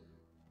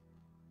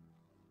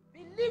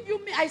you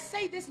me, I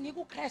say this,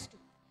 Niku Krestu.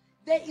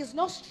 There is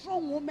no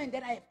strong woman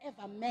that I have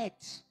ever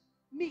met,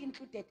 me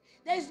included.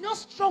 There is no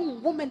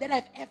strong woman that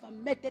I've ever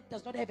met that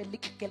does not have a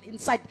little girl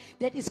inside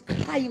that is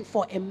crying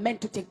for a man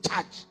to take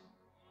charge.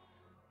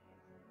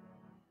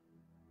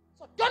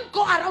 So don't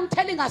go around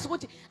telling us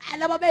what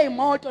laba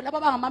beyimoto, laba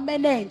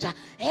bangama-manager,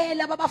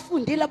 laba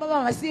bafundile, laba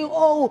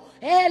bangama-CEO,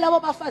 laba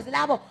bafazi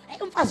labo,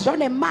 umfazi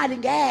jone mali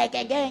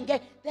ngeke.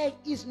 There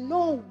is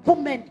no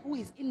woman who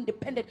is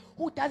independent,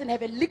 who doesn't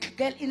have a little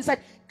girl inside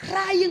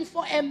crying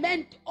for a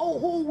man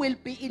who will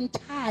be in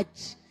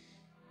charge.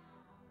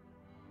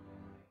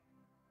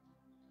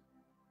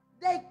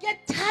 They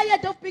get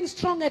tired of being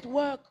strong at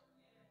work.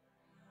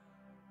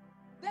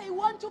 They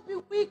want to be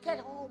weak at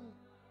home.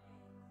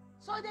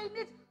 So they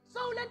need.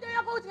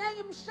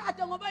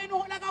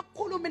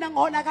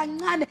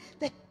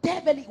 The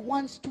devil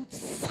wants to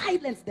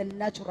silence the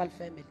natural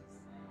families.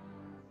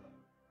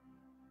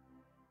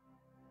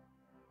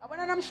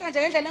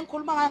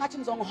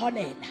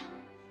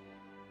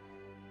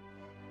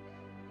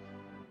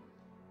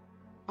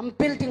 I'm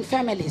building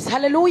families.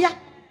 Hallelujah.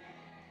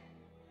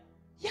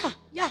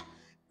 Yeah.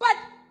 But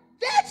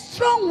that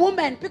strong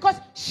woman, because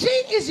she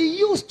is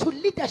used to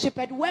leadership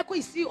at work,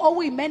 we see,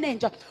 we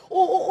manager,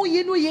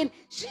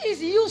 she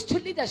is used to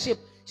leadership.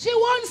 She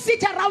won't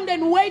sit around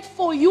and wait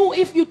for you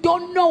if you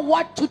don't know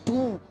what to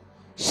do.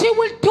 She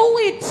will do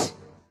it.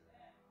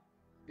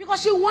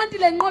 Because she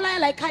wanted a ngola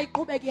like I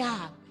go back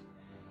here.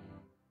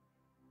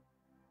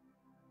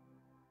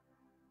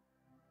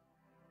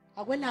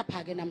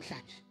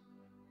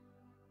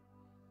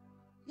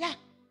 Yeah.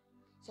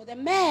 So the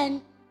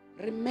man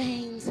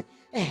remains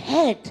a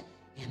head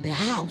in the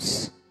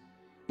house.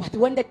 But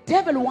when the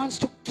devil wants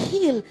to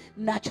kill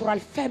natural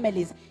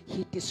families,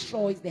 he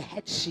destroys the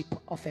headship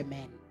of a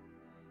man.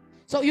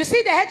 So you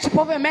see the headship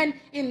of a man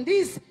in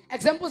these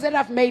examples that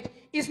I've made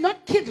is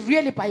not killed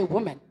really by a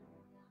woman.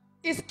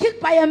 It's killed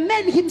by a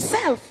man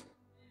himself.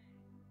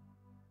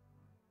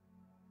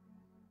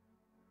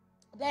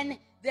 Then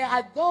there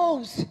are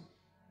those.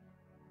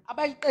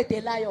 If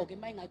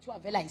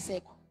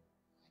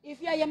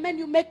you are a man,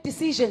 you make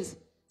decisions.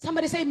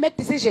 Somebody say make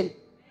decision.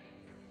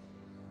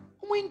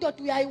 We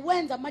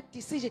are make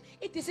decision.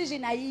 A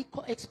decision is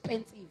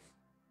expensive.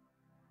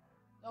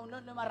 No,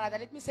 rather,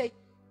 let me say,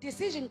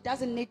 decision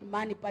doesn't need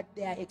money, but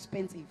they are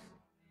expensive.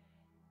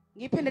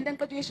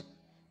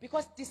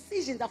 Because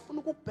decisions are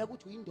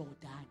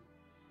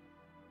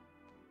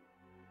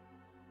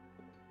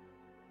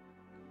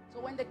so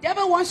when the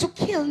devil wants to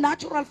kill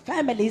natural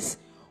families,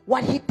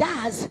 what he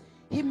does,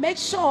 he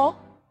makes sure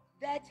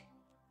that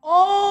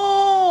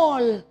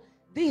all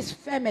these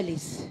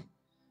families,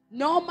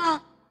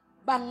 noma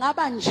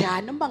bangaba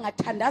njani noma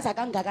bangathandaza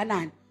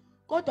kangakanani,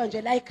 kodwa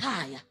nje la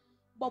ekhaya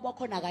bobo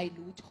khona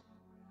kayilutho.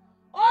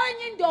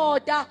 Enye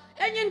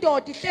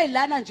indoda ihleli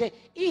lana nje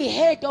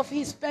i-head of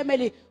his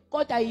family,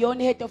 kodwa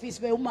iyona i-head of his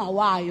family, uma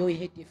wayo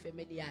i-head of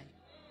family yayo.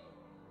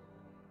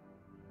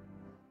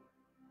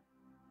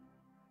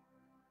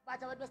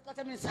 But abantu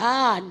besikhathini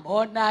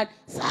sanibona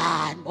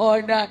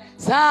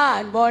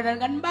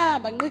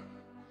nganibamba ngqi.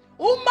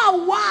 Uma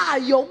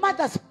wayo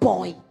mother's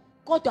boy,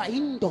 kodwa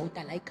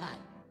indoda la ekhaya.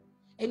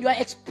 And you are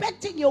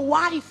expecting your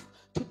wife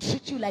to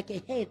treat you like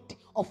a head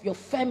of your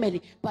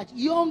family, but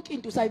yonke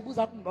into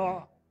sayibuza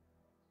kumba.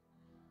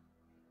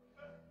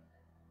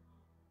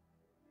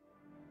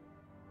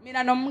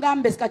 Mina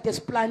nomngambe sikade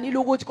siplanile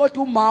ukuthi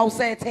kodwa uma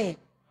usethe.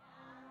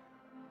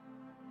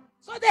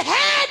 So the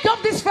head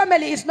of this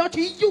family is not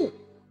you,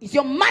 it's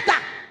your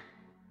mother.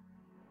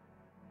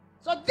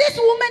 So this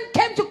woman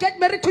came to get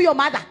married to your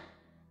mother.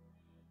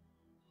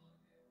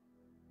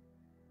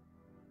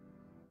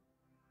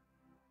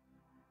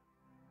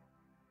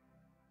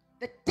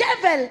 The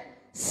devil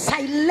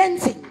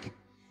silencing,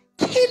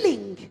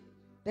 killing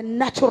the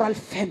natural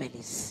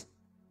families.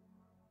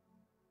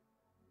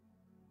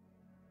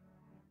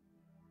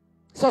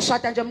 So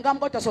shata nje mkami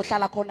kodwa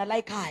sohlala khona la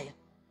ekhaya.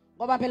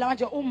 Ngoba phela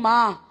manje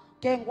uma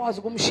ke ngikwazi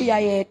ukumshiya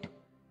yedwa.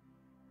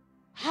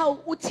 How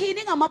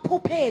uthini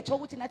ngamaphuphetho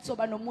ukuthi nathi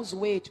soba nomuzi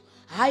wethu.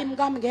 Hayi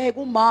mkami ngeke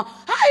uma.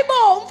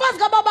 Hayibo umfazi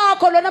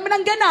kababakho lona mina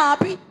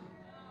ngingenaphi?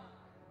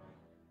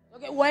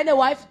 Okay, when a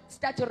wife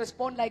starts to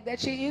respond like that,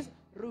 she is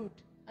rude.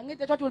 And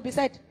that's what will be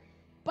said.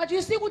 But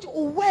you see what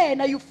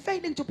when are you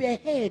failing to be a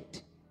head?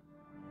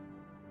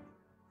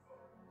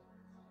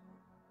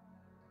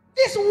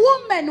 This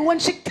woman, when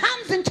she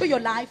comes into your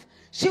life,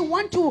 she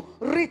wants to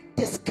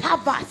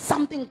rediscover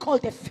something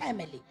called a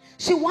family.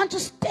 She wants to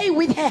stay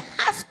with her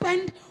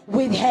husband,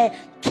 with her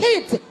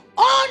kids,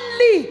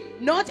 only,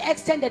 not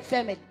extended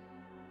family.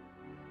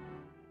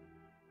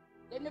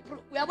 Let me prove.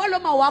 We are going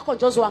to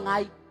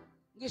Joshua.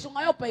 Ngisho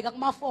ngayobheka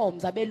kuma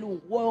forms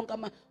abelungu wonke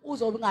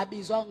uzobe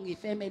ngabizwa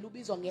ngefamily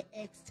ubizwa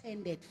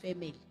ngeextended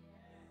family.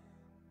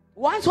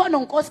 Once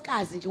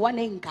wanonkosikazi nje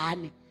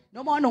wanengane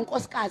noma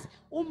wanonkosikazi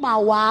uma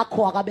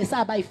wakho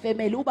akabesaba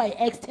ifamily uba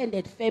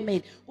iextended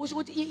family kusho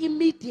ukuthi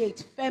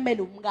iimmediate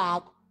family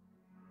umngakho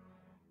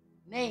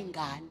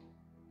nezingane.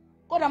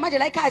 Kodwa manje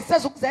la ekhaya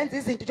sisezukuzenza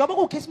izinto njengoba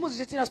kuChristmas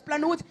nje thina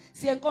siplan ukuthi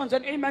siye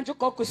enkonzweni manje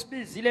ugogo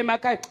sibizile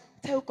emakhaya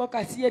uthe ugogo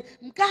asiye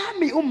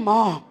mkami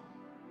uma.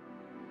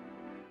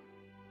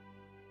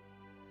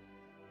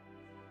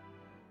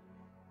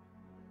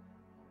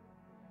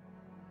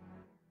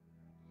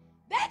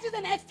 That is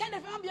an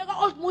extended family. You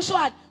got old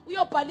mushwad. We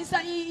are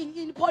palisa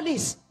in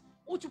police.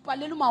 Uthi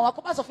ubhalela uma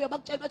wakho bazofika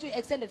bakutshela bathi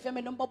extended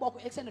family nombobokho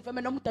extended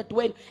family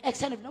nomdadewenu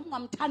extended noma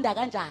ungamthanda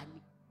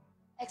kanjani.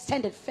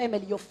 Extended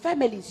family, your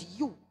family is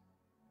you,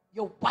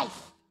 your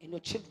wife and your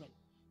children.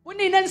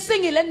 Kunina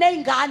nisingile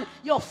nezingane,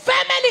 your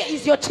family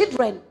is your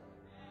children.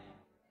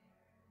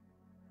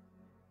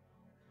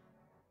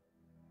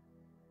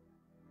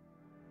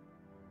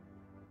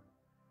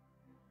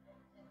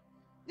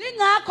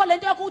 Ingakho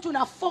lento yakho uthi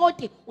una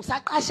 40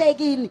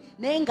 usaqashekini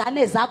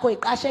nezingane zakho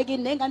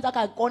iqashekini nezingane zakho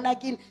akona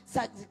kini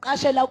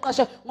ziqashela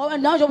uqashe ngoba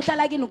nawe nje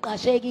uhlala kini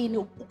uqashekini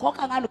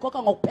ukhokha ngani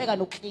ukhokha ngokupheka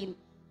nokuclean.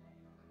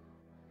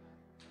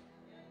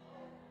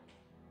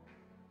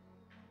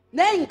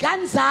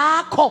 Nezingane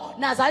zakho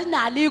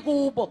nazalinali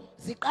kubo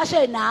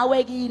ziqashe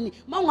nawe kini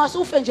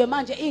mawungasufe nje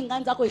manje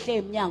izingane zakho ihle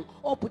eminyango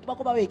obhuti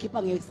bakho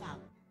bawekhipha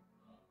ngesango.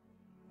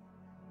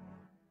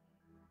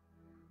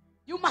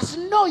 You must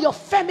know your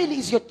family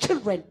is your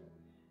children.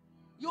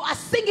 You are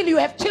single, you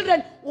have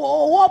children.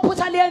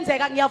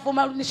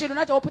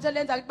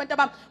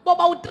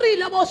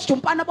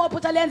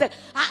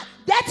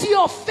 That's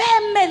your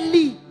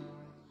family.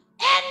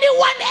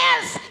 Anyone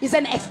else is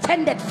an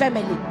extended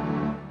family.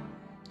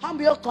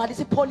 Hambi yogcwala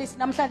isipolice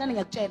namhlanje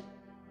ngiyakutshela.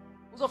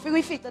 Uzofika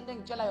uyifice into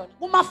engitshela yona.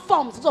 Kuma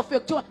forms uzofika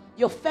kuthiwa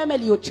your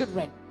family, your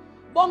children.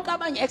 Bonke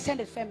abanye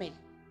extended family.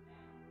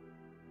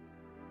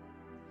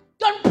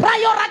 Don't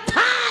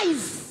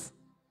prioritize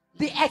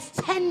the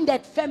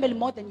extended family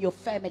more than your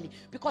family.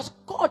 Because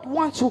God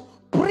wants to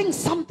bring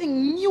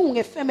something new in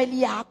a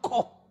family.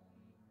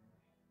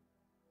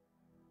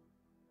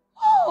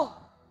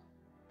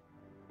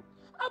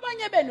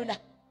 abanye benu la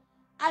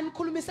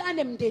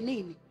anikhulumisane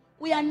emndenini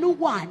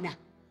uyanukwana.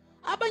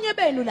 Abanye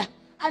benu la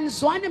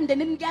anizwane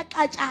emndenini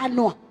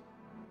kuyaxatshanwa.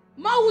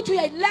 Mawuthi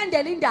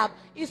uyayilandela indaba,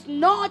 is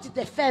not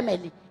the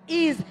family,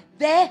 is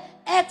the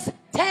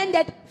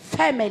extended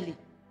family.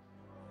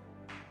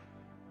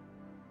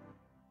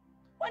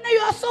 When you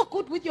are so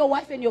good with your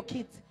wife and your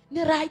kids,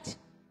 ni right?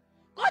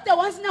 Kodwa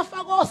once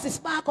nafaka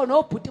osisi bakho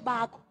nobhuti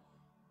bakho,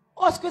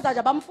 osikwiza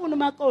nje bamfuna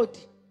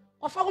umakoti.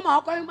 Wafaka uma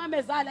wakho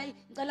imamezala,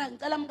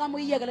 ngicela mkami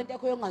uyiyeke lento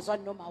yakho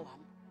yongazwani noma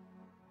wami.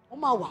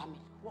 Uma wami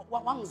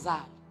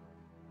wangizala.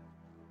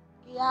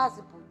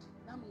 Ngiyazi bhuti,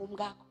 nami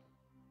ngumkakho.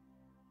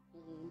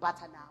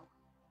 Mbatha nawe.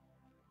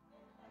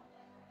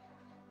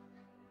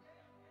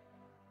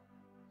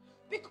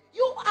 Because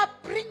you are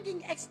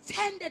bringing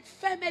extended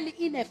family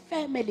in a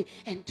family,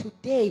 and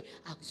today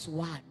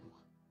akuziwanwa.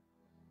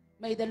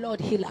 May the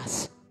Lord heal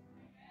us.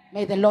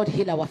 May the Lord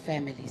heal our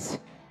families.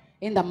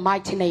 In the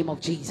mighty name of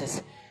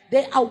Jesus.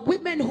 There are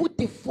women who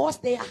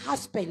divorced their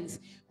husbands,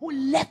 who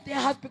left their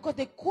house because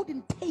they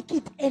couldn't take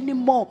it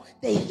anymore.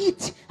 They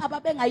hit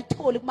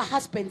ababengayitholi my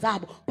husbands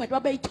abo, but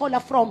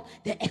babeyithola from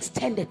the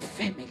extended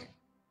family.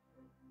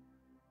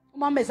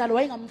 Umamezalo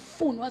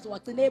wayengamfuni waze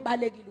wagcina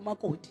ebalekile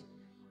umakoti.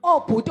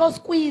 Obhuti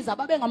osqueeze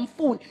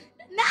babengamfuni.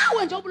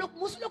 Nawe nje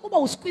ubuloku kuba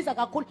usqueeze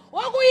kakhulu.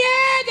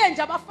 Okuyeke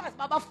nje abafazi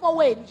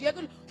babafowenu nje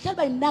hleli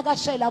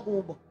bayinakashela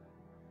kubo.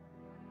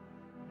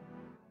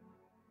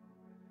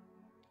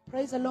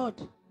 Praise the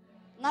Lord.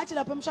 Ngathi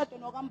lapha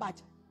emshadweni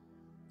wakambatha.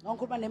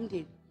 Ngikhuluma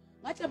nemndeni.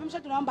 Ngathi lapha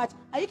emshadweni wakambatha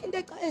ayikho into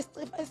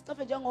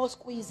esicefe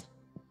njengosqueeze.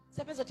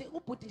 Sebezothi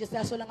ubhuti nje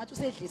siyasola ngathi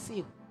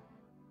usedlisiwe.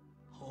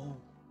 Oh.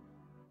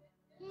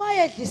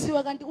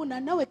 Mayedlisiwe kanti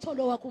kunani nawe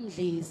tholo wakho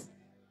umdlisi.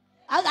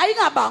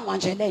 Ayingabangwa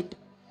nje lento.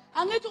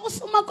 Angithi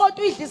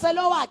usumakoti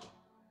uyidliselo wakhe.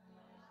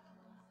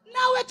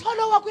 Nawe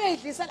tholo wakho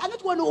uyayidlisela.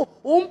 Angithi wena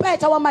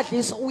umpetha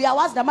wamadliso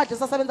uyawazi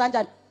namadliso asebenza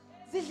kanjani.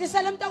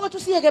 Zidlisela mntakwethu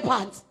usiyeke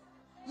phansi.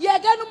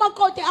 Yekena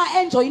umakoti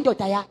enjoy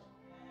indoda yakhe.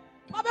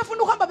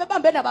 Mabefuna ukuhamba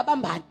bebambe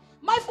nababambani.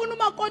 Mayifuna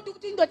umakoti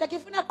ukuthi indoda yakhe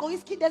ifuna agqoke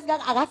isikhindi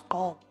esingaka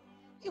akasigqoke.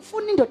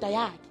 Ifuna indoda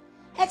yakhe.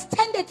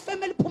 Extended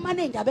family phuma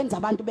neindaba enza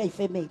abantu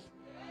beyifamily.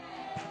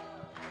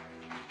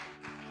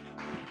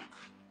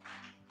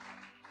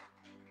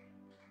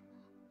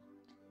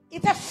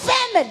 It's a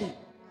family.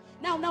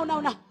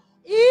 Now.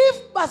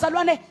 If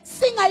bazalwane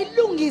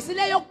singayilungisi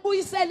leyo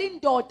kubuyisela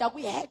indoda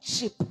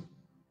kwi-headship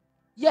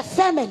ye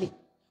family,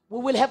 we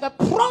will have a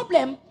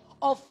problem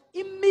of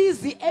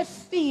imizi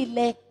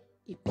efile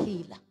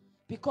iphila,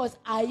 because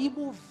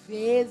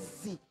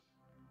ayibuvezi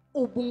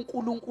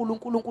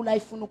uNkulunkulu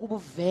ayifuna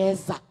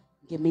ukubuveza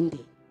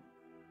ngemindeni.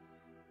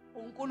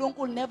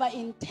 uNkulunkulu never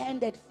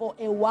intended for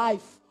a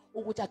wife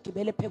ukuthi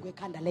agibele phezu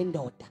kwekhanda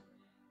lendoda.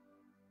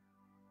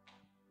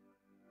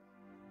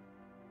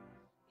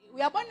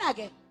 Uyabona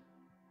ke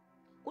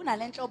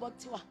kunalenhlobo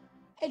okuthiwa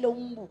elo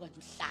umbuka nje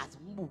uhlaza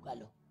umbuka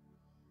lo.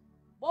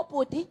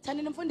 Bobhuti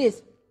thandeni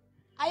mfundisi.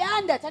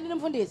 Ayanda thandeni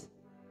mfundisi.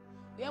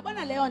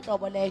 Uyabona leyo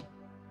nhlobo leyo.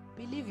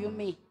 Believe you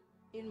me,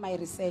 in my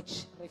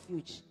research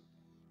refuge.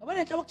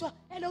 Uyabona inhlobo okuthiwa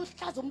elo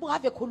uhlaza umbuka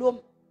ave khuluma.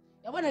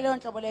 Uyabona leyo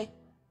nhlobo leyo,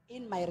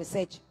 in my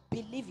research,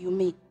 believe you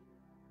me.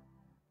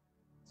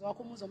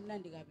 Zwakho umuzo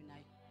omnandi kabi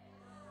naye.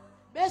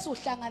 Bese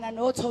uhlangana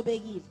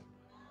nothobekile.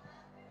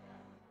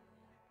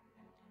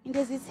 Into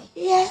ezithi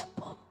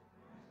yebo.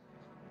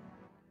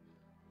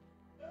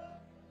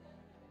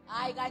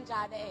 Hayi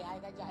kanjani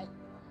hayi kanjani.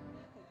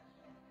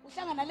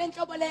 Uhlangana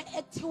lenhlobo le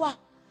ekuthiwa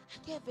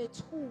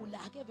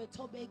akevethula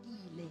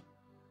akevethobekile.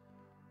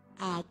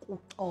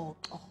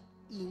 Akuxoxo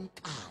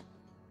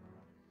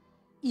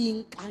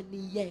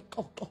inkani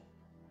yexoxo.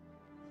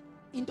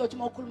 Into othi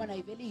mawukhuluma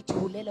nayo vele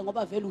ithulele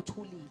ngoba vele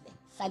uthulile,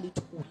 hlala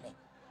ithule.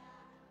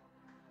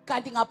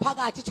 Kanti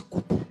ngaphakathi ithi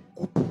gubhu.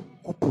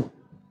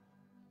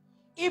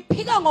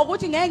 Iphika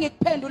ngokuthi ngeke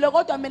ngikuphendule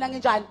kodwa mina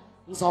nginjani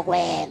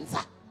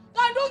ngizokwenza.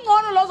 Kanti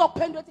ungcono lo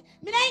uzokuphendula uthi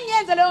mina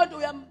ngiyenze leyo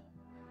nto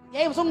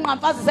yey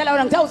usunginqamfazisela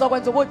wena ngithe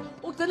uzokwenza ukuthi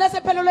ugcina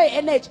sephelelwe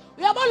i-energy.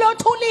 Uyabona lo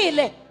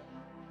uthulile.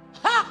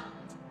 Ha!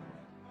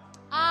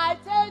 I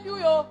tell you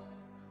yo.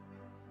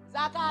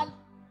 Zakal.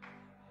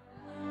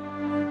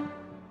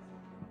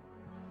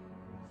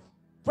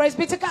 Praise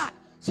be to God.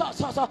 So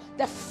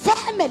the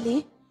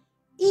family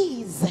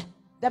is,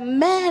 the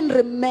man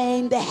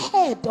remain the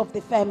head of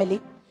the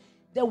family.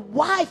 The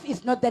wife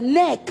is not the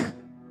neck.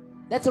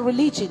 That's a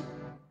religion.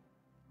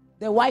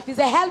 The wife is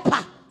a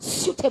helper,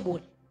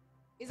 suitable.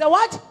 Is a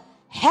what?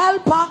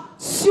 Helper,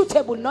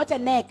 suitable, not a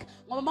neck.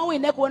 Mama we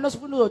neck when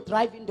no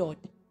drive indoor.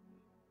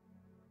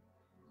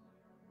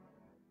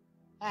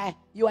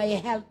 You are a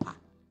helper,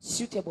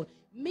 suitable.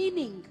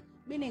 Meaning,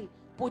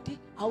 puti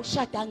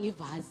awushadanga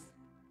ivazi.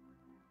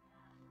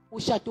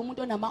 Ushada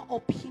umuntu onama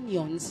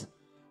opinions.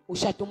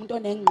 Ushada umuntu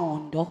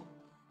onengqondo.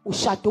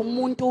 Ushada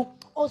umuntu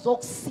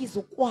ozokusiza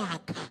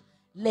ukwakha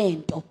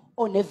lento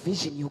one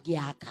vision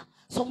yokuyakha.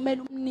 So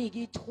kumele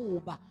umnike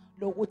ithuba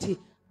lokuthi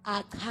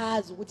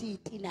achaze ukuthi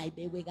itina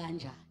ibekwe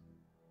kanjani.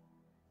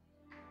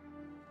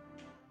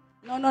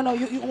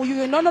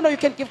 No, you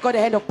can give God a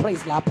hand of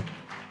praise, lap.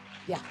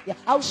 Yeah.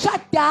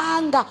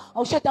 Awushadanga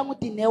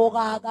uDinewo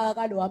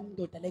ka lo wami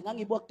ndoda le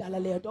ngangibuka kudala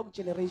leyo nto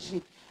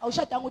generation.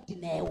 Awushadanga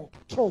uDinewo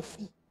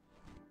trophy.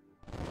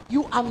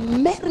 You are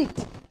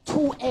married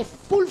to a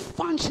full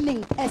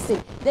functioning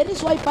person. That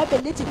is why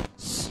Bible is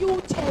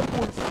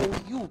suitable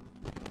for you.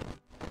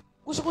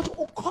 Kusho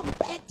ukuthi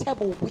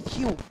compatible with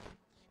you.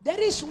 That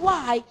is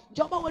why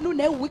njoba wena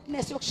une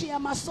weakness yokushiya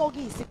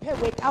amasokisi phezu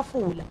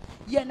kwetafula,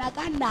 yena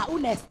kana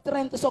une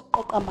strength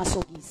sokuqoqa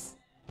amasokisi.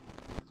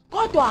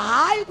 Kodwa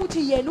hayi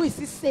ukuthi yena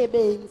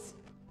uyisisebenzi.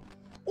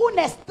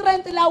 Une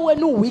strength la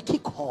wena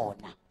uweak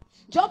khona.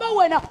 Njoba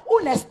wena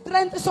une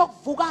strength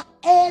sokuvuka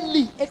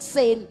early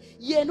ekseni,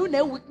 yena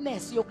une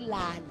weakness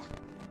yokulala.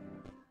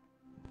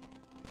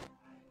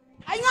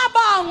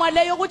 Ayingabangwa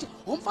leyo ukuthi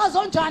umfazi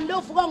onjani lo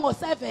uvuka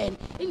ngo7,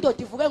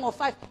 indoda ivuke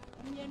ngo5.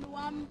 Umyeni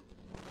wami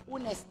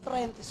une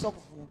strength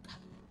sokuvuka.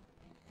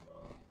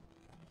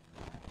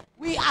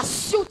 We are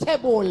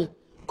suitable,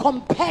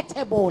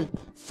 compatible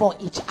for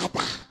each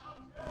other.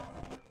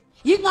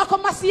 Yingakho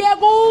masiye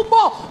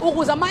kubo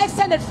ukuze ama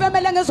extended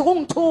family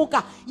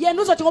engezukungithuka,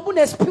 yena uzothi ngoba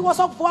unesiphiwo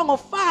sokuvuka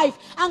ngo5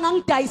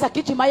 angangidayisa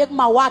gijima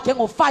yekuma wakhe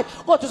ngo5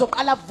 kodwa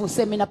uzoqala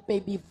avuse mina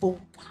baby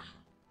vuka.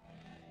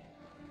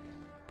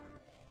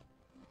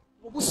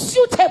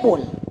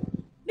 Suitable.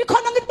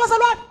 Nikhona ngithi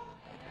bazalwane?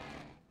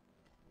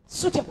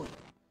 Suitable.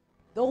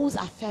 Those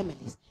are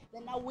families.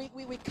 Then now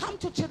we come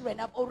to children.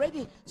 I've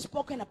already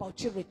spoken about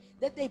children.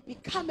 That they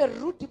become a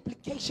root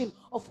duplication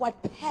of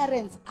what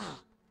parents are.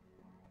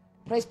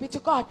 Praise be to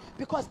God.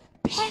 Because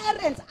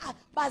parents are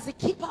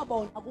bazikipha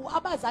bona.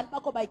 Abazali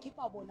bakho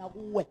bayikipha bona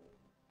kuwe.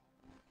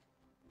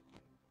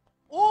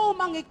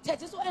 Uma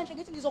ngikuthethisa uenhle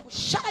ngithi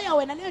ngizokushaya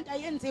wena le nto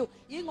ayenziwe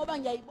yingoba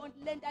ngiyayibona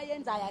le nto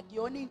ayenzayo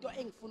akuyona into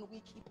engifuna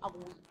ukuyikhipha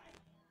kuyo.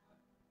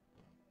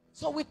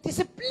 So we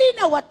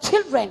discipline our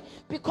children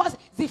because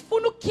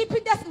zifuna ukukhipha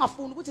into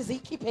esingafuni ukuthi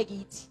ziyikhiphe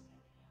kithi.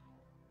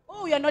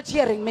 Oh, you're not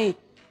hearing me.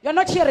 You're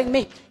not hearing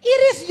me.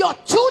 It is your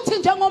duty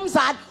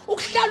njengomzali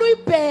ukuhlala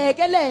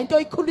uyibheke le nto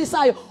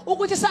oyikhulisayo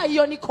ukuthi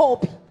sayiyona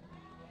ikhophi.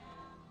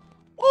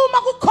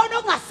 Uma kukhona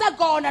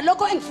okungasekona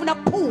lokho engifuna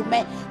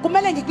kuphume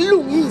kumele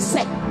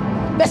ngikulungise.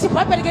 Bese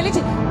iBhayibheli ke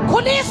lithi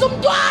khulisa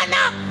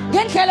umntwana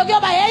ngendlela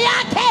kuyoba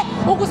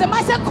eyakhe ukuze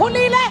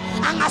mayesekhulile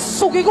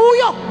angasuki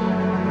kuyo.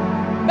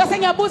 Bese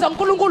ngiyabuza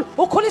uNkulunkulu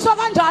ukhuliswa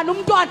kanjani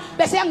umntwana?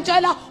 Bese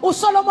yangitshela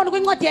uSolomon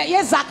kwincwadi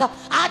yeZakha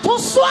athi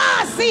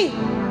uswazi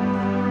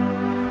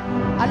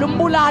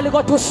alumbulali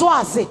kodwa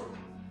uswazi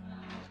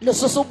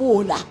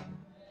lususubula.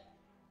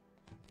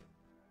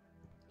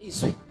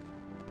 Izwi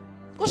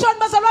kushoni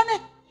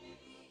bazalwane?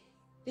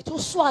 Lithi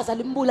uswazi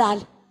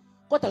alimbulali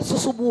kodwa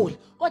lisusubula.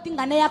 Kodwa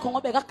ingane yakho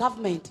ngoba eka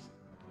government.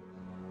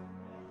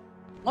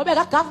 Ngoba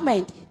eka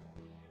government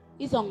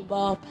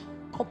izongibopha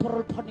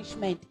corporal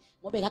punishment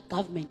ngoba eka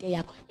government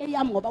eyakho.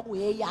 Eyami ngoba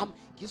kuyeyami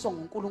ngiswa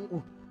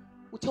ngoNkulunkulu.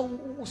 Uthe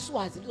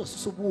uswazi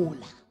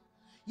lizosusubula.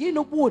 Yini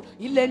ubula?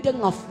 Yilento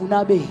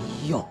engingafuna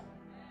beyiyo.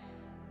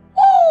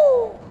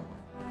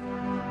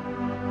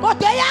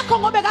 Kodwa eyakho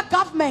ngoba eka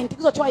government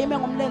kuzothiwa yime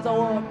ngomlenze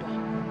wodwa.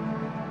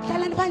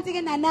 Hlalani phansi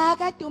ke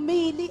nanaka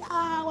Dumili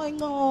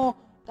awenco.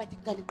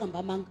 Kanti qamba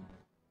amanga.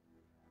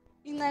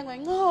 Incengwe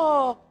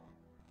ngo.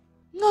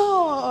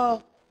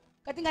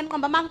 Kanti ngani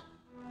qamba amanga.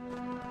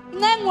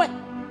 Incengwe.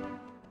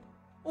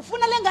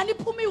 Ufuna lengane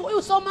iphuma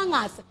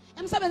uyusomangase.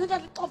 Emsebenzini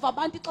ukuthi ixova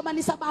abantu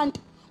ixabanisa abantu.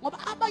 Ngoba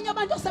abanye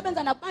abantu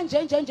osebenza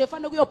nabanje nje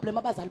fanele kuyoblame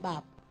abazali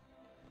babo.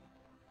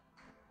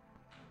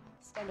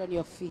 Stand on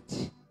your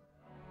feet.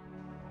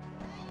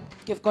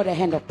 Give God a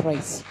hand of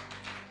praise.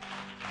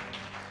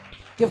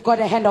 Give God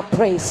a hand of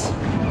praise.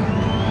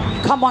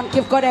 Come on,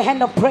 give God a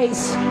hand of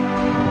praise.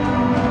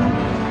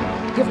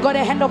 Give God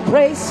a hand of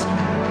praise.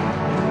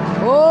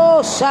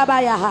 Oh,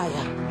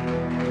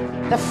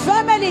 Shabayahaya. The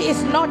family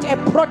is not a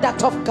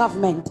product of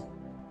government.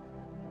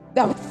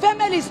 The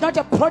family is not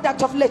a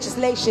product of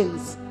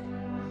legislations.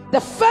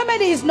 The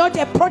family is not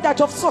a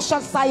product of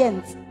social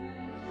science.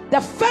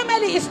 The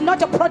family is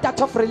not a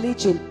product of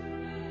religion.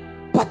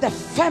 But the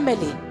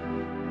family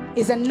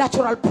is a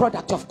natural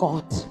product of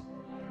God.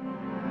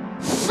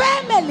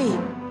 Family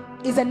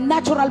is a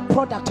natural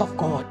product of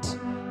God.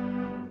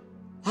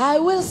 I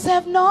will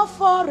serve no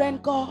foreign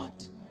God.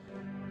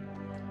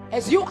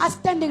 As you are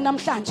standing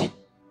namhlanje,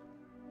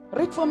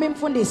 read for me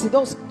Mfundisi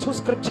those two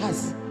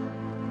scriptures.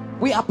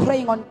 We are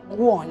praying on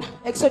one.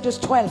 Exodus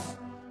 12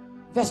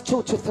 verse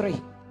 2 to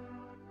 3.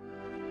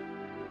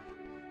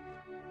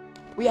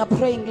 We are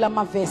praying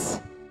lama verse.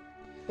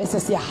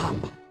 Verse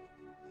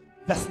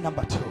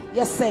number 2.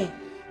 Yes, say.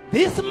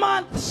 This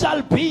month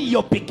shall be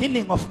your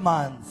beginning of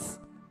months.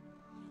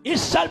 It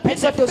shall be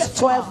Exodus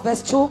 12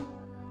 verse 2.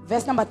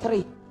 Verse number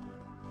 3.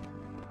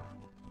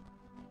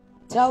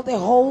 Tell the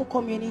whole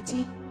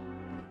community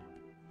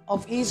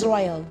of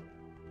Israel.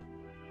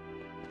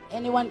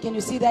 Anyone, can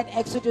you see that?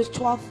 Exodus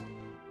 12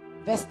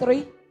 verse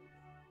 3.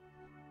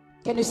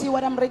 Can you see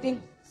what I'm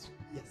reading?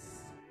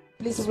 Yes.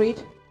 Please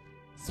read.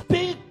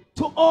 Speak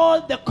to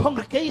all the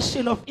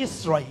congregation of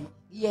Israel.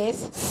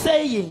 Yes.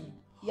 Saying,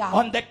 Yeah.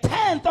 On the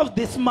 10th of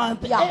this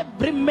month, Yeah.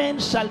 every man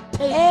shall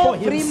take for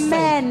Every himself.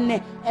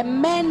 man, a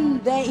man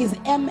there is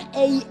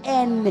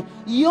M-A-N,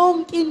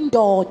 yonke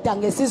indoda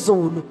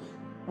ngesizulu,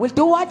 will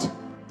do what?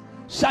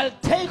 Shall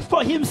take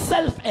for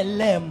himself a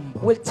lamb,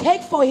 Will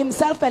take for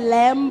himself a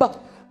lamb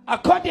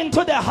according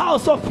to the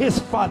house of his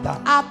father.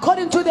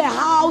 according to the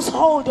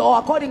household, or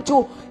according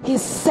to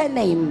his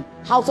surname.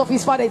 House of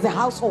his father is a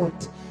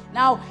household.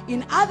 Now,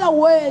 in other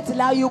words,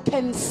 now you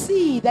can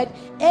see that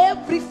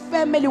every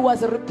family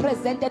was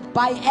represented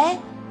by a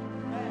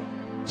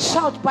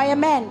shout, by a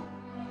man.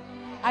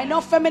 I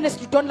know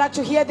feminists, you don't like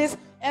to hear this.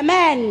 A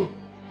man.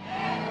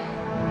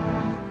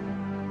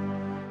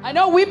 I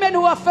know women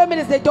who are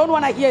feminists, they don't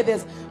want to hear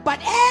this. But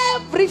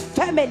every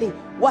family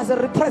was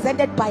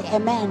represented by a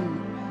man.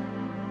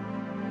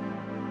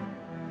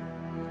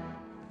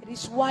 It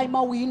is why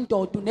ma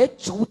uyindoda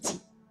une-duty.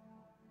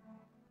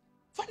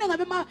 Fanele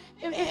ngabe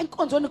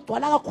enkonzweni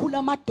kugcwala kakhulu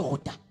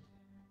amadoda.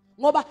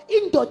 Ngoba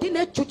indoda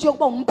ine-duty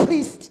yokuba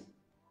umpriest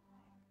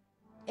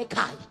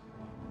ekhaya.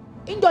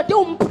 Indoda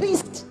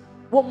iwumpriest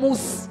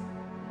womuzi.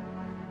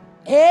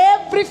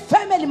 Every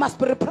family must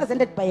be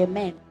represented by a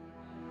man.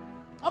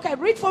 Okay,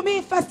 read for me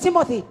 1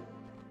 Timothy.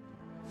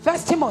 1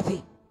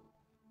 Timothy.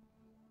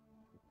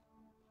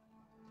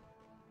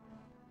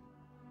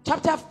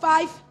 Chapter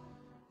 5,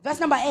 verse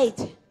number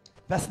 8.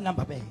 Verse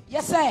number 8.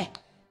 Yes, sir.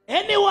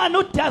 Anyone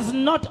who does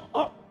not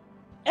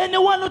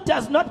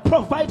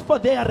provide for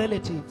their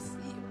relatives,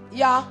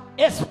 Yeah.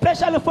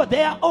 especially for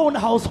their own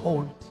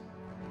household,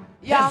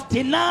 Yeah. has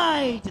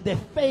denied the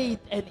faith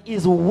and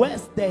is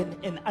worse than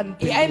an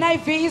unbeliever.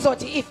 NIV is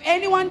what? If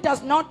anyone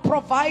does not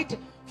provide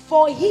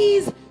for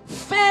his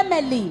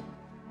family,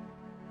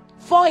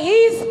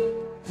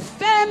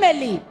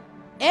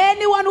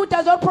 anyone who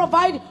does not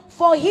provide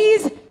for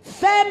his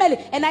family,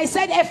 and I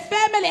said a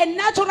family, a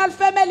natural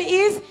family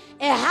is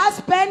a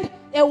husband,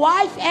 a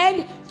wife,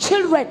 and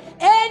children.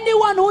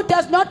 Anyone who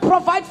does not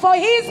provide for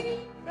his family.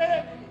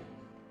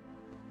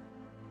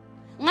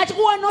 Ngathi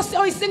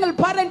uwa a single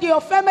parent, your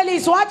family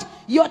is what?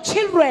 Your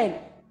children.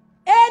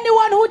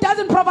 Anyone who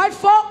doesn't provide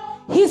for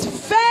his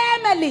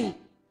family.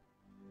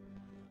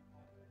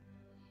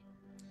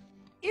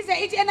 Is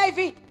it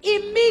NIV?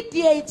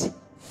 Immediate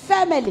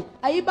family.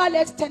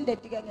 Ayibale extended.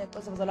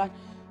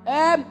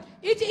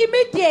 It's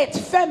immediate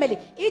family.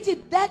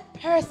 That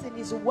person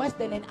is worse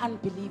than an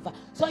unbeliever.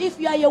 So if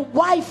you are a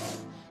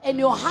wife and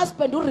your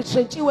husband who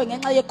retrenchiwe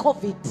ngenxa ye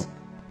COVID,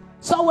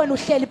 so when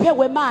uhleli phe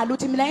kwemali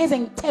uthi mina enze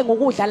ngithenga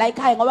ukudla la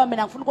ekhaya ngoba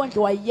mina ngifuna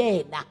ukondliwa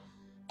yena.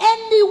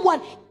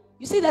 Anyone,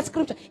 you see that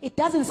scripture, it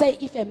doesn't say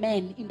if a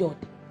man indoda.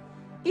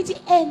 It's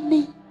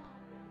any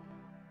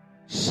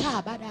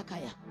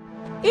shabadakaya.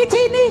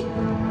 Itini.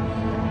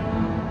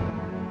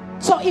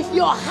 So if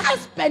your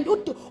husband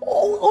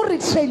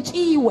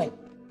retrenchiwe,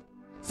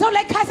 so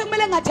like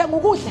kumele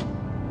ngathenga ukudla,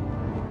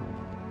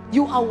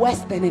 you are worse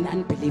than an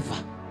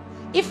unbeliever.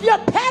 If your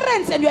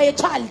parents and you are a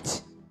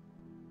child,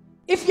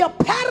 if your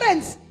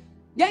parents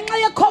ngenxa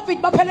ye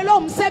COVID baphelelwe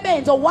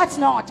umsebenzi or what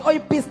not, or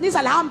business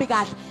alihambi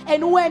kahle,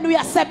 and when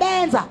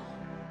uyasebenza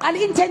an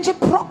internship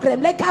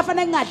program like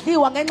afanele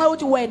ngadliwa ngenxa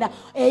yokuthi wena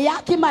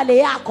eyakho imali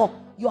yakho,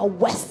 you are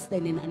worse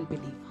than an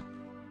unbeliever.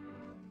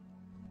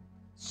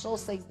 So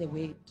says the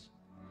word.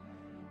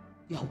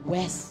 You are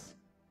worse.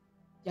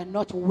 You are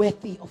not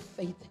worthy of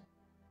faith.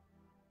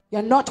 You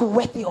are not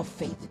worthy of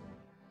faith.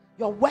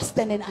 You are worse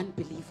than an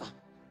unbeliever.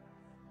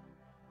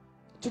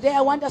 Today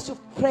I want us to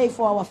pray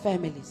for our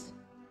families.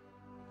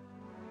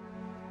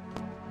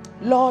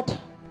 Lord,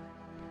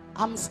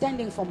 I'm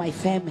standing for my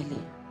family.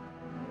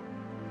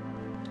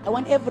 I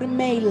want every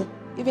male,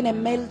 even a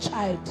male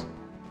child,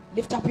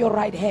 lift up your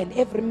right hand.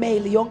 Every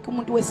male, yonke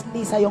umuntu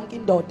wesilisa, yonke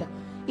indoda,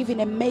 even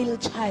a male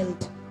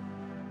child,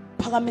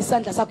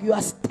 you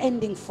are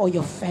standing for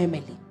your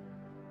family.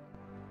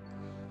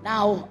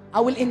 Now, I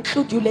will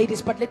include you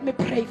ladies, but let me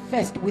pray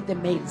first with the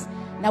males.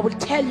 And I will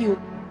tell you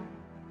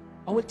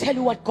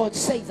what God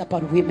says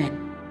about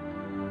women.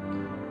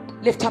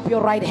 Lift up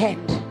your right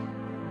hand.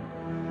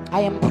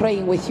 I am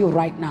praying with you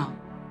right now.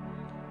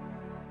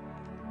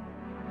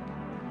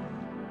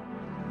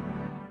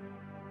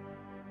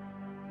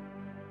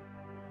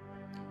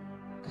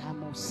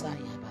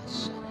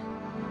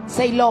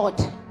 Say, Lord,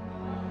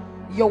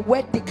 your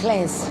word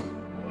declares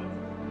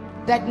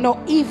that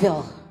no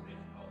evil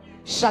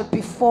shall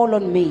befall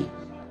on me,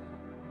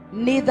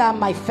 neither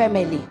my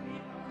family,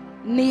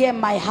 near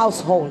my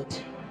household.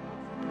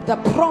 The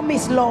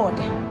promise, Lord,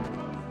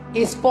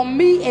 is for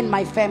me and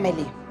my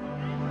family.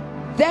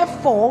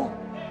 Therefore,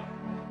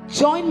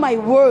 join my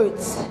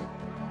words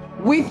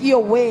with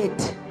your word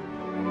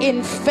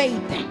in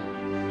faith,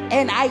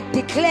 and I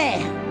declare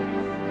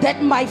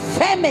that my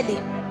family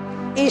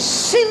is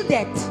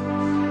shielded,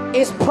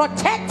 is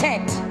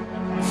protected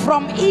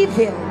from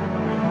evil,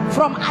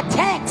 from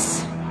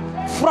attacks,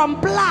 from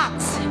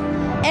plagues,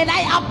 and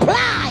I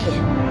apply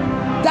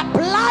the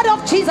blood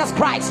of Jesus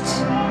Christ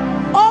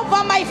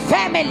over my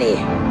family,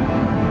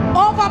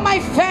 over my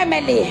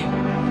family,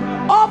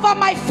 over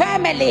my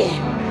family.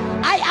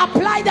 I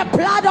apply the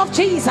blood of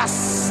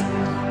Jesus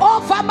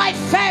over my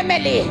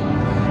family.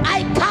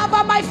 I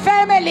cover my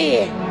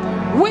family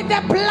with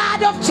the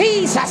blood of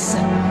Jesus.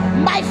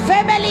 My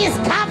family is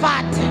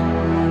covered.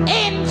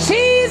 In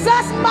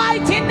Jesus'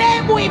 mighty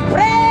name we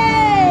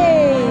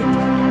pray.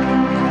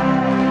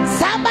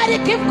 Somebody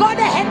give God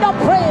a hand of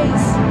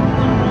praise.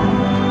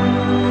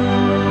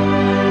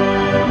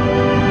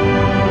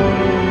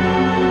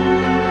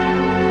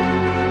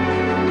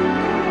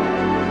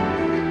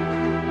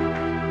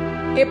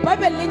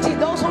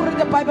 Those who read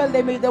the Bible,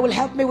 they will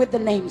help me with the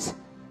names.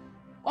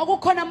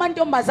 Kwakukhona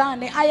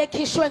amantombazane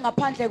ayekhishwe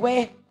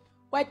ngaphandle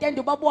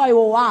kwetende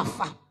ubabwayo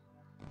wafa.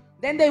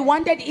 Then they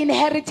wanted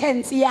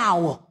inheritance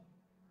yawo.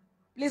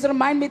 Please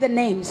remind me the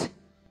names.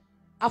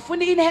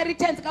 Afuna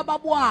inheritance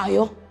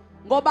kababwayo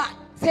ngoba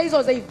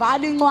seyizoze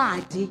ivala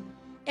incwadi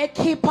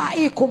ekhipha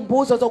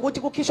ikhumbuzo zokuthi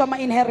kukhishwa ama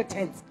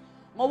inheritance.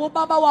 Ngoba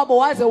ubaba wabo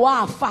waze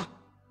wafa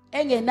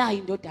engenayo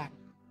indodana.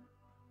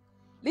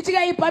 Lithi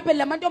ke iBhayibheli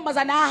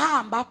lamantombazane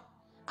ahamba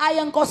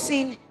aya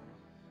enkosini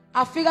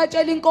afika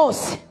atshela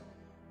inkosi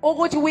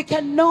ukuthi we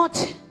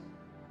cannot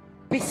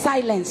be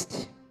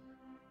silenced.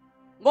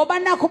 Ngoba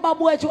nakho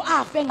ubaba wethu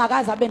afa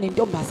engakaze abe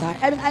nentombazane,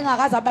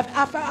 engakaze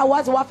afa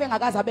awazi wafa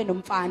engakaze abe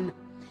nomfana.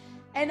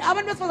 And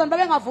abantu besifazane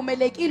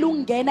babengavumelekile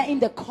ukungena in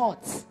the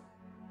courts.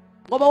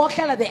 Ngoba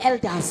wakuhlala the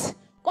elders.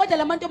 Kodwa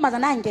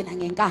lamantombazane ayingena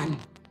ngenkani.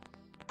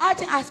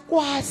 Athi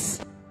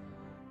asikwazi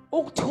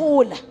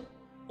ukuthula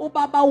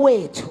ubaba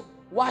wethu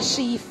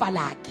washiya ifa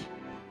lakhe.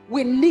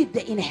 We need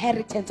the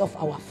inheritance of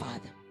our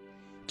father.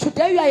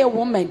 Today you are a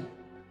woman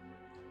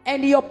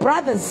and your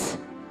brothers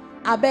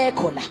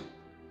abekho la.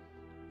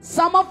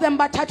 Some of them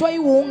bathathwa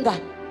iwunga.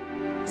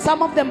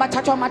 Some of them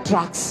bathathwa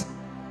ama-drugs.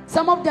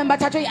 Some of them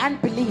bathathwa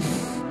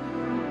unbelief.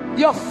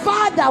 Your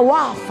father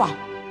wafa.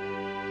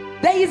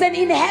 There is an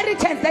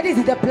inheritance that is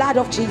in the blood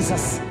of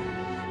Jesus.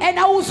 And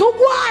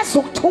awuzukwazi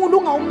ukuthula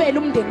ungawumeli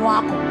umndeni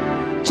wakho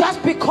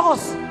just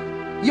because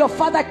your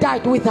father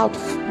died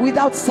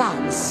without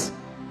sons.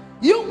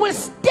 You will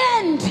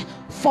stand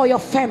for your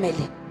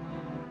family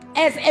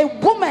as a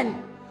woman,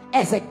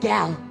 as a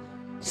girl.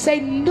 Say,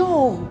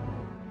 no,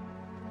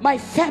 my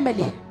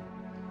family.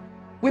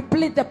 We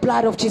plead the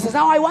blood of Jesus.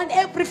 Now I want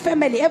every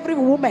family, every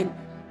woman,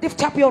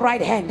 lift up your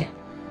right hand.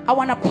 I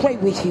want to pray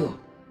with you.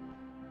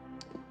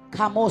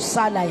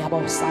 Kamosala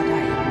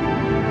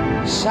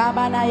yabosadaya.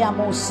 Shabana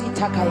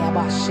yamosita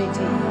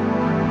kayabashete.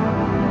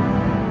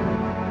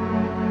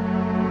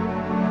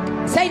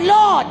 Say,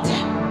 Lord,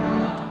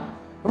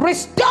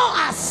 restore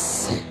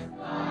us.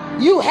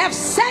 You have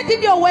said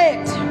in your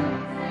word,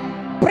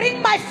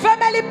 bring my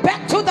family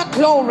back to the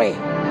glory.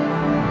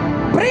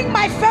 Bring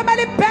my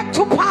family back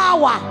to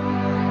power.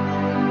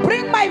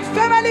 Bring my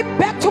family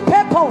back to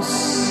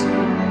purpose.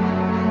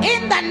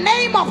 In the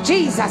name of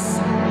Jesus,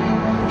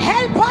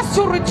 help us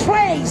to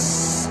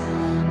retrace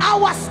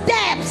our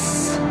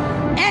steps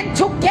and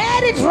to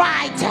get it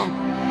right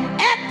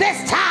at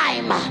this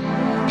time.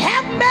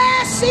 Have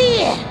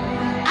mercy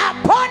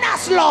upon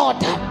us,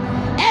 Lord,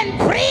 and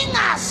bring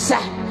us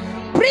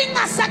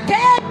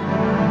again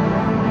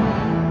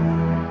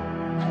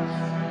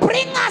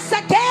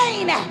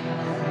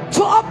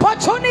to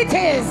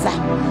opportunities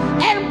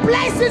and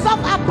places of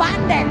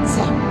abundance,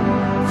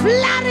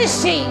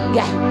 flourishing,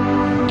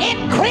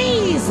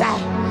 increase,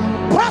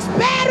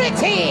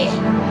 prosperity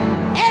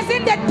as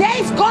in the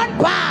days gone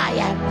by.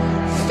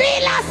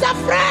 Fill us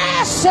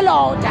afresh,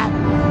 Lord.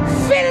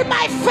 Fill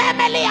my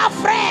family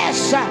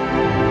afresh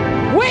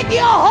with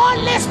your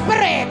Holy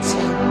Spirit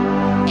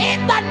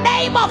in the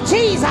name of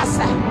Jesus.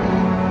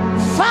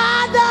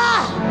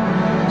 Father,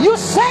 you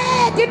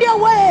said in your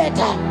word,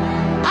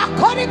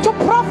 according to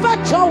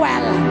Prophet Joel,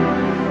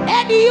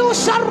 and you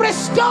shall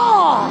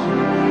restore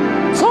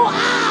to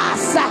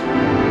us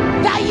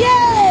the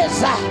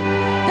years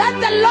that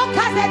the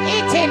locust had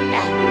eaten,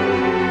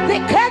 the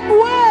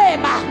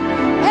cankerworm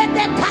and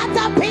the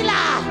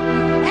caterpillar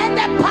and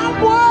the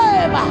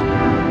palmworm,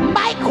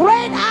 my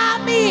great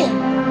army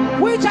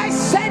which I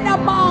send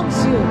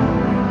amongst you.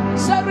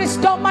 So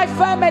restore my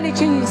family,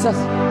 Jesus.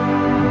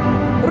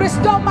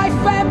 Restore my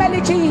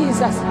family,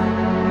 Jesus.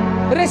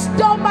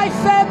 Restore my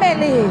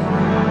family.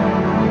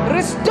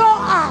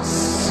 Restore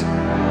us.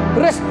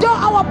 Restore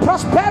our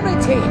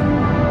prosperity.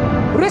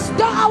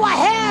 Restore our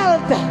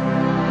health.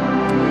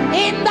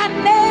 In the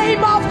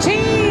name of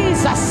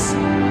Jesus.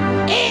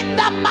 In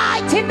the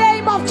mighty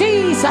name of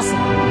Jesus.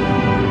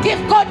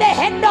 Give God a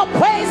hand of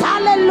praise.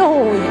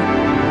 Hallelujah.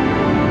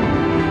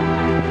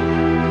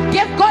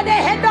 Give God a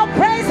hand of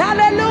praise.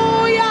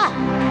 Hallelujah.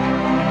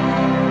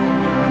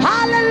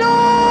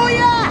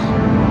 Hallelujah.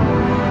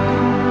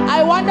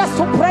 I want us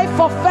to pray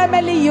for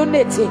family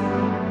unity.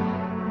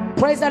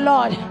 Praise the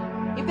Lord.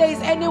 If there is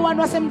anyone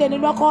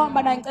wasemndenini wakho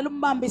hamba naye ngicela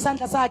umbambe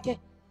isandla sakhe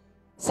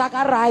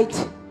saka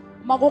right.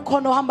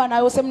 Makukhona ohamba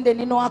naye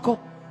osemndenini wakho.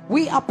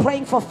 We are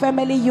praying for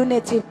family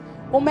unity.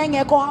 Uma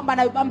engekho hamba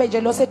naye ubambe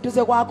nje lo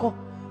seduze kwakho.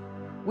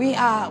 We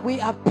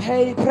are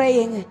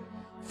praying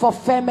for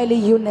family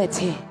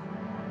unity.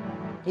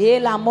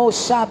 Ela mo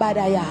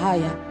shabada ya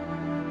haya.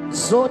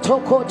 Zoto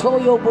koto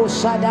yo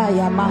boshada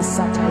ya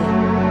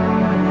masataya.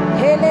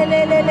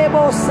 Helelelele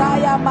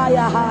bosaya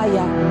maya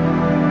haya.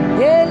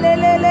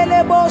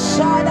 Helelelele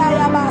boshada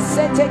ya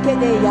masete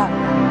kedeya.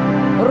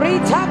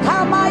 Rita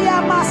kamaya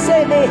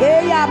masele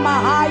heya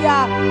mahaya.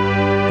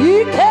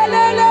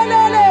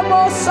 Ikelelelele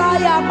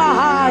bosaya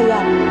mahaya.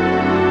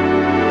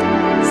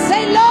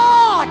 Say,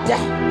 Lord,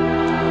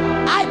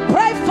 I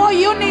pray for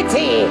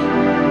unity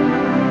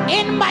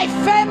in my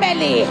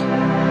family.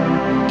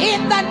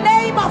 In the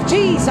name of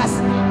Jesus,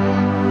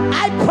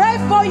 I pray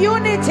for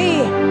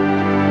unity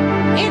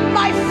in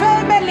my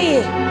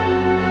family.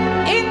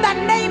 In the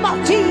name of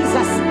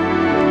Jesus,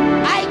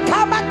 I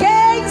come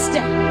against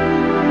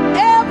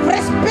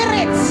every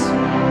spirit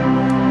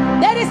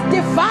that is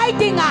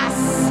dividing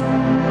us,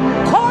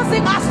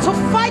 causing us to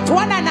fight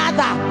one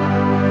another.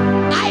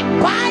 I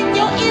bind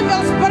you,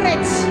 evil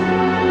spirit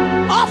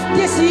of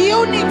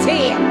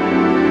disunity.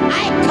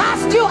 I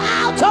cast you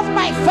out of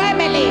my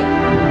family.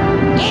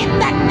 In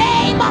the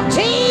name of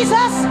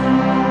Jesus,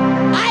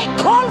 I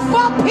call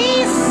for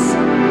peace.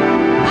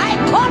 I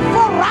call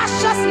for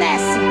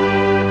righteousness.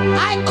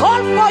 I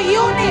call for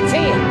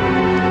unity.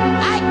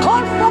 I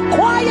call for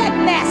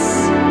quietness.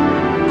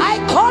 I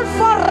call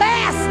for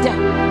rest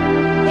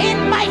in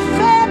my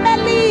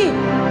family.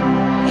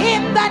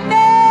 In the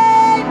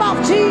name of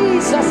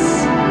Jesus.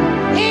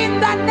 In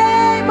the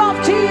name of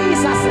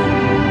Jesus.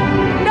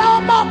 No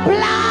more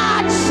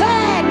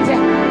bloodshed.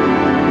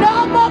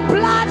 No more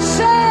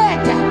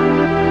bloodshed.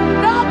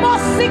 No more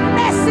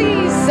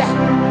sicknesses.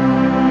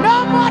 No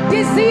more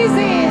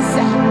diseases.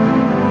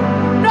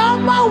 No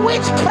more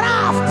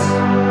witchcraft.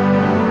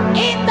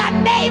 In the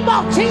name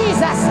of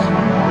Jesus.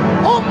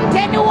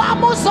 Umdeni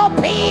wami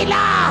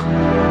uzophila.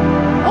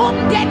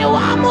 Umdeni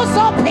wami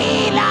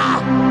uzophila.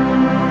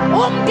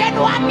 Umdeni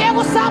wami ngeke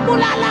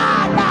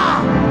usabulalana.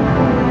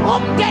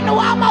 Umdeni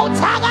wami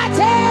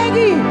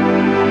awuthakatheki.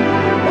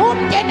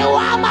 Umdeni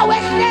wami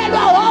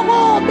awehlelwa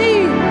wokubi.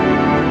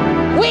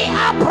 We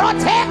are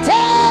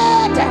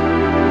protected.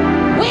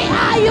 We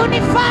are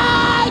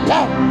unified.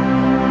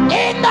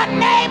 In the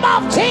name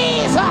of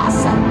Jesus.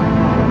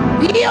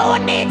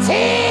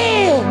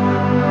 Unity.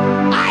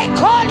 I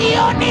call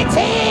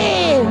unity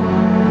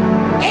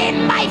in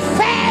my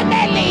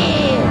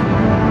family.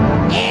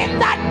 In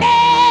the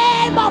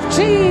name of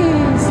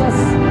Jesus.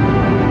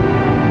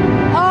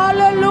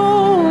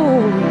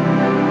 Hallelujah.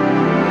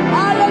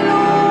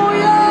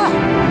 Hallelujah.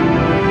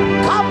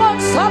 Come on,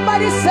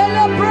 somebody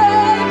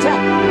celebrate.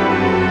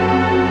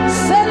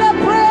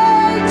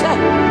 Celebrate.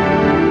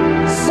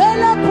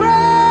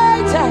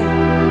 Celebrate.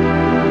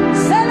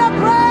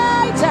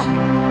 Celebrate.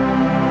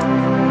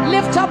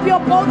 Lift up your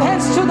both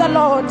hands to the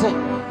Lord.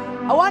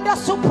 I want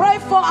us to pray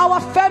for our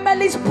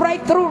family's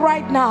breakthrough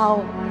right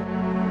now.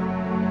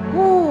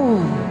 Ooh.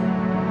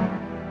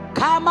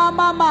 Kama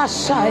mama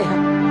shaya.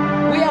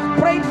 We have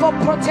prayed for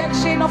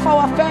protection of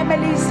our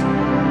families.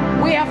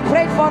 We have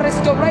prayed for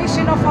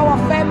restoration of our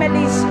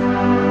families.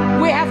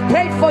 We have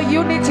prayed for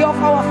unity of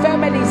our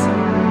families.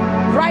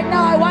 Right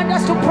now, I want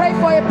us to pray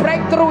for a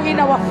breakthrough in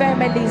our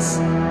families.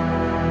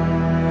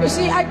 You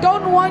see, I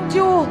don't want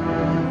you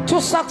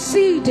to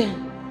succeed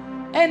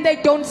and they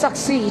don't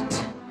succeed.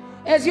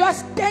 As you are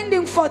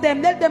standing for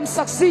them, let them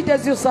succeed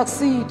as you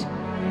succeed.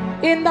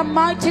 In the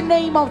mighty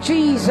name of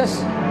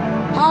Jesus.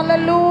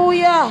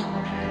 Hallelujah.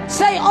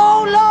 Say,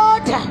 oh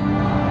Lord,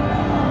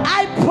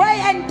 I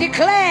pray and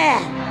declare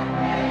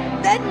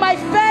that my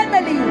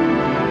family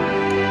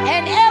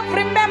and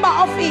every member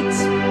of it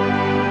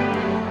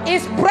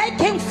is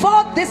breaking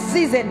forth this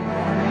season.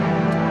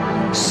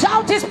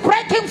 Shout, is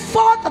breaking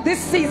forth this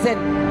season.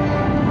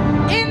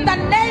 In the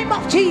name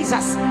of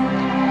Jesus,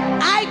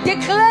 I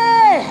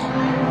declare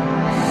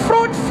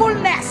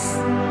fruitfulness,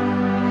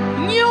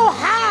 new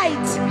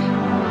heights,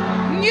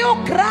 new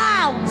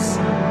grounds.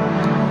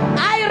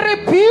 I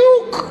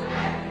rebuke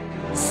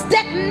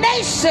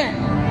stagnation,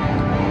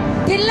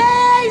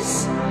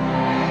 delays,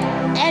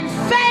 and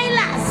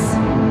failures.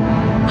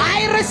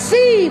 I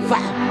receive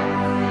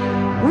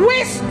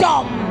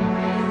wisdom,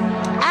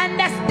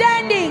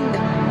 understanding,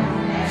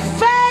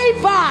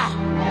 favor,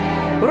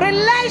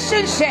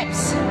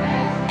 relationships,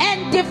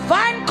 and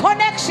divine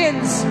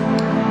connections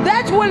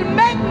that will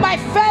make my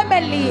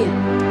family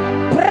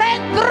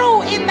break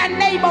through in the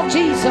name of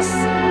Jesus.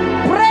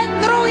 Break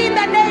through in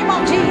the name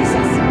of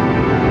Jesus.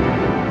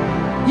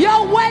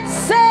 Your word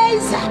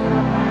says,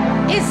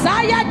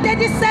 Isaiah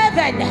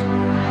 37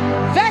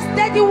 verse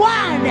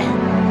 31,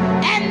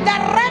 and the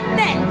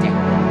remnant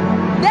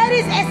that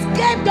is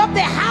escaped of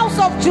the house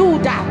of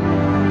Judah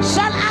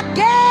shall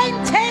again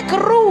take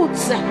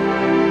roots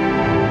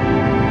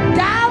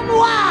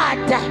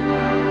downward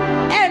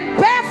and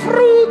bear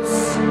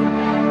fruits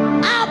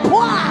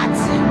upwards.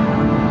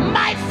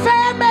 My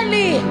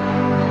family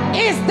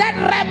is that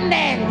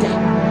remnant.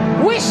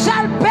 We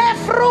shall bear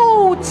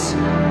fruit.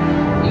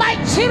 My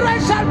children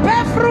shall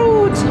bear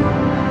fruit.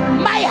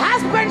 My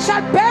husband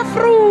shall bear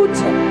fruit.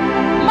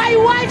 My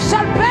wife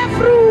shall bear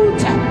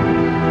fruit.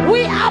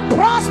 We are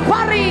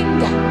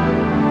prospering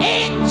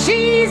in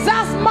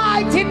Jesus'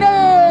 mighty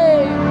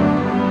name.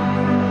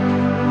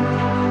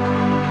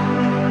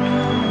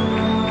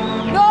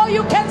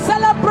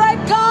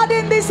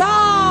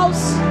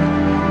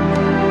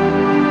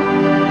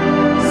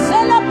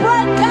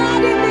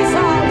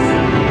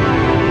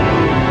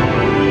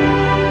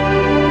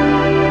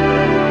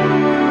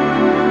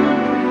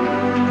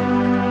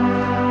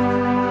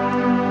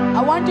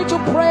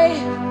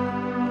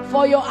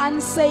 for your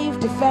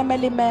unsaved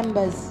family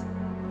members.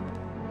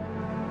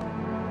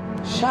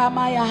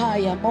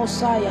 Shamayahaya,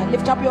 Mosiah.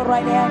 Lift up your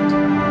right hand.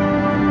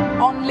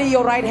 Only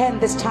your right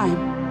hand this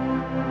time.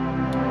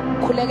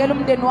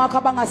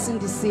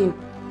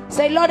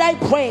 Say, Lord, I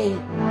pray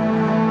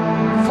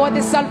for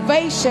the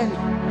salvation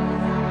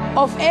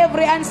of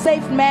every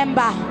unsaved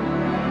member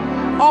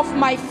of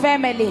my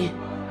family.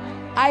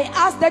 I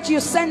ask that you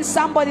send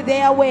somebody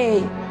their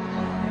way,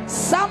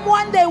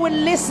 someone they will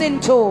listen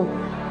to,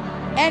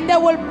 and they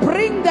will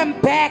bring them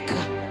back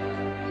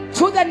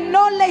to the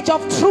knowledge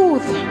of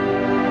truth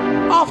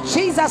of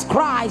Jesus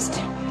Christ.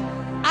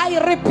 I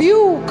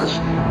rebuke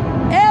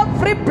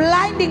every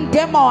blinding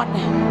demon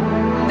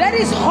that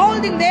is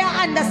holding their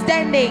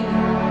understanding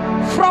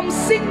from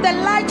seeing the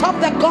light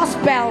of the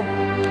gospel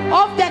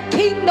of the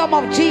kingdom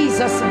of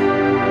Jesus.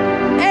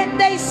 And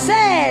they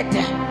said,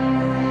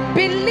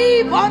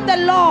 believe on the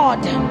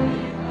Lord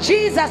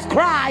Jesus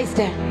Christ,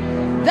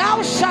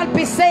 thou shalt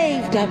be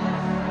saved,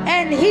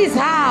 and his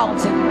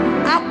house.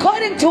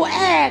 According to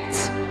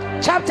Acts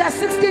chapter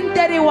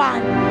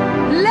 16:31,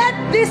 let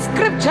this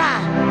scripture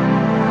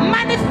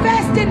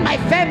manifest in my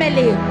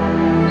family.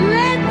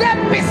 Let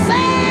them be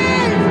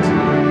saved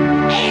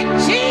in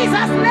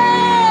Jesus'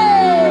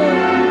 name.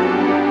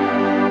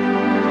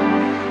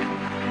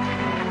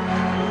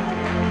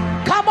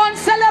 Come on,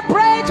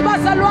 celebrate,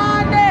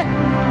 Bazalwane.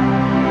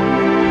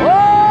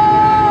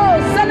 Oh,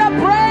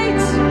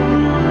 celebrate.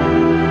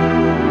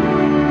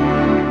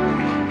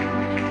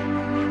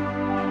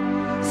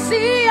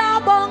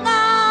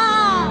 Siyabonga.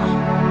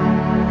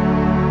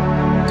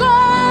 Go.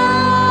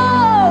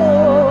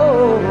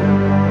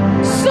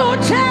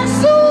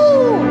 Sucesu.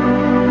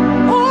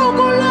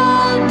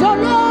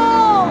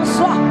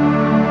 Ugulondoloswa.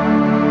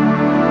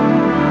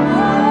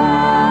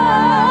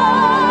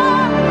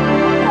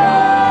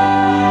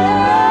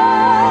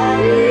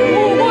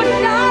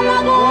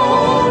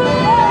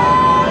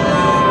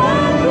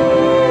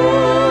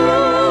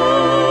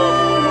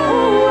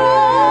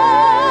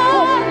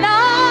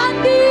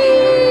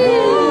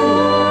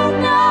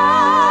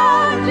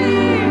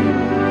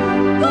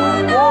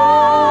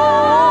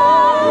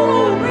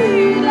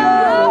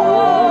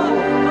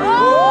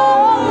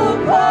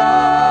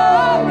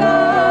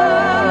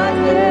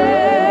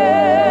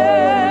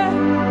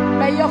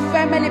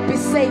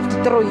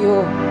 Through you.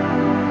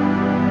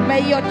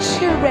 May your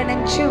children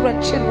and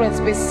children's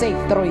be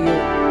saved through you.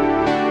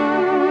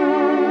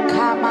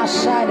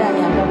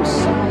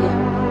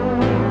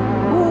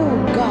 Oh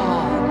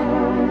God,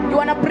 you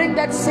want to bring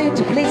that seed?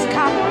 Please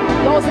come.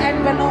 Those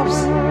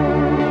envelopes.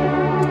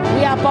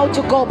 We are about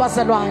to go,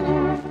 Barcelona.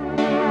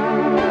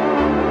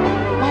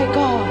 My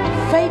God,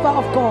 favor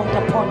of God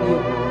upon you.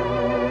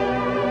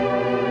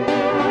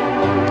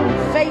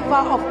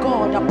 Favor of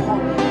God upon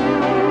you.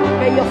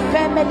 May your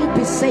family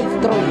be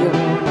saved through you.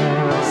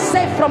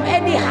 Safe from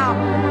any harm.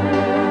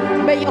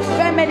 May your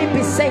family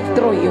be saved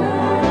through you.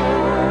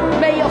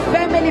 May your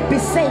family be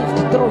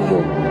saved through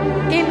you.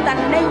 In the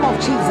name of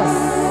Jesus.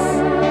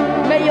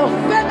 May your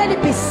family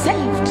be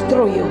saved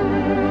through you.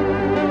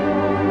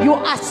 You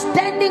are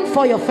standing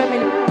for your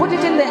family. Put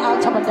it in the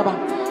altar.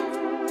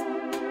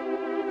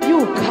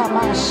 You come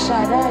on,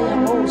 Shaddai,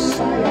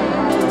 Mosiah.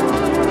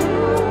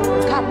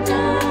 Come.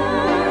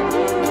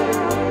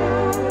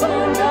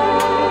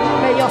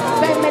 May your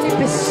family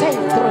be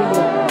saved through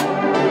you.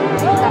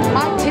 In the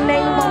mighty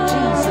name of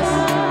Jesus.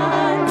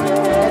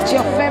 Let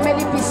your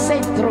family be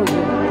saved through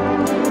you.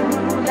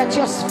 Let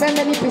your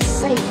family be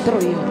saved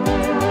through you.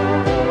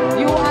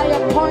 You are a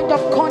point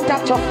of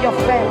contact of your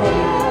family.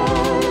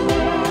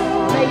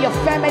 May your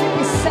family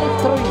be saved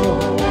through you.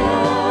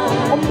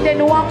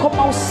 Umndeni wako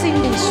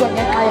mausindiswe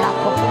ngenxa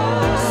yakho.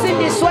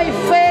 Usindiswe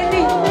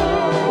ifeni.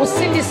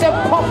 Usindiswe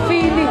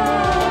ebukhofini.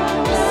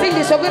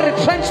 Usindiswe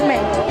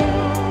kwi-retrenchment.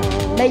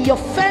 May your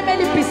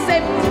family be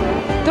saved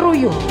through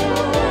you.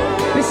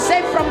 Be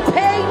saved from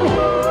pain.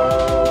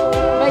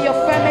 May your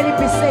family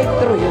be saved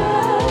through you.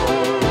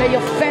 May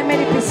your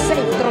family be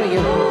saved through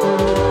you.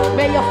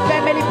 May your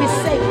family be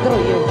saved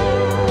through you.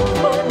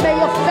 May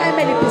your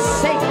family be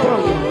saved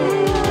through you.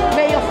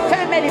 May your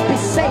family be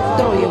saved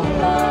through you.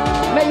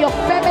 May your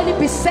family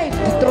be saved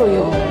through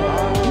you.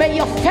 May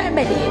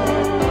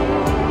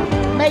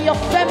your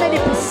family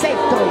be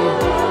saved through you.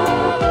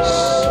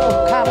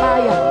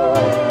 Shokamaya.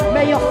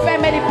 May your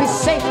family be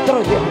saved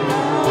through you.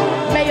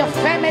 May your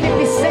family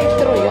be saved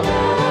through you.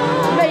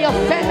 May your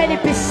family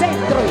be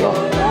saved through you.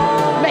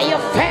 May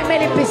your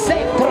family be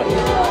saved through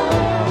you.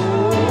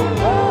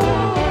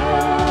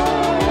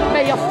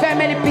 May your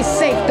family be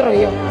saved through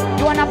you.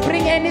 You want to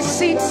bring any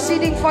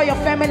seeding for your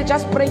family?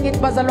 Just bring it,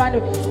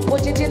 Bazalwane.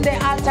 Put it in the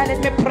altar.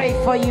 Let me pray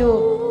for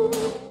you.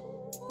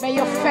 May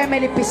your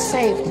family be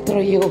saved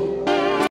through you.